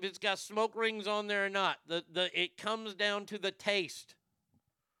fuck if it's got smoke rings on there or not. It comes down to the taste.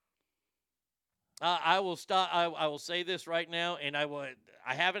 I will stop. I will say this right now, and I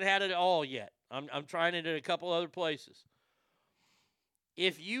haven't had it all yet. I'm trying it at a couple other places.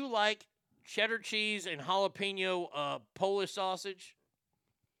 If you like cheddar cheese and jalapeno Polish sausage,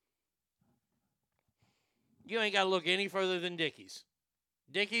 you ain't got to look any further than Dickies.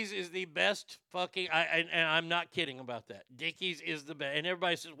 Dickies is the best fucking, and I'm not kidding about that. Dickies is the best. And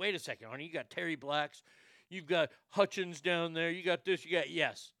everybody says, wait a second, Arnie, you got Terry Black's, you've got Hutchins down there, you got this,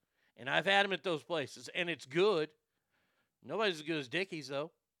 yes. And I've had them at those places, and it's good. Nobody's as good as Dickies,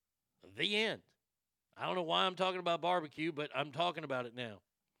 though. The end. I don't know why I'm talking about barbecue, but I'm talking about it now.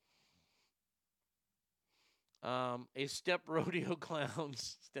 A step rodeo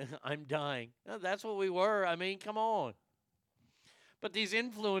clowns. I'm dying. No, that's what we were. I mean, come on. But these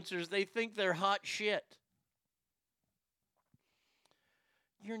influencers, they think they're hot shit.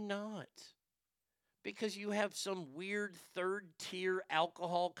 You're not. Because you have some weird third-tier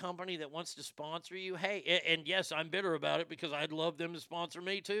alcohol company that wants to sponsor you. Hey, and yes, I'm bitter about it because I'd love them to sponsor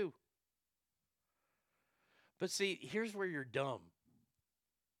me too. But see, here's where you're dumb.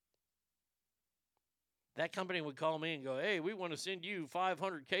 That company would call me and go, hey, we want to send you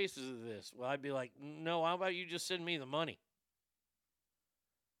 500 cases of this. Well, I'd be like, no, how about you just send me the money?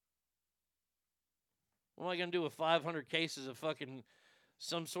 What am I going to do with 500 cases of fucking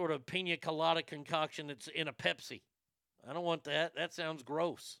some sort of pina colada concoction that's in a Pepsi? I don't want that. That sounds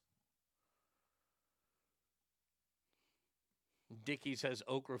gross. Dickie says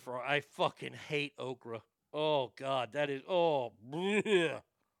okra for. I fucking hate okra. Oh, God, that is. Oh, bleh.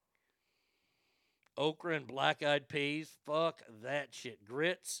 Okra and black-eyed peas. Fuck that shit.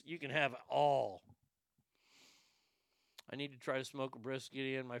 Grits, you can have it all. I need to try to smoke a brisket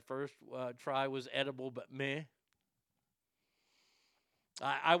again. My first try was edible, but meh.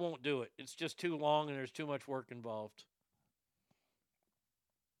 I won't do it. It's just too long and there's too much work involved.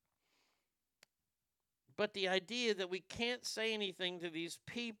 But the idea that we can't say anything to these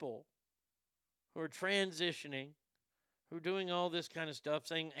people who are transitioning, who are doing all this kind of stuff,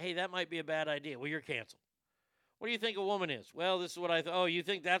 saying, hey, that might be a bad idea. Well, you're canceled. What do you think a woman is? Well, this is what I thought. Oh, you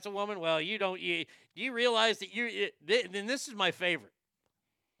think that's a woman? Well, you don't. Do you realize that then this is my favorite.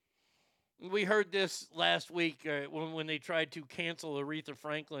 We heard this last week when they tried to cancel Aretha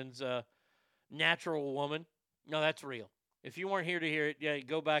Franklin's Natural Woman. No, that's real. If you weren't here to hear it, yeah,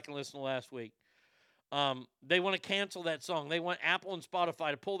 go back and listen to last week. They want to cancel that song. They want Apple and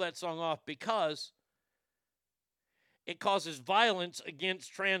Spotify to pull that song off because it causes violence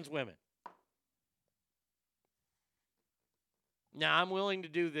against trans women. Now, I'm willing to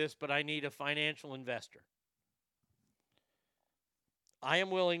do this, but I need a financial investor. I am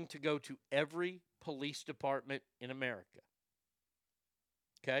willing to go to every police department in America.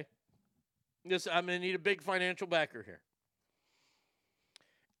 Okay? I'm going to need a big financial backer here.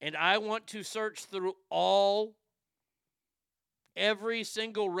 And I want to search through every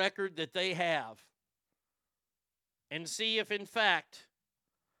single record that they have and see if, in fact,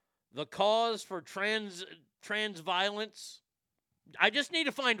 the cause for trans violence, I just need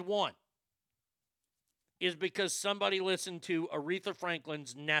to find one, is because somebody listened to Aretha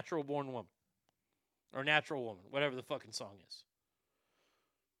Franklin's Natural Born Woman. Or Natural Woman, whatever the fucking song is.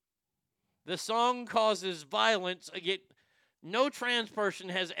 The song causes violence against. No trans person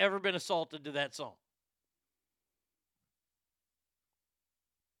has ever been assaulted to that song.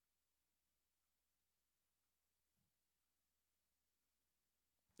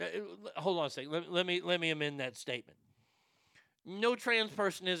 Hold on a second. Let me amend that statement. No trans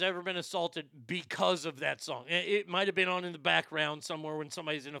person has ever been assaulted because of that song. It might have been on in the background somewhere when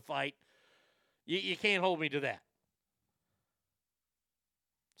somebody's in a fight. You can't hold me to that.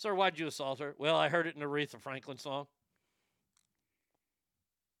 Sir, why'd you assault her? Well, I heard it in an Aretha Franklin song.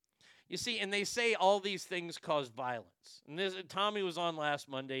 You see, and they say all these things cause violence. And Tommy was on last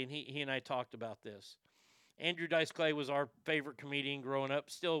Monday, and he and I talked about this. Andrew Dice Clay was our favorite comedian growing up,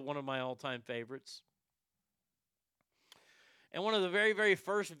 still one of my all-time favorites. And one of the very, very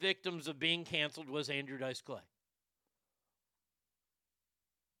first victims of being canceled was Andrew Dice Clay.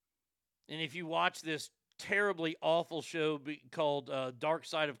 And if you watch this terribly awful show called Dark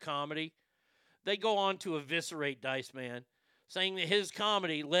Side of Comedy, they go on to eviscerate Dice Man, saying that his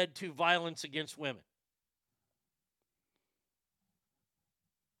comedy led to violence against women.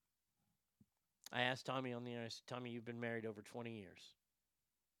 I asked Tommy on the air, I said, Tommy, you've been married over 20 years.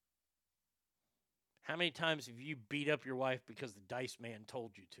 How many times have you beat up your wife because the Dice Man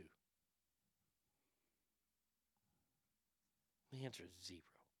told you to? The answer is 0.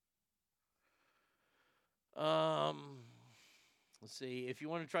 Let's see. If you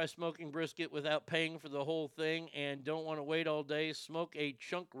want to try smoking brisket without paying for the whole thing and don't want to wait all day, smoke a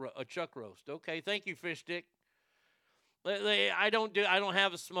chuck roast. Okay, thank you, Fish Stick. I don't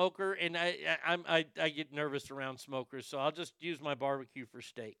have a smoker, and I get nervous around smokers, so I'll just use my barbecue for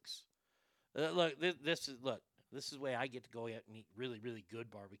steaks. This is the way I get to go out and eat really, really good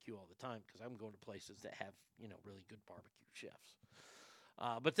barbecue all the time because I'm going to places that have really good barbecue chefs.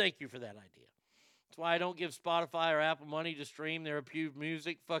 But thank you for that idea. That's why I don't give Spotify or Apple money to stream their approved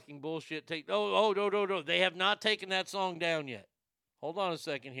music. Fucking bullshit. No. They have not taken that song down yet. Hold on a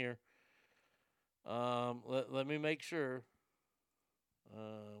second here. Let me make sure.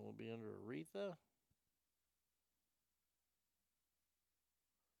 We'll be under Aretha.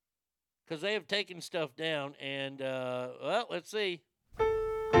 Because they have taken stuff down, and, well, let's see.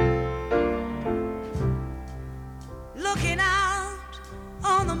 Looking out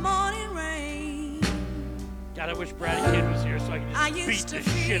on the morning rain. God, I wish Brady Kidd was here so I could just beat the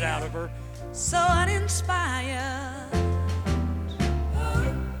shit out of her. So uninspired.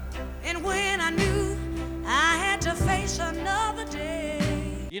 And when I knew I had to face another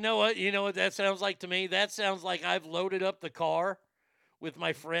day. You know what? You know what that sounds like to me? That sounds like I've loaded up the car with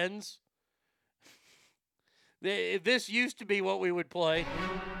my friends. This used to be what we would play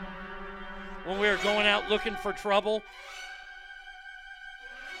when we were going out looking for trouble.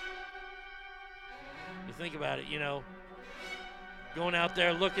 You think about it, going out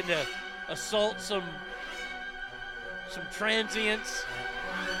there looking to assault some transients,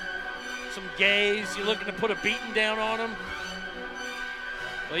 some gays. You're looking to put a beating down on them.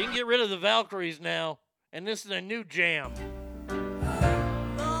 Well, you can get rid of the Valkyries now, and this is a new jam.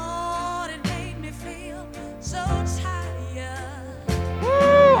 Lord, it made me feel so tired. Woo!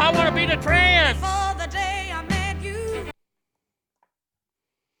 I want to be the trans. For the day I met you.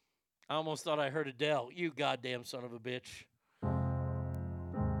 I almost thought I heard Adele. You goddamn son of a bitch.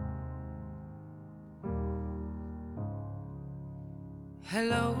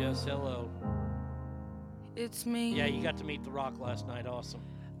 Hello. Yes, hello. It's me. Yeah, you got to meet The Rock last night. Awesome.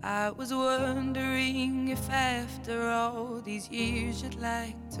 I was wondering if after all these years you'd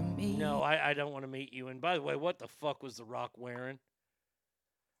like to meet. No, I don't want to meet you. And by the way, what the fuck was The Rock wearing?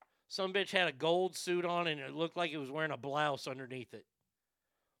 Some bitch had a gold suit on and it looked like he was wearing a blouse underneath it.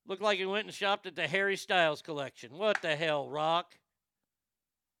 Looked like he went and shopped at the Harry Styles collection. What the hell, Rock?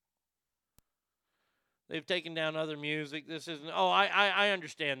 They've taken down other music. This isn't... Oh, I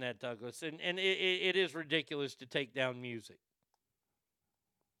understand that, Douglas. And it is ridiculous to take down music.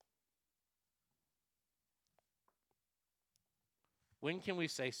 When can we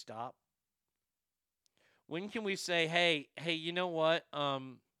say stop? When can we say, hey, you know what?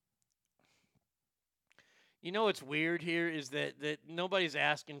 You know what's weird here is that nobody's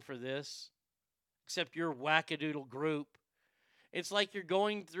asking for this except your wackadoodle group. It's like you're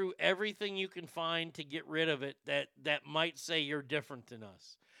going through everything you can find to get rid of it that might say you're different than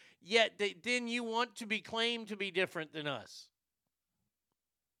us. Yet then you want to be claimed to be different than us.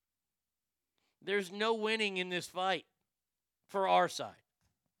 There's no winning in this fight for our side.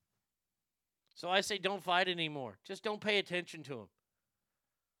 So I say don't fight anymore. Just don't pay attention to them.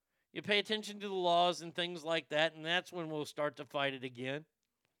 You pay attention to the laws and things like that, and that's when we'll start to fight it again.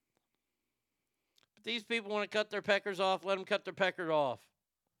 But these people want to cut their peckers off. Let them cut their pecker off.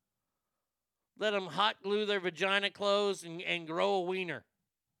 Let them hot glue their vagina closed and grow a wiener.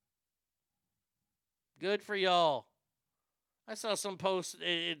 Good for y'all. I saw some post,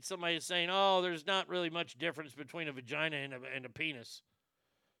 somebody saying, oh, there's not really much difference between a vagina and a penis.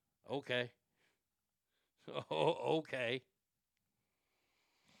 Okay. Oh, okay.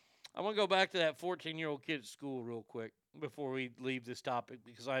 I want to go back to that 14-year-old kid at school real quick before we leave this topic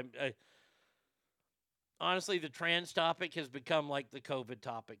because I honestly, the trans topic has become like the COVID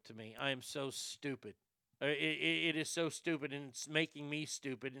topic to me. I am so stupid. It is so stupid, and it's making me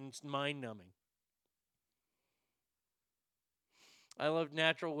stupid, and it's mind-numbing. I love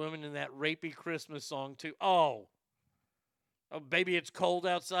Natural Women in that rapey Christmas song, too. Oh, Baby, It's Cold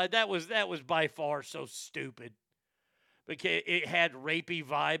Outside. That was by far so stupid. Because it had rapey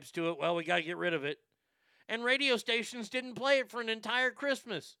vibes to it. Well, we got to get rid of it. And radio stations didn't play it for an entire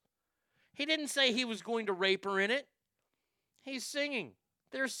Christmas. He didn't say he was going to rape her in it. He's singing.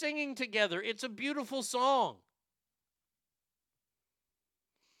 They're singing together. It's a beautiful song.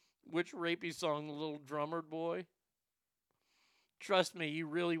 Which rapey song, The Little Drummer Boy? Trust me, you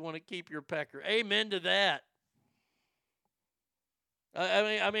really want to keep your pecker. Amen to that.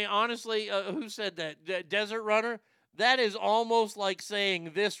 I mean, honestly, who said that? Desert Runner? That is almost like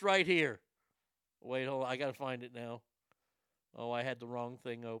saying this right here. Wait, hold on. I got to find it now. Oh, I had the wrong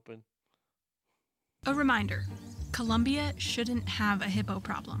thing open. A reminder, Colombia shouldn't have a hippo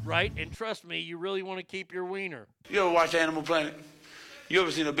problem. Right, and trust me, you really want to keep your wiener. You ever watch Animal Planet? You ever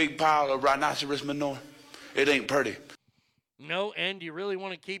seen a big pile of rhinoceros manure? It ain't pretty. No, and you really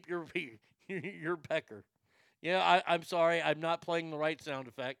want to keep your pecker. Yeah, I'm sorry. I'm not playing the right sound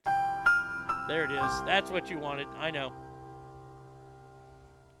effect. There it is. That's what you wanted. I know.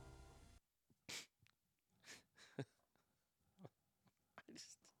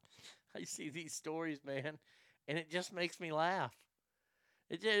 I see these stories, man, and it just makes me laugh.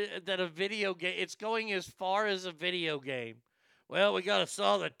 That a video game, it's going as far as a video game. Well, we got to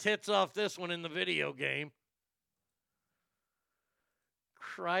saw the tits off this one in the video game.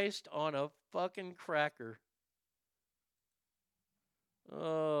 Christ on a fucking cracker.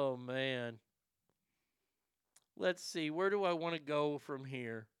 Oh, man. Let's see. Where do I want to go from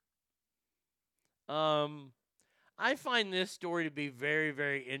here? I find this story to be very,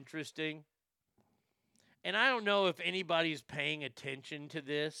 very interesting. And I don't know if anybody's paying attention to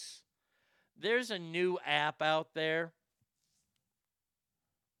this. There's a new app out there.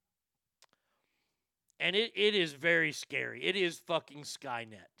 And it is very scary. It is fucking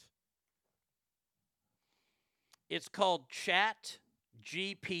Skynet. It's called ChatGPT.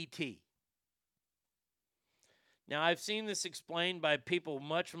 Now, I've seen this explained by people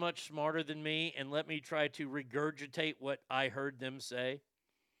much, much smarter than me, and let me try to regurgitate what I heard them say.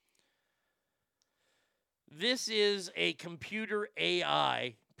 This is a computer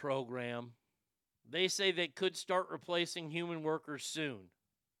AI program. They say they could start replacing human workers soon,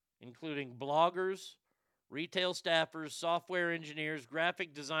 including bloggers, retail staffers, software engineers,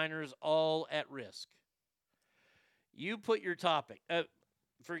 graphic designers, all at risk. You put your topic,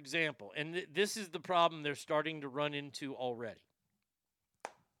 for example, and this is the problem they're starting to run into already.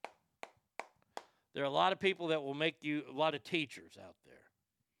 There are a lot of people that will make you, a lot of teachers out there,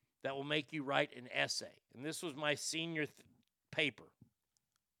 that will make you write an essay. And this was my senior paper,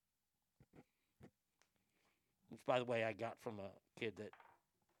 which, by the way, I got from a kid that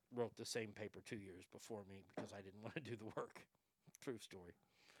wrote the same paper 2 years before me because I didn't want to do the work. True story.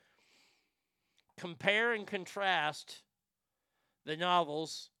 Compare and contrast the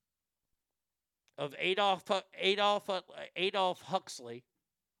novels of Adolf Huxley,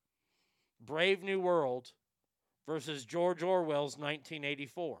 Brave New World, versus George Orwell's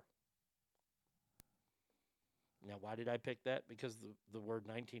 1984. Now, why did I pick that? Because the word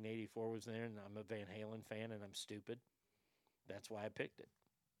 1984 was there, and I'm a Van Halen fan, and I'm stupid. That's why I picked it.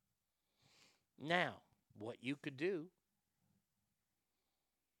 Now, what you could do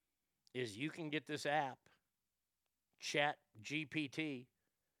is you can get this app, Chat GPT,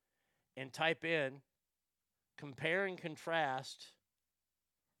 and type in, compare and contrast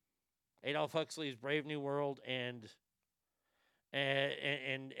Adolf Huxley's Brave New World and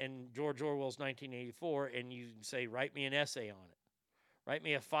George Orwell's 1984, and you can say, write me an essay on it. Write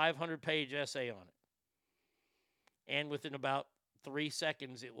me a 500-page essay on it. And within about 3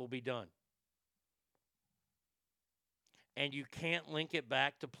 seconds, it will be done. And you can't link it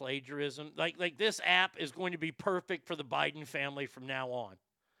back to plagiarism. Like this app is going to be perfect for the Biden family from now on,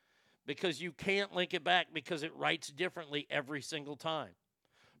 because you can't link it back because it writes differently every single time.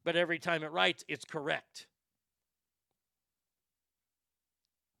 But every time it writes, it's correct.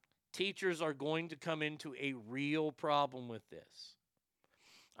 Teachers are going to come into a real problem with this.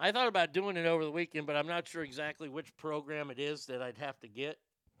 I thought about doing it over the weekend, but I'm not sure exactly which program it is that I'd have to get.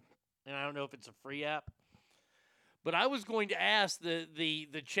 And I don't know if it's a free app. But I was going to ask the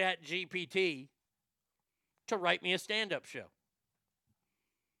Chat GPT to write me a stand-up show.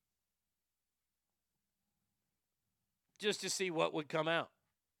 Just to see what would come out.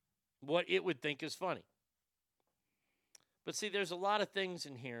 What it would think is funny. But see, there's a lot of things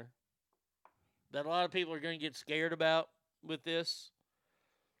in here that a lot of people are going to get scared about with this.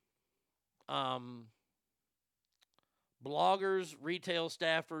 Bloggers, retail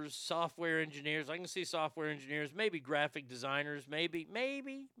staffers, software engineers. I can see software engineers, maybe graphic designers, maybe,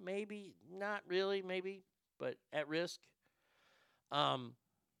 not really, maybe, but at risk. I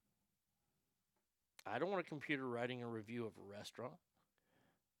don't want a computer writing a review of a restaurant.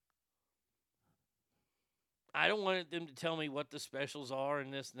 I don't want them to tell me what the specials are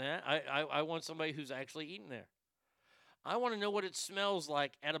and this and that. I want somebody who's actually eating there. I want to know what it smells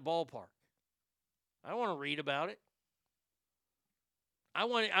like at a ballpark. I don't want to read about it. I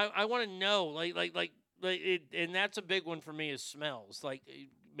want to know, like it, and that's a big one for me is smells, like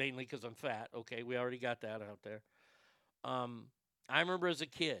mainly because I'm fat. Okay, we already got that out there. I remember as a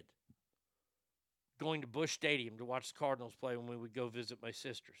kid going to Busch Stadium to watch the Cardinals play when we would go visit my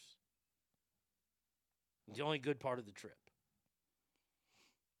sisters. It's the only good part of the trip.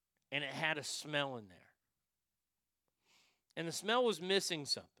 And it had a smell in there. And the smell was missing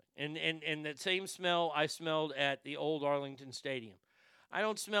something. And that same smell I smelled at the old Arlington Stadium. I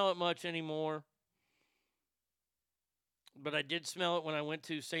don't smell it much anymore. But I did smell it when I went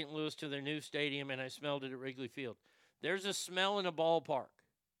to St. Louis to their new stadium, and I smelled it at Wrigley Field. There's a smell in a ballpark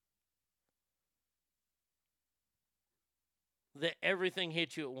that everything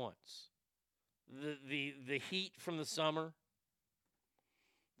hits you at once. The heat from the summer,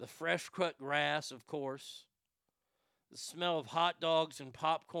 the fresh cut grass, of course, the smell of hot dogs and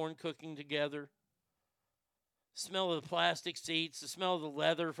popcorn cooking together, the smell of the plastic seats, the smell of the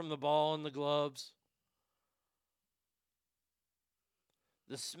leather from the ball and the gloves,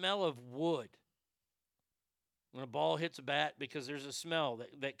 the smell of wood when a ball hits a bat, because there's a smell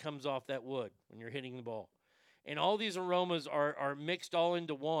that comes off that wood when you're hitting the ball. And all these aromas are mixed all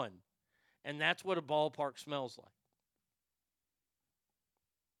into one. And that's what a ballpark smells like.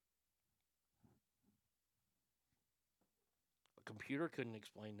 A computer couldn't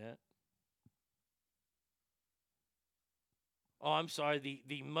explain that. Oh, I'm sorry.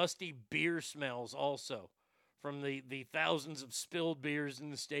 The musty beer smells also from the thousands of spilled beers in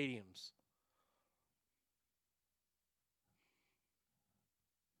the stadiums.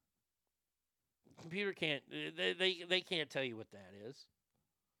 The computer can't. They can't tell you what that is.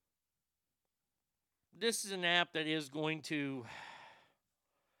 This is an app that is going to,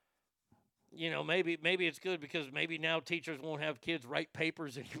 maybe it's good because maybe now teachers won't have kids write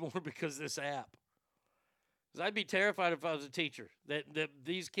papers anymore because of this app. 'Cause I'd be terrified if I was a teacher that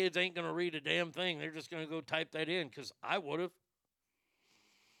these kids ain't going to read a damn thing. They're just going to go type that in, because I would have.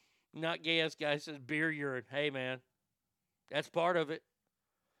 Not gay ass guy says beer urine. Hey, man, that's part of it,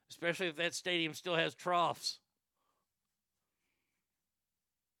 especially if that stadium still has troughs.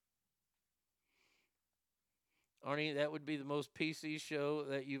 Arnie, that would be the most PC show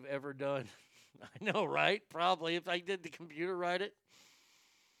that you've ever done. I know, right? Probably, if I did the computer write it.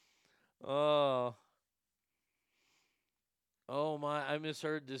 Oh. Oh, my. I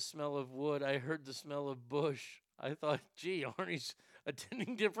misheard the smell of wood. I heard the smell of bush. I thought, gee, Arnie's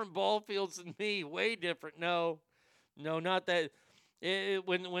attending different ball fields than me. Way different. No, not that.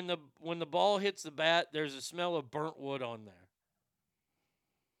 When the ball hits the bat, there's a smell of burnt wood on there.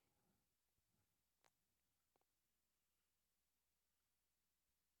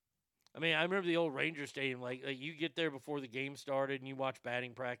 I mean, I remember the old Ranger Stadium. Like you get there before the game started, and you watch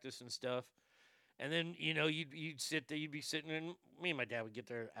batting practice and stuff. And then you'd sit there. You'd be sitting, and me and my dad would get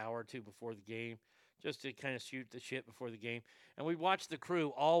there an hour or two before the game, just to kind of shoot the shit before the game. And we'd watch the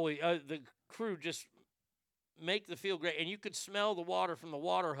crew the crew just make the field great, and you could smell the water from the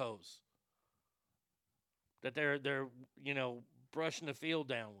water hose that they're brushing the field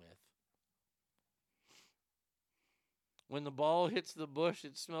down with. When the ball hits the bush,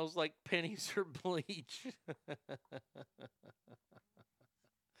 it smells like pennies or bleach.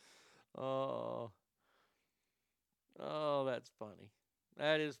 Oh, that's funny.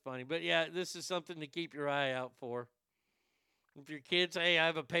 That is funny. But yeah, this is something to keep your eye out for. If your kids, hey, I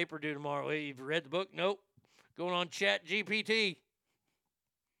have a paper due tomorrow. Hey, you've read the book? Nope. Going on Chat GPT.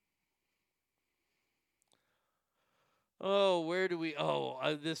 Oh, where do we?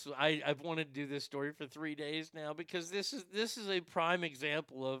 I've wanted to do this story for 3 days now, because this is a prime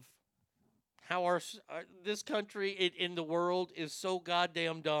example of how this country in the world is so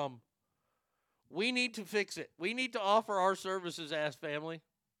goddamn dumb. We need to fix it. We need to offer our services, ass family.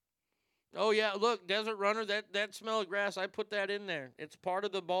 Oh yeah, look, Desert Runner, that smell of grass, I put that in there. It's part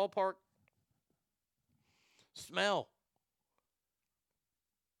of the ballpark smell.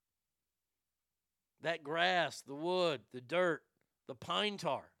 That grass, the wood, the dirt, the pine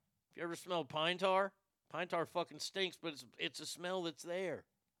tar. If you ever smelled pine tar fucking stinks, but it's a smell that's there.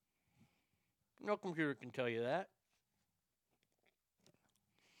 No computer can tell you that.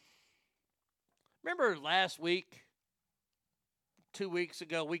 Remember last week, 2 weeks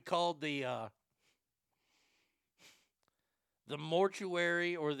ago, we called the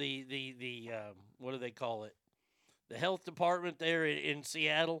mortuary, or the what do they call it? The health department there in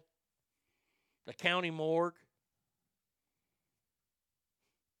Seattle. The county morgue.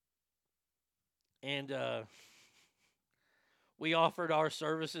 And we offered our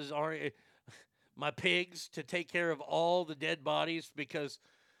services, my pigs, to take care of all the dead bodies, because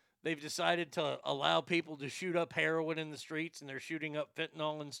they've decided to allow people to shoot up heroin in the streets, and they're shooting up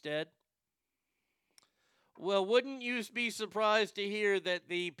fentanyl instead. Well, wouldn't you be surprised to hear that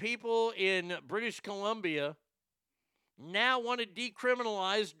the people in British Columbia now want to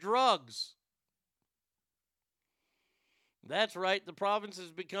decriminalize drugs? That's right, the province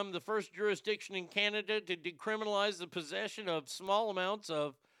has become the first jurisdiction in Canada to decriminalize the possession of small amounts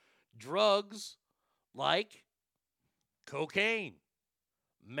of drugs like cocaine,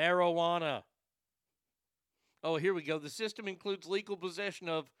 marijuana. Oh, here we go. The system includes legal possession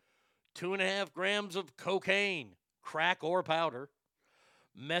of 2.5 grams of cocaine, crack or powder,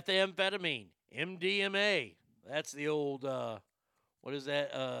 methamphetamine, MDMA. That's the old, what is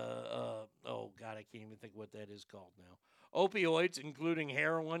that? Oh, God, I can't even think what that is called now. Opioids, including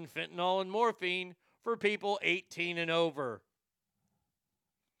heroin, fentanyl, and morphine for people 18 and over.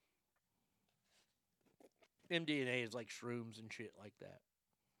 MDMA is like shrooms and shit like that.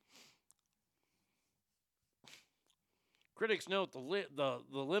 Critics note the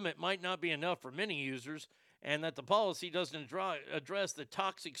limit might not be enough for many users, and that the policy doesn't address the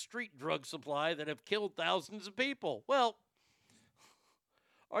toxic street drug supply that have killed thousands of people. Well,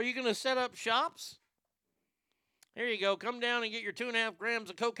 are you going to set up shops? Here you go. Come down and get your 2.5 grams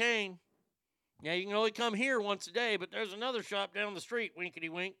of cocaine. Yeah, you can only come here once a day, but there's another shop down the street, winkety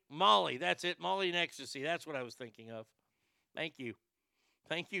wink. Molly, that's it. Molly and ecstasy. That's what I was thinking of. Thank you.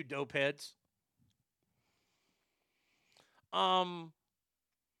 Thank you, dope heads.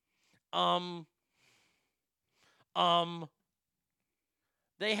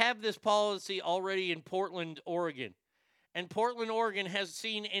 They have this policy already in Portland, Oregon. And Portland, Oregon has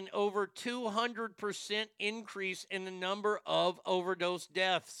seen an over 200% increase in the number of overdose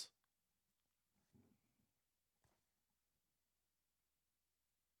deaths.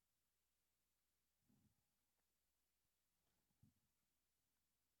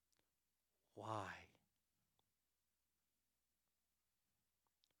 Why?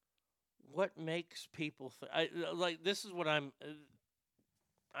 what makes people like this is what I'm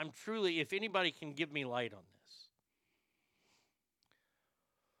truly, if anybody can give me light on this.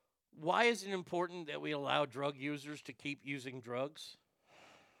 Why is it important that we allow drug users to keep using drugs?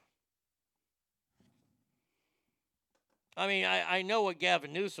 I mean, I know what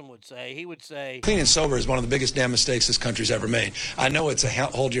Gavin Newsom would say. He would say, clean and sober is one of the biggest damn mistakes this country's ever made. I know it's a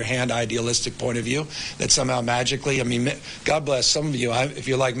hold your hand idealistic point of view that somehow magically, I mean, God bless some of you. If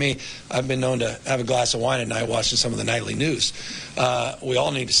you're like me, I've been known to have a glass of wine at night watching some of the nightly news. We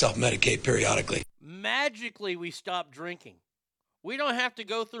all need to self-medicate periodically. Magically, we stop drinking. We don't have to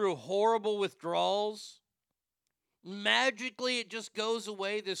go through horrible withdrawals. Magically, it just goes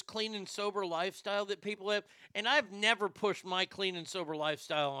away, this clean and sober lifestyle that people have. And I've never pushed my clean and sober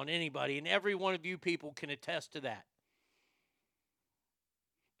lifestyle on anybody, and every one of you people can attest to that.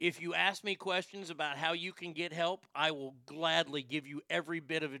 If you ask me questions about how you can get help, I will gladly give you every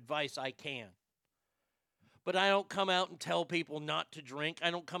bit of advice I can. But I don't come out and tell people not to drink.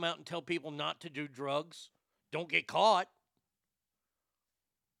 I don't come out and tell people not to do drugs. Don't get caught.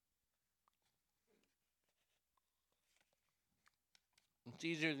 It's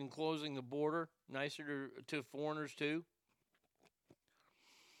easier than closing the border, nicer to foreigners too.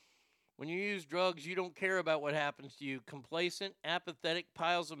 When you use drugs, you don't care about what happens to you. Complacent, apathetic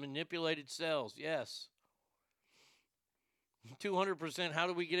piles of manipulated cells. Yes. 200%. How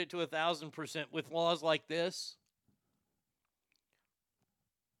do we get it to 1,000% with laws like this?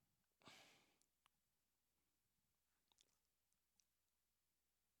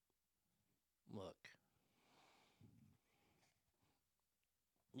 Look.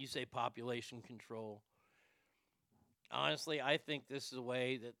 You say population control. Honestly, I think this is a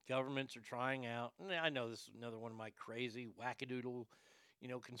way that governments are trying out. And I know this is another one of my crazy wackadoodle,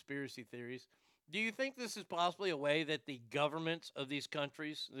 conspiracy theories. Do you think this is possibly a way that the governments of these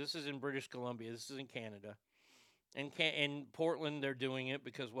countries, this is in British Columbia, this is in Canada, and in Portland they're doing it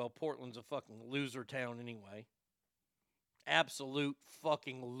because, well, Portland's a fucking loser town anyway. Absolute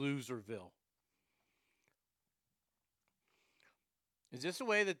fucking loserville. Is this a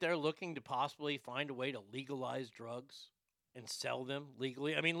way that they're looking to possibly find a way to legalize drugs and sell them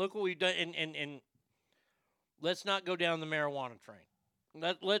legally? I mean, look what we've done. And let's not go down the marijuana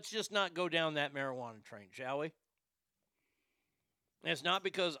train. Let's just not go down that marijuana train, shall we? And it's not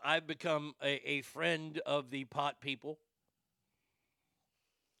because I've become a friend of the pot people.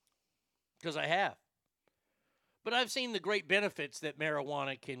 Because I have. But I've seen the great benefits that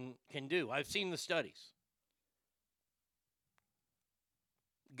marijuana can do. I've seen the studies.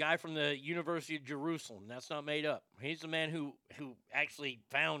 Guy from the University of Jerusalem, that's not made up. He's the man who actually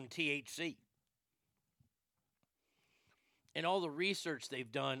found THC. And all the research they've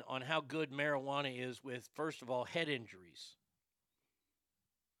done on how good marijuana is with, first of all, head injuries.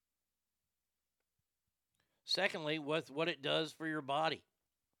 Secondly, with what it does for your body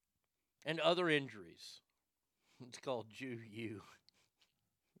and other injuries. It's called Jew-U.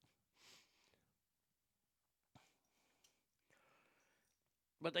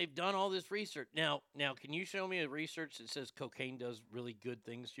 But they've done all this research. Now, can you show me a research that says cocaine does really good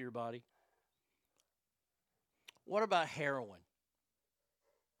things to your body? What about heroin?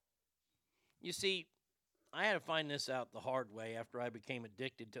 You see, I had to find this out the hard way after I became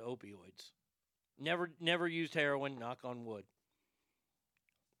addicted to opioids. Never used heroin, knock on wood.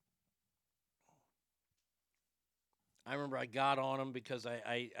 I remember I got on them because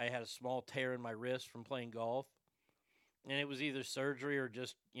I had a small tear in my wrist from playing golf. And it was either surgery or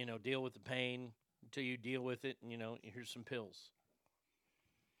just, deal with the pain until you deal with it and, here's some pills.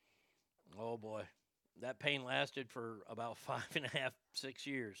 Oh, boy. That pain lasted for about 5.5, 6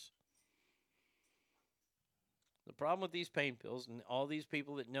 years. The problem with these pain pills and all these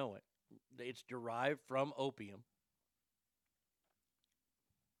people that know it, it's derived from opium.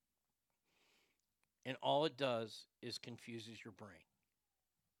 And all it does is confuses your brain.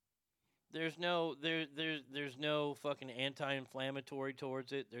 There's no fucking anti-inflammatory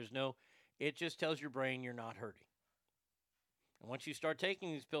towards it. It just tells your brain you're not hurting. And once you start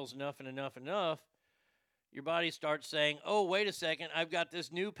taking these pills enough, your body starts saying, oh, wait a second, I've got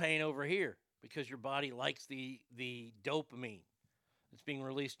this new pain over here, because your body likes the dopamine that's being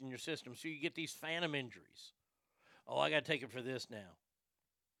released in your system. So you get these phantom injuries. Oh, I got to take it for this now.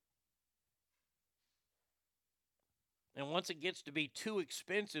 And once it gets to be too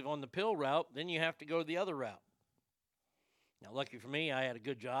expensive on the pill route, then you have to go the other route. Now, lucky for me, I had a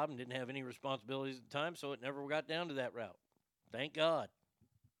good job and didn't have any responsibilities at the time, so it never got down to that route. Thank God.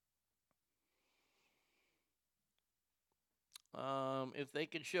 If they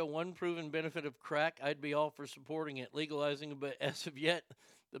could show one proven benefit of crack, I'd be all for supporting it, legalizing it, but as of yet,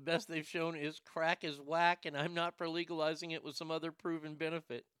 The best they've shown is crack is whack, and I'm not for legalizing it with some other proven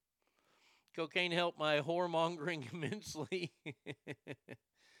benefit. Cocaine helped my whoremongering immensely.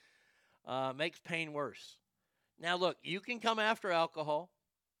 Makes pain worse. Now, look, you can come after alcohol.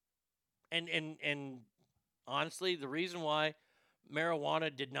 And honestly, the reason why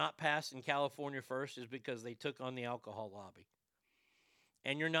marijuana did not pass in California first is because they took on the alcohol lobby.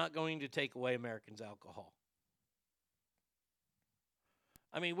 And you're not going to take away Americans' alcohol.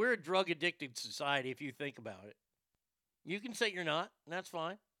 I mean, we're a drug-addicted society if you think about it. You can say you're not, and that's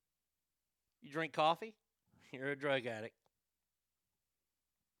fine. You drink coffee, you're a drug addict.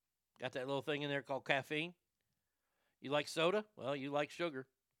 Got that little thing in there called caffeine. You like soda? Well, you like sugar.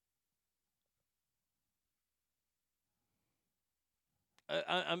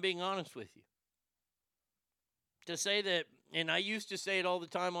 I'm being honest with you. To say that, and I used to say it all the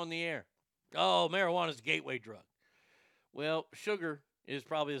time on the air, oh, marijuana's a gateway drug. Well, sugar is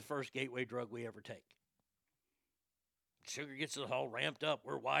probably the first gateway drug we ever take. Sugar gets us all ramped up.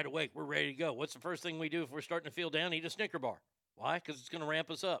 We're wide awake. We're ready to go. What's the first thing we do if we're starting to feel down? Eat a Snicker bar. Why? Because it's going to ramp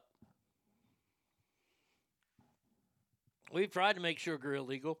us up. We've tried to make sugar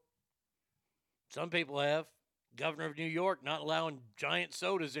illegal. Some people have. Governor of New York not allowing giant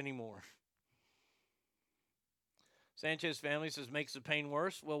sodas anymore. Sanchez family says makes the pain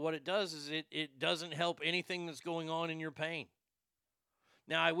worse. Well, what it does is it doesn't help anything that's going on in your pain.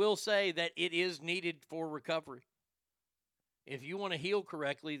 Now, I will say that it is needed for recovery. If you want to heal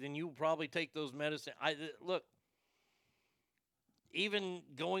correctly, then you will probably take those medicines. Look, even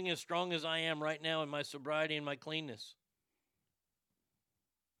going as strong as I am right now in my sobriety and my cleanness,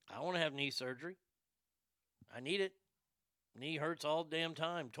 I want to have knee surgery. I need it. Knee hurts all damn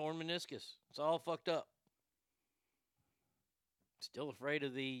time. Torn meniscus. It's all fucked up. Still afraid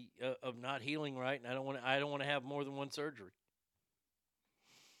of of not healing right, and I don't want to have more than one surgery.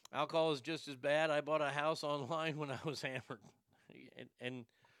 Alcohol is just as bad. I bought a house online when I was hammered, and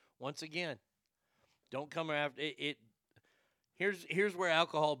once again, don't come after it. Here's where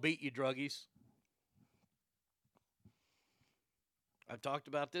alcohol beat you, druggies. I've talked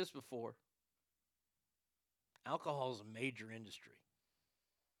about this before. Alcohol is a major industry.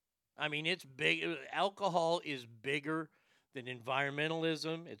 I mean, it's big. Alcohol is bigger than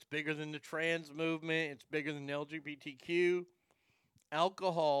environmentalism. It's bigger than the trans movement. It's bigger than LGBTQ.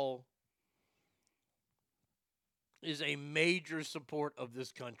 Alcohol is a major support of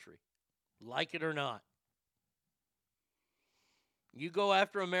this country, like it or not. You go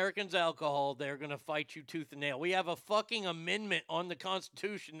after Americans' alcohol, they're going to fight you tooth and nail. We have a fucking amendment on the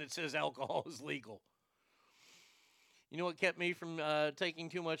Constitution that says alcohol is legal. You know what kept me from taking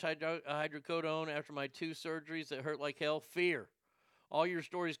too much hydrocodone after my 2 surgeries that hurt like hell? Fear. All your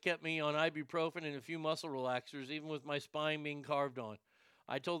stories kept me on ibuprofen and a few muscle relaxers, even with my spine being carved on.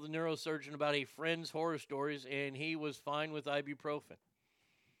 I told the neurosurgeon about a friend's horror stories, and he was fine with ibuprofen.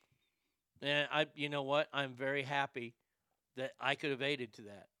 And you know what? I'm very happy that I could have aided to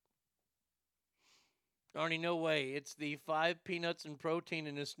that. Arnie, no way. It's the 5 peanuts and protein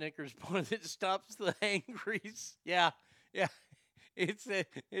in a Snickers bar that stops the hangries. Yeah. It's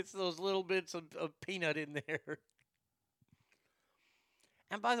those little bits of peanut in there.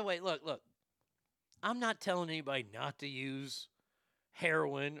 And by the way, look. I'm not telling anybody not to use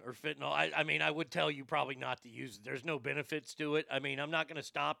heroin or fentanyl. I mean, I would tell you probably not to use it. There's no benefits to it. I mean, I'm not going to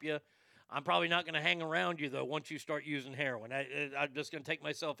stop you. I'm probably not going to hang around you, though, once you start using heroin. I'm just going to take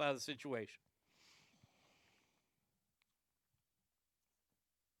myself out of the situation.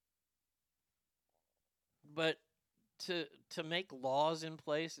 But to make laws in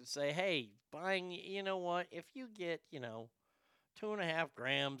place that say, hey, buying, you know what, if you get, 2.5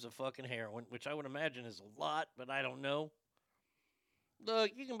 grams of fucking heroin, which I would imagine is a lot, but I don't know.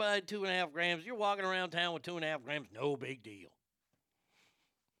 Look, you can buy 2.5 grams. You're walking around town with 2.5 grams, no big deal.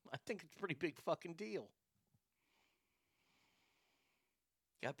 I think it's a pretty big fucking deal.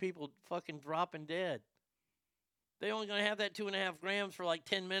 Got people fucking dropping dead. They're only going to have that 2.5 grams for like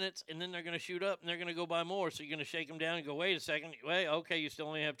 10 minutes, and then they're going to shoot up, and they're going to go buy more. So you're going to shake them down and go, wait a second. Wait, okay, you still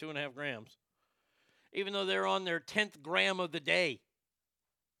only have 2.5 grams. Even though they're on their 10th gram of the day.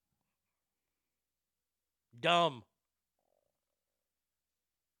 Dumb.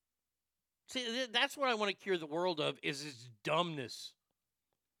 See, that's what I want to cure the world of, is its dumbness.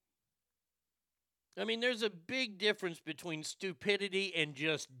 I mean, there's a big difference between stupidity and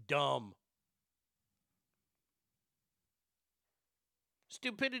just dumb.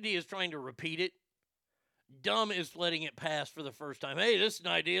 Stupidity is trying to repeat it. Dumb is letting it pass for the first time. Hey, this is an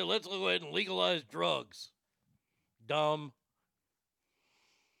idea. Let's go ahead and legalize drugs. Dumb.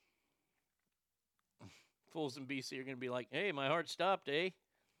 Fools in BC are going to be like, hey, my heart stopped, eh?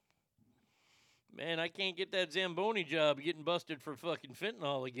 Man, I can't get that Zamboni job getting busted for fucking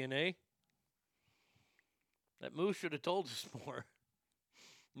fentanyl again, eh? That Moose should have told us more.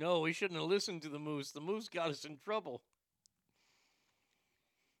 No, we shouldn't have listened to the Moose. The Moose got us in trouble.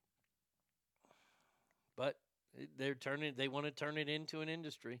 But they want to turn it into an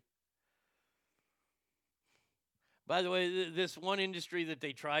industry. By the way, this one industry that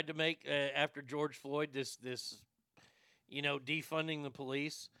they tried to make after George Floyd, this defunding the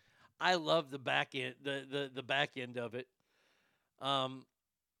police, I love the back end, the back end of it.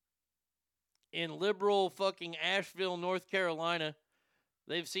 In liberal fucking Asheville, North Carolina,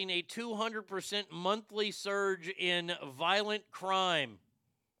 they've seen a 200% monthly surge in violent crime.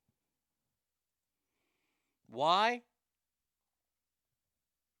 Why?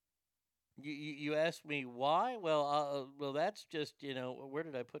 You asked me why? Well, that's just, where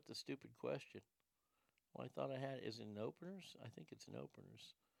did I put the stupid question? Well, I thought I had it. Is it in openers? I think it's in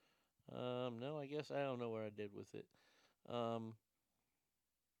openers. No, I guess I don't know where I did with it.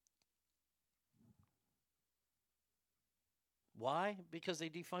 Why? Because they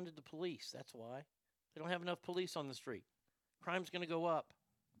defunded the police. That's why. They don't have enough police on the street. Crime's going to go up.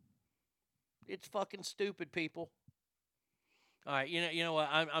 It's fucking stupid, people. All right, you know what?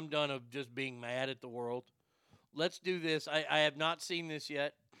 I'm done of just being mad at the world. Let's do this. I have not seen this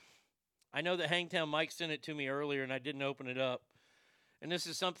yet. I know that Hangtown Mike sent it to me earlier, and I didn't open it up. And this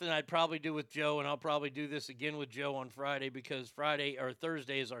is something I'd probably do with Joe, and I'll probably do this again with Joe on Friday because Friday or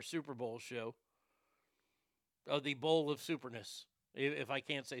Thursday is our Super Bowl show. Oh, the Bowl of Superness, if I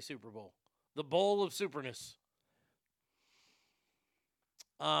can't say Super Bowl. The Bowl of Superness.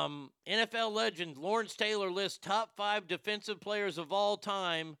 NFL legend Lawrence Taylor lists top 5 defensive players of all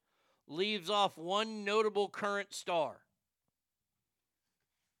time, leaves off one notable current star.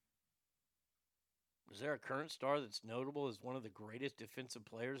 Is there a current star that's notable as one of the greatest defensive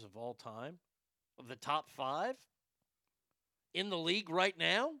players of all time? Of the top 5? In the league right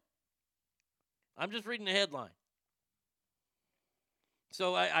now? I'm just reading the headline.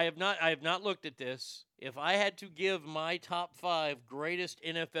 So I have not looked at this. If I had to give my top 5 greatest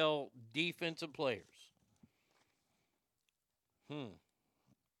NFL defensive players. Okay.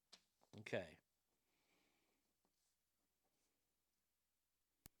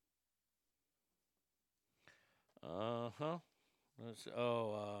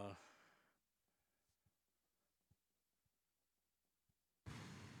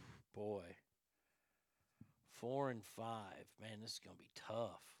 Boy. 4 and 5. Man, this is going to be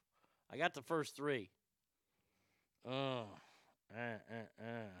tough. I got the first 3. Oh,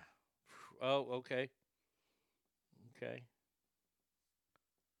 okay. Okay.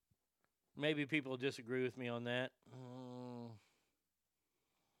 Maybe people disagree with me on that.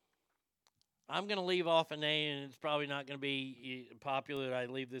 I'm going to leave off a name, and it's probably not going to be popular that I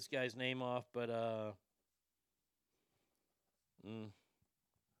leave this guy's name off, but okay.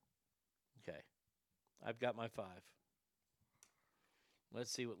 I've got my 5. Let's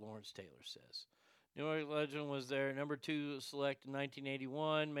see what Lawrence Taylor says. New York legend was there. Number 2 select in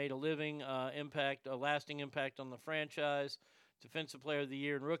 1981. Made a lasting impact on the franchise. Defensive Player of the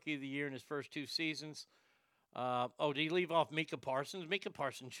Year and Rookie of the Year in his first 2 seasons. Did he leave off Micah Parsons? Micah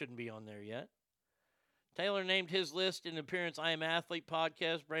Parsons shouldn't be on there yet. Taylor named his list in appearance I Am Athlete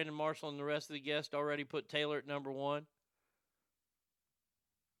podcast. Brandon Marshall and the rest of the guests already put Taylor at number 1.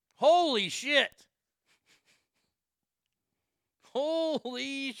 Holy shit!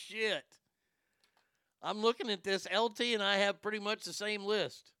 Holy shit. I'm looking at this. LT and I have pretty much the same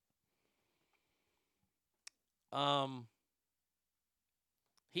list.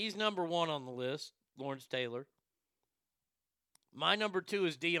 He's number 1 on the list, Lawrence Taylor. My number 2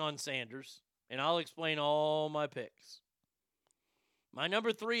 is Deion Sanders, and I'll explain all my picks. My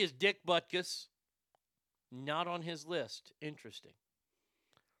number 3 is Dick Butkus. Not on his list. Interesting.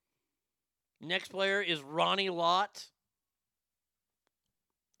 Next player is Ronnie Lott.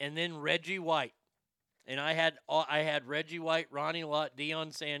 And then Reggie White. And I had Reggie White, Ronnie Lott,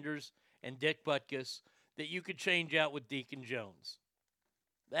 Deion Sanders, and Dick Butkus that you could change out with Deacon Jones.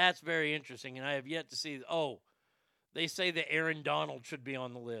 That's very interesting, and I have yet to see. They say that Aaron Donald should be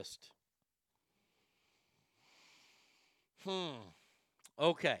on the list.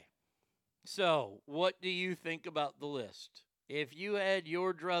 Okay. So, what do you think about the list? If you had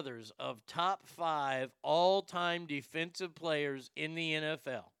your druthers of top 5 all-time defensive players in the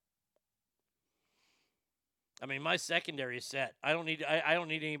NFL, I mean, my secondary is set. I don't need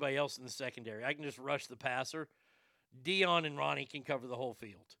anybody else in the secondary. I can just rush the passer. Deion and Ronnie can cover the whole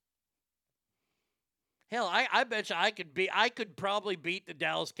field. Hell, I bet you I could probably beat the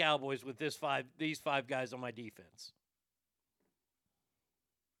Dallas Cowboys with these 5 guys on my defense.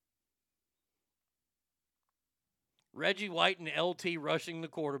 Reggie White and LT rushing the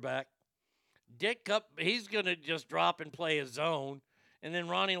quarterback. Dick Cup, he's going to just drop and play a zone. And then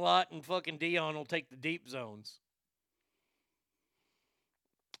Ronnie Lott and fucking Dion will take the deep zones.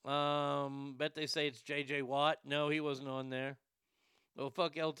 Bet they say it's J.J. Watt. No, he wasn't on there. Oh,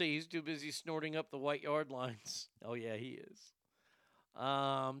 fuck LT. He's too busy snorting up the white yard lines. Oh, yeah, he is.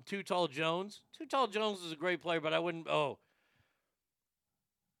 Too Tall Jones. Too Tall Jones is a great player, but I wouldn't. Oh,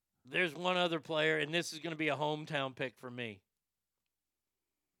 there's one other player, and this is going to be a hometown pick for me.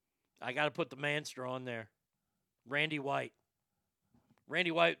 I got to put the Manster on there. Randy White.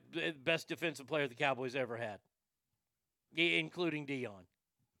 Randy White, the best defensive player the Cowboys ever had, including Dion.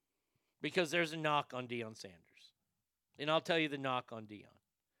 Because there's a knock on Deion Sanders. And I'll tell you the knock on Dion.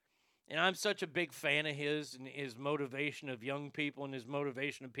 And I'm such a big fan of his and his motivation of young people and his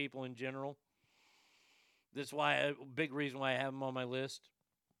motivation of people in general. That's why a big reason why I have him on my list.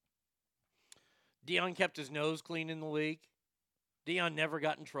 Dion kept his nose clean in the league. Dion never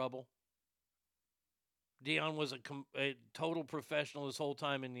got in trouble. Dion was a total professional his whole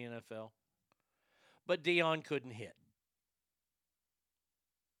time in the NFL. But Dion couldn't hit.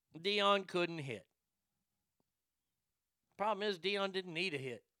 Dion couldn't hit. Problem is, Dion didn't need a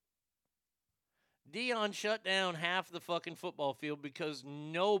hit. Dion shut down half the fucking football field because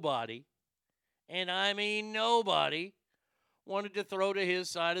nobody, and I mean nobody, wanted to throw to his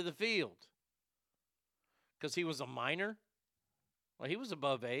side of the field. Because he was a minor? Well, he was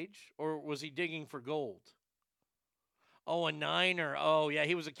above age. Or was he digging for gold? Oh, a Niner. Oh, yeah,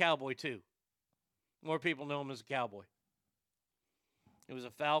 he was a Cowboy, too. More people know him as a Cowboy. He was a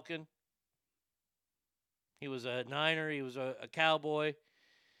Falcon. He was a Niner. He was a Cowboy.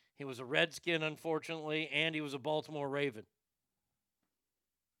 He was a Redskin, unfortunately, and he was a Baltimore Raven.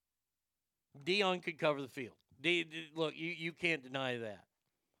 Dion could cover the field. Look, you can't deny that.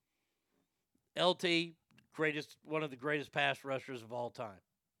 LT, one of the greatest pass rushers of all time.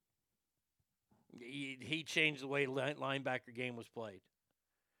 He changed the way linebacker game was played.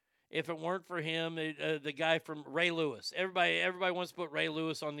 If it weren't for him, the guy from Ray Lewis. Everybody wants to put Ray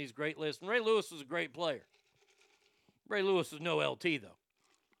Lewis on these great lists, and Ray Lewis was a great player. Ray Lewis was no LT, though.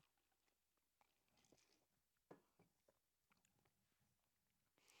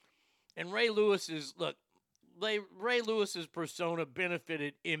 And Ray Lewis's persona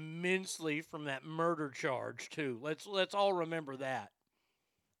benefited immensely from that murder charge, too. Let's all remember that.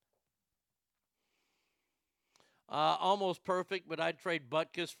 Almost perfect, but I'd trade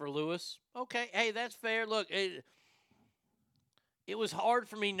Butkus for Lewis. Okay, hey, that's fair. Look, it was hard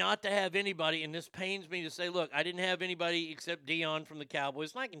for me not to have anybody, and this pains me to say, look, I didn't have anybody except Dion from the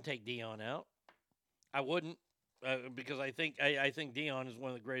Cowboys, and I can take Dion out. I wouldn't, because I think Dion is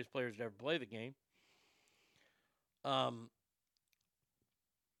one of the greatest players to ever play the game. But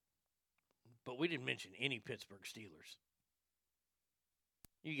we didn't mention any Pittsburgh Steelers.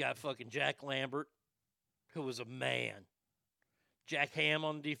 You got fucking Jack Lambert, who was a man. Jack Ham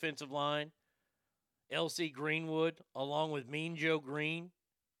on the defensive line. L.C. Greenwood, along with Mean Joe Green.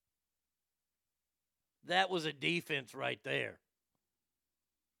 That was a defense right there.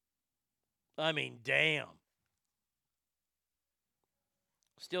 I mean, damn.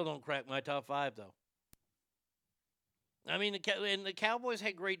 Still don't crack my top 5, though. I mean, the Cowboys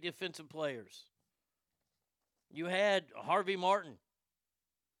had great defensive players. You had Harvey Martin.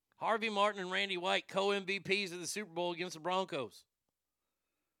 Harvey Martin and Randy White, co-MVPs of the Super Bowl against the Broncos.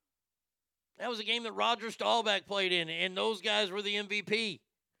 That was a game that Roger Staubach played in, and those guys were the MVP.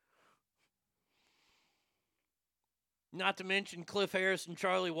 Not to mention Cliff Harris and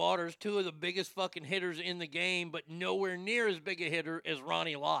Charlie Waters, two of the biggest fucking hitters in the game, but nowhere near as big a hitter as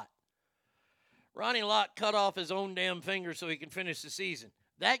Ronnie Lott. Ronnie Lott cut off his own damn finger so he can finish the season.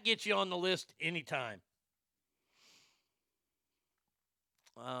 That gets you on the list anytime.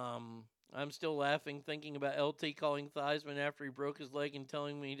 I'm still laughing thinking about LT calling Theismann after he broke his leg and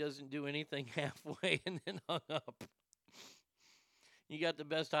telling me he doesn't do anything halfway and then hung up. You got the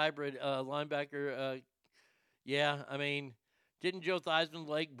best hybrid linebacker. Yeah, I mean, didn't Joe Theismann's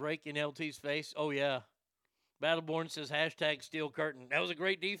leg break in LT's face? Oh, yeah. Battleborn says hashtag steel curtain. That was a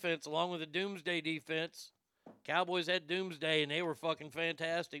great defense along with the Doomsday defense. Cowboys had Doomsday, and they were fucking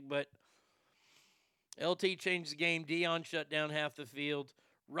fantastic, but LT changed the game. Dion shut down half the field.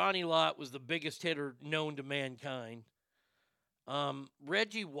 Ronnie Lott was the biggest hitter known to mankind.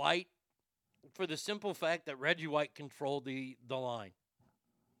 Reggie White, for the simple fact that Reggie White controlled the line.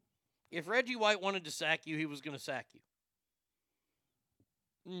 If Reggie White wanted to sack you, he was going to sack you.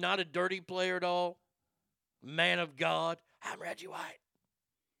 Not a dirty player at all. Man of God. I'm Reggie White.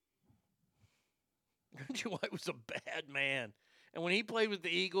 Reggie White was a bad man. And when he played with the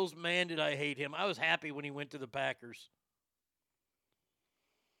Eagles, man, did I hate him. I was happy when he went to the Packers.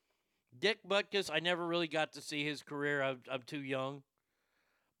 Dick Butkus, I never really got to see his career. I'm too young.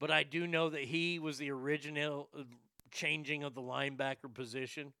 But I do know that he was the original changing of the linebacker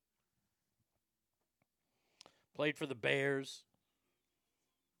position. Played for the Bears.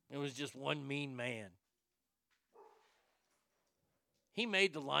 It was just one mean man. He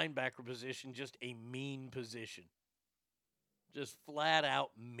made the linebacker position just a mean position. Just flat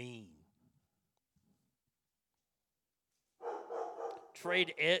out mean.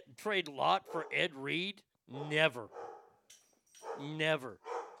 Trade Lott for Ed Reed? Never. Never.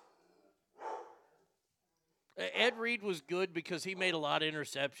 Ed Reed was good because he made a lot of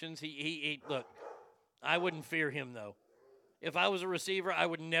interceptions. He look, I wouldn't fear him though. If I was a receiver, I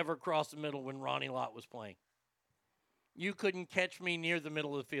would never cross the middle when Ronnie Lott was playing. You couldn't catch me near the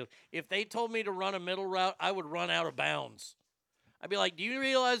middle of the field. If they told me to run a middle route, I would run out of bounds. I'd be like, do you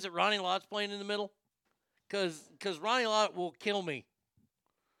realize that Ronnie Lott's playing in the middle? Because Ronnie Lott will kill me.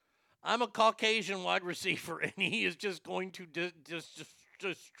 I'm a Caucasian wide receiver, and he is just going to just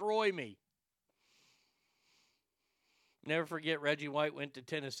destroy me. Never forget Reggie White went to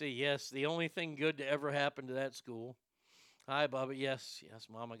Tennessee. Yes, the only thing good to ever happen to that school. Hi, Bubba. Yes,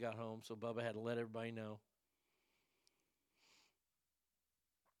 Mama got home, so Bubba had to let everybody know.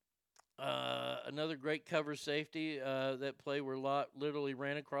 Another great cover safety. That play where Lott literally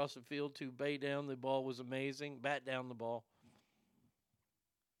ran across the field to bay down the ball was amazing. Bat down the ball.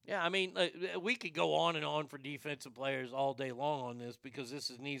 Yeah, I mean, we could go on and on for defensive players all day long on this because this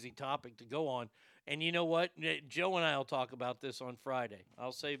is an easy topic to go on. And you know what? Joe and I will talk about this on Friday.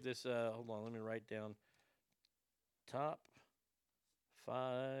 I'll save this. Hold on. Let me write down top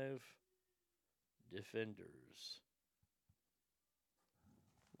 5 defenders.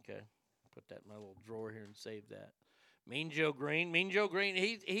 Okay. Put that in my little drawer here and save that. Mean Joe Green. Mean Joe Green,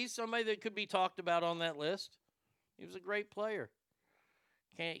 he's somebody that could be talked about on that list. He was a great player.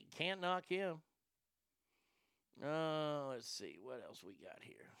 Can't knock him. Let's see. What else we got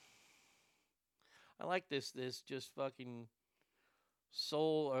here? I like this just fucking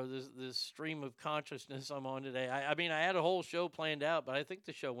soul or this stream of consciousness I'm on today. I mean, I had a whole show planned out, but I think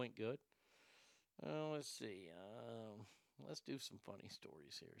the show went good. Let's see. Let's do some funny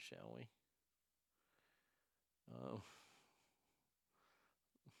stories here, shall we?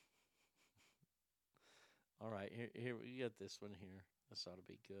 All right, here we got this one here. This ought to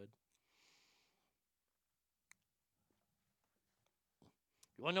be good.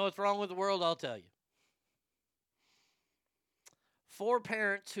 You want to know what's wrong with the world? I'll tell you. 4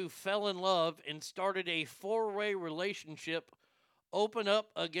 parents who fell in love and started a 4-way relationship open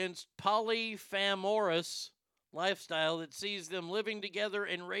up against polyamorous lifestyle that sees them living together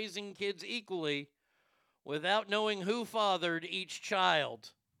and raising kids equally without knowing who fathered each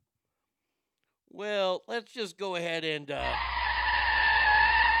child. Well, let's just go ahead and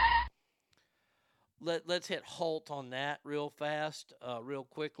let's hit halt on that real fast, real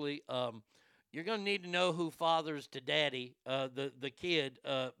quickly. You're going to need to know who fathers to daddy, the kid,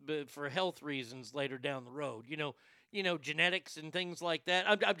 for health reasons later down the road. You know, genetics and things like that.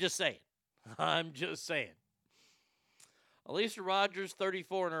 I'm just saying. I'm just saying. Alicia Rogers,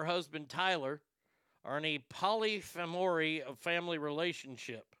 34, and her husband Tyler are in a polyamorous family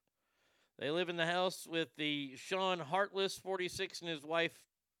relationship. They live in the house with the Sean Hartless, 46, and his wife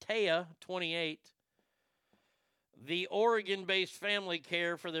Taya, 28. The Oregon-based family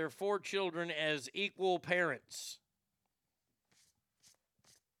care for their 4 children as equal parents.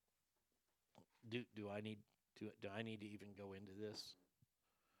 Do I need to even go into this?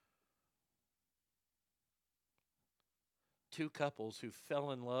 2 couples who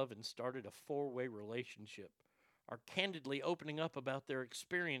fell in love and started a 4-way relationship are candidly opening up about their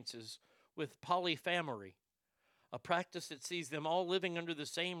experiences with polyamory, a practice that sees them all living under the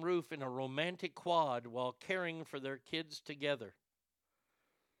same roof in a romantic quad while caring for their kids together.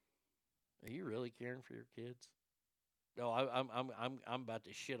 Are you really caring for your kids? No, I'm about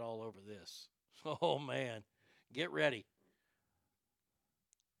to shit all over this. Oh man, get ready.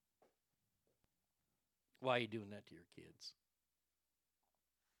 Why are you doing that to your kids?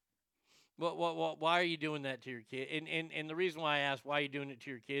 Why are you doing that to your kid? And the reason why I ask why are you doing it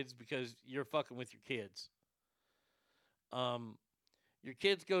to your kids because you're fucking with your kids. Your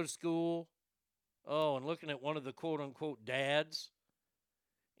kids go to school. Oh, and looking at one of the quote unquote dads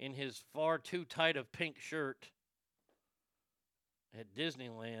in his far too tight of pink shirt at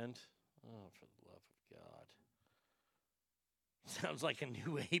Disneyland. Oh, for the love of God. Sounds like a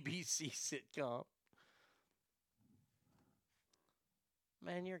new ABC sitcom.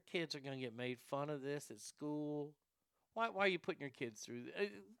 Man, your kids are going to get made fun of this at school. Why are you putting your kids through?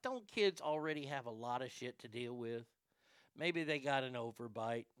 Don't kids already have a lot of shit to deal with? Maybe they got an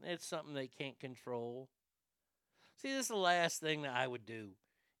overbite. It's something they can't control. See, this is the last thing that I would do,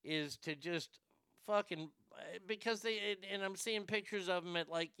 is to just fucking, because and I'm seeing pictures of them at,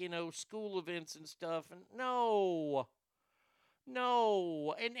 like, you know, school events and stuff, and no.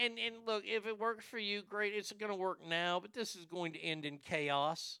 And look, if it works for you, great, it's going to work now, but this is going to end in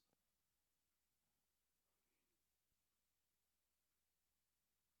chaos.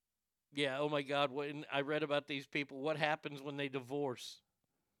 Yeah, oh my God, when I read about these people, what happens when they divorce?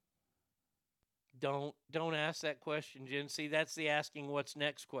 Don't ask that question, Jen. See, that's the asking what's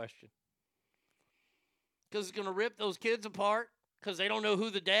next question. Because it's going to rip those kids apart because they don't know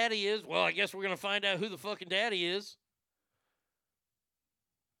who the daddy is. Well, I guess we're going to find out who the fucking daddy is.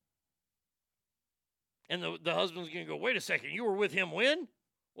 And the husband's going to go, wait a second, you were with him when?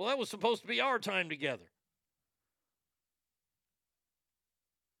 Well, that was supposed to be our time together.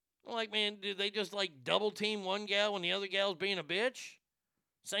 Like, man, do they just, like, double team one gal when the other gal's being a bitch?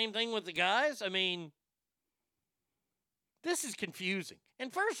 Same thing with the guys? I mean, this is confusing.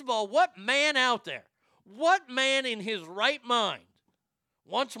 And first of all, what man out there, what man in his right mind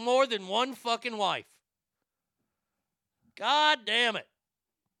wants more than one fucking wife? God damn it.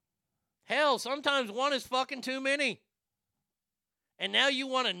 Hell, sometimes one is fucking too many. And now you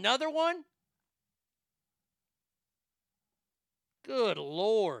want another one? Good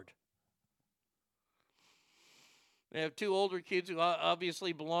Lord. They have two older kids who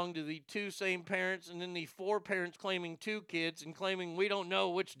obviously belong to the two same parents, and then the four parents claiming two kids and claiming we don't know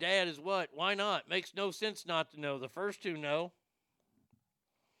which dad is what. Why not? Makes no sense not to know. The first two know.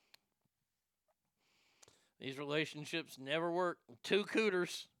 These relationships never work. Two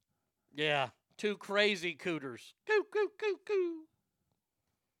cooters. Yeah, two crazy cooters. Coo, coo, coo, coo.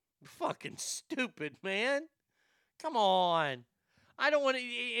 Fucking stupid, man. Come on. I don't want to,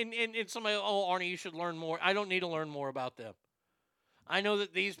 and somebody, oh, Arnie, you should learn more. I don't need to learn more about them. I know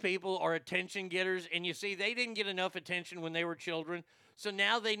that these people are attention getters, and you see, they didn't get enough attention when they were children, so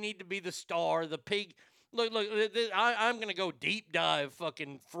now they need to be the star, the pig. Look, I'm going to go deep dive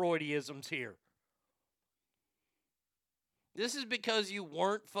fucking Freudiisms here. This is because you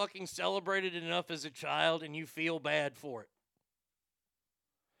weren't fucking celebrated enough as a child, and you feel bad for it.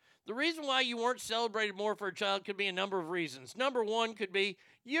 The reason why you weren't celebrated more for a child could be a number of reasons. Number one could be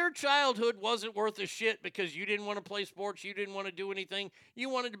your childhood wasn't worth a shit because you didn't want to play sports, you didn't want to do anything, you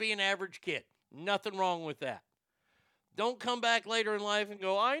wanted to be an average kid. Nothing wrong with that. Don't come back later in life and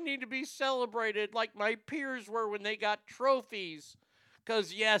go, I need to be celebrated like my peers were when they got trophies.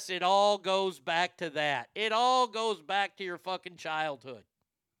 Because, yes, it all goes back to that. It all goes back to your fucking childhood.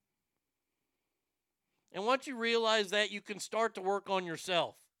 And once you realize that, you can start to work on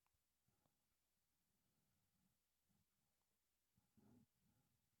yourself.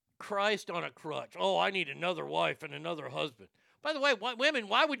 Christ on a crutch. Oh, I need another wife and another husband. By the way, women,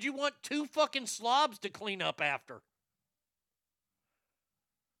 why would you want two fucking slobs to clean up after?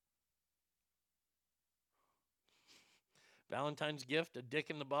 Valentine's gift, a dick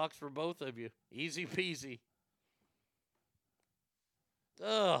in the box for both of you. Easy peasy.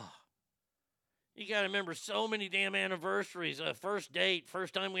 Ugh. You got to remember so many damn anniversaries. First date,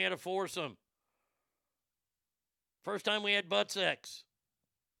 first time we had a foursome. First time we had butt sex.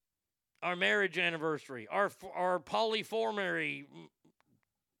 Our marriage anniversary, our polyformary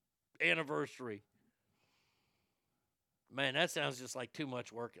anniversary. Man, that sounds just like too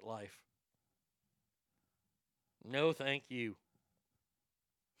much work at life. No, thank you.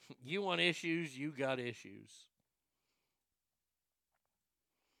 You want issues, you got issues.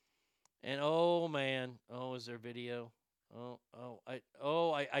 And oh man, oh, is there video?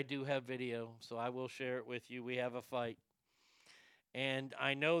 I do have video, so I will share it with you. We have a fight. And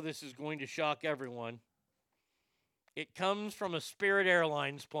I know this is going to shock everyone. It comes from a Spirit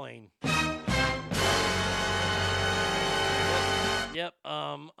Airlines plane. Yep.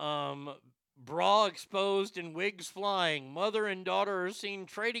 Bra exposed and wigs flying. Mother and daughter are seen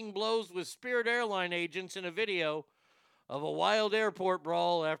trading blows with Spirit Airline agents in a video of a wild airport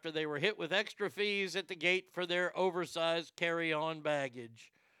brawl after they were hit with extra fees at the gate for their oversized carry-on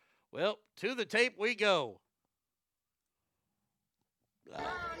baggage. Well, to the tape we go.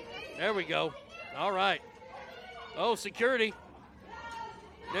 There we go. All right. Oh, security.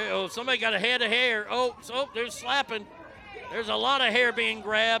 Oh, somebody got a head of hair. Oh, there's slapping. There's a lot of hair being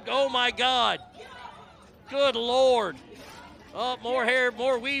grabbed. Oh, my God. Good Lord. Oh, more hair,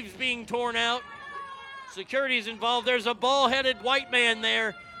 more weaves being torn out. Security's involved. There's a bald-headed white man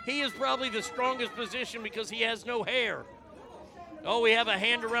there. He is probably the strongest position because he has no hair. Oh, we have a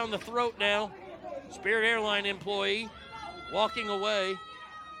hand around the throat now. Spirit Airline employee. walking away.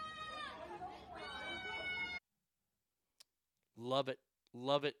 Love it.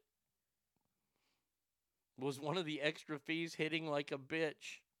 Love it. Was one of the extra fees hitting like a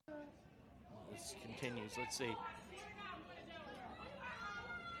bitch? This continues. Let's see.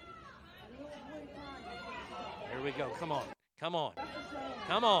 Here we go. Come on. Come on.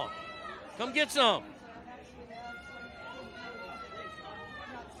 Come on. Come get some.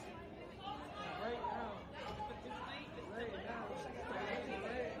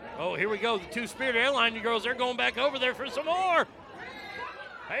 Oh, here we go. The two Spirit Airlines girls, they're going back over there for some more.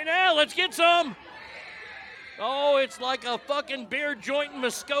 Hey, now, let's get some. Oh, it's like a fucking beer joint in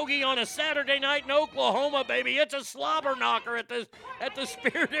Muskogee on a Saturday night in Oklahoma, baby. It's a slobber knocker at the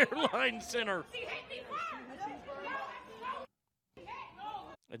Spirit Airlines Center.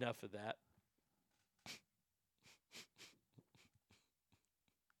 Enough of that.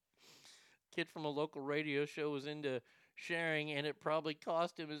 Kid from a local radio show was into sharing, and it probably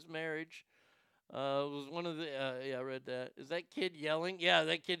cost him his marriage. It was one of the, yeah, I read that. Is that kid yelling? Yeah,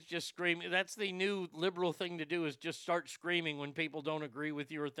 that kid's just screaming. That's the new liberal thing to do, is just start screaming when people don't agree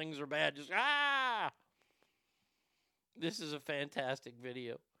with you or things are bad. Just, ah! This is a fantastic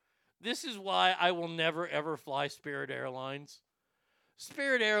video. This is why I will never, ever fly Spirit Airlines.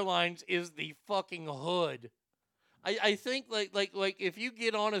 Spirit Airlines is the fucking hood. I think, like if you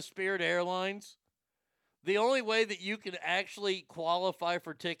get on a Spirit Airlines, the only way that you can actually qualify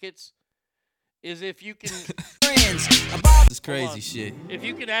for tickets is if you can... Friends, about this crazy shit. If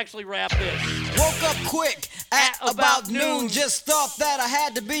you can actually rap this. Woke up quick at about noon. Just thought that I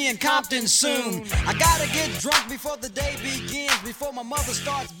had to be in Compton soon. I gotta get drunk before the day begins, before my mother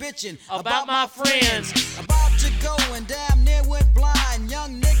starts bitching about my friends. About to go and damn near went blind.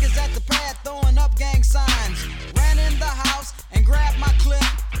 Young niggas at the pad throwing up gang signs. Ran in the house and grabbed my clip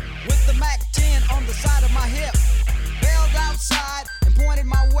with the Mac 10 on the side of my hip. Bailed outside and pointed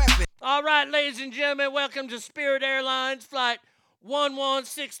my weapon. All right, ladies and gentlemen, welcome to Spirit Airlines Flight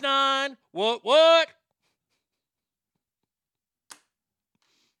 1169. What?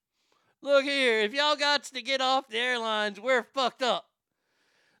 Look here, if y'all got to get off the airlines, we're fucked up.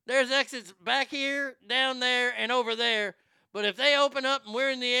 There's exits back here, down there, and over there. But if they open up and we're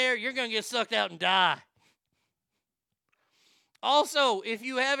in the air, you're going to get sucked out and die. Also, if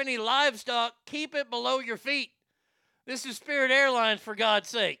you have any livestock, keep it below your feet. This is Spirit Airlines, for God's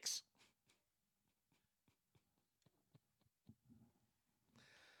sakes.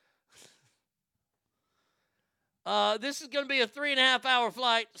 This is going to be a 3.5-hour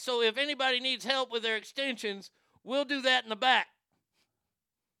flight, so if anybody needs help with their extensions, we'll do that in the back.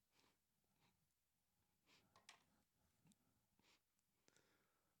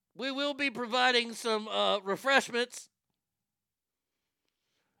 We will be providing some refreshments.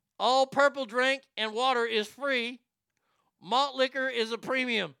 All purple drink and water is free. Malt liquor is a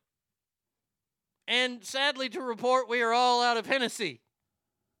premium. And sadly to report, we are all out of Hennessy.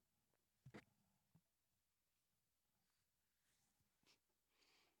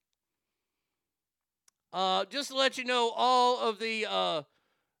 Just to let you know, all of the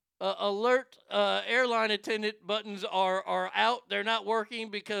alert airline attendant buttons are out. They're not working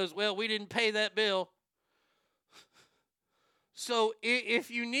because, well, we didn't pay that bill. So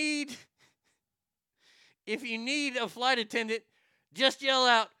if you need a flight attendant, just yell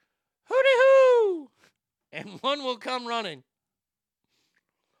out, "Hooty-hoo!" and one will come running.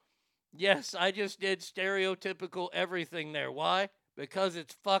 Yes, I just did stereotypical everything there. Why? Because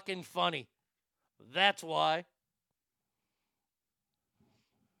it's fucking funny. That's why.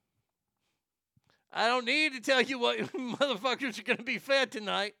 I don't need to tell you what motherfuckers are going to be fed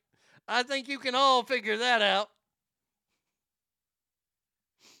tonight. I think you can all figure that out.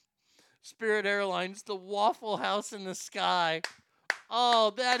 Spirit Airlines, the Waffle House in the sky.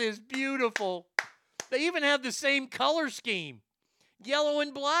 Oh, that is beautiful. They even have the same color scheme. Yellow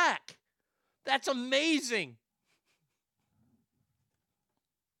and black. That's amazing.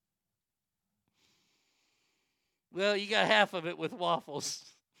 Well, you got half of it with waffles.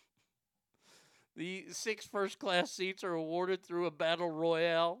 The 6 first-class seats are awarded through a battle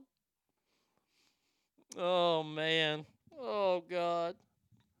royale. Oh, man. Oh, God.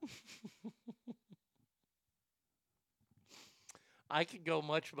 I could go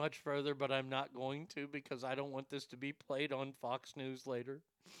much, much further, but I'm not going to because I don't want this to be played on Fox News later.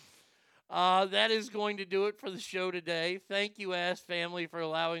 That is going to do it for the show today. Thank you, Ass Family, for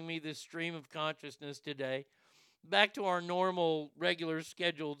allowing me this stream of consciousness today. Back to our normal, regular,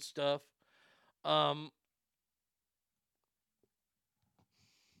 scheduled stuff. Hold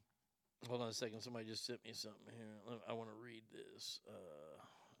on a second. Somebody just sent me something here. I want to read this.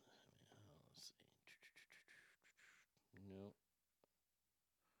 Let's see. No.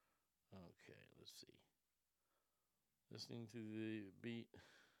 Let's see. Listening to the beat.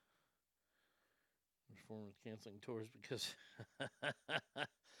 Performance canceling tours because.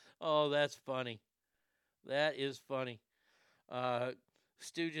 Oh, that's funny. That is funny.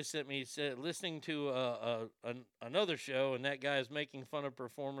 Stu just sent me, said, listening to another show, and that guy is making fun of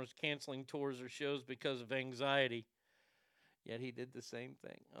performers canceling tours or shows because of anxiety. Yet he did the same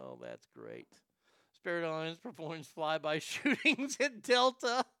thing. Oh, that's great. Spirit Alliance performs fly-by shootings at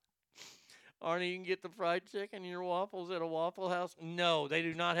Delta. Arnie, you can get the fried chicken and your waffles at a Waffle House. No, they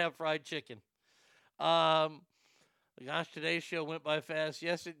do not have fried chicken. Gosh, today's show went by fast.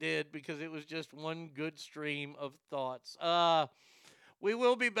 Yes, it did, because it was just one good stream of thoughts. We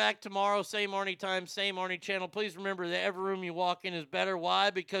will be back tomorrow, same Arnie time, same Arnie channel. Please remember that every room you walk in is better. Why?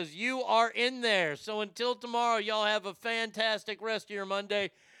 Because you are in there. So until tomorrow, y'all have a fantastic rest of your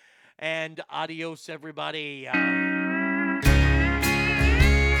Monday. And adios, everybody.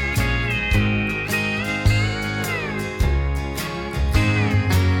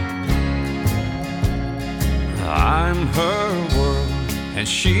 I'm her world, and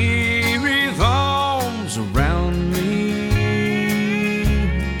she revolves around me.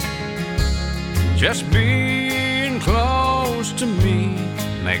 Just being close to me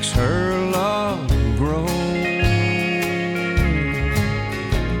makes her love grow.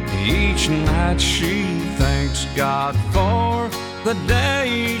 Each night she thanks God for the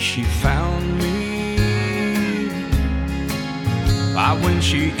day she found me. Why, when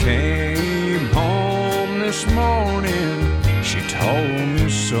she came home this morning, she told me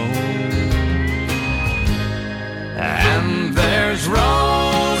so. And there's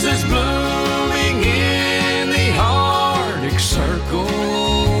roses blooming in the Arctic Circle,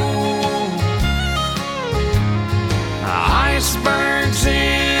 icebergs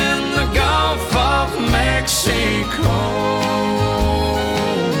in the Gulf of Mexico,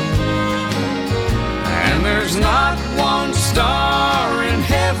 and there's not one star in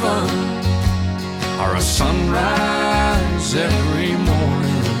heaven or a sunrise every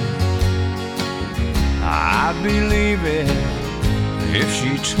morning. I'd believe it if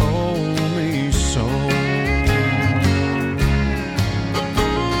she told me so.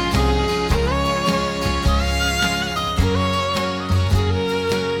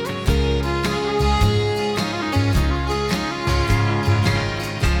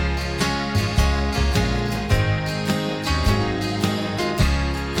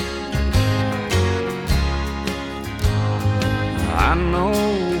 I know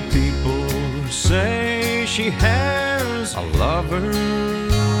people say she has a lover,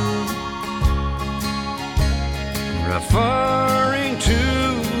 referring to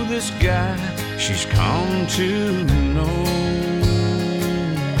this guy she's come to know.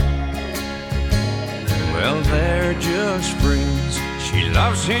 Well, they're just friends. She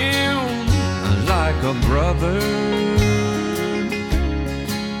loves him like a brother,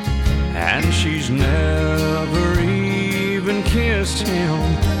 and she's never even kissed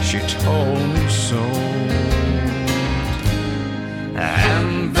him, she told me so.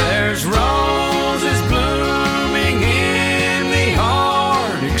 And there's roses blooming in the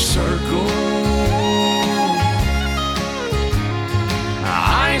Arctic Circle,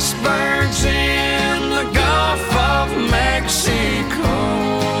 icebergs in the Gulf of Mexico,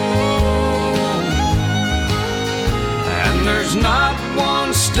 and there's not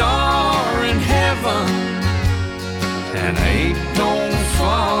one star in heaven, and 8 don't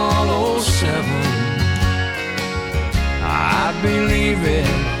follow 7. I'd believe it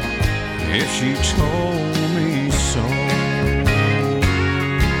if she told me so.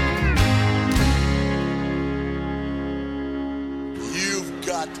 You've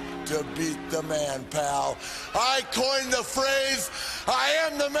got to beat the man, pal. I coined the phrase, I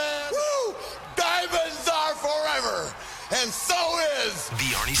am the man. Woo! Diamonds are forever, and so is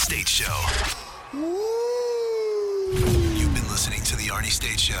The Arnie State Show. Woo! You've been listening to The Arnie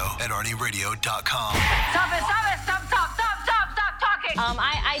State Show at ArnieRadio.com. Stop it, stop talking.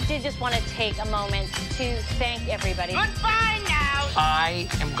 I did just want to take a moment to thank everybody. Goodbye now. I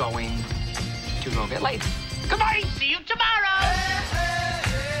am going to go get laid. Goodbye. See you tomorrow.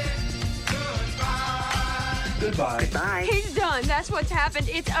 Goodbye. Bye. He's done. That's what's happened.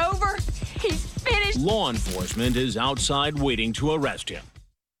 It's over. He's finished. Law enforcement is outside waiting to arrest him.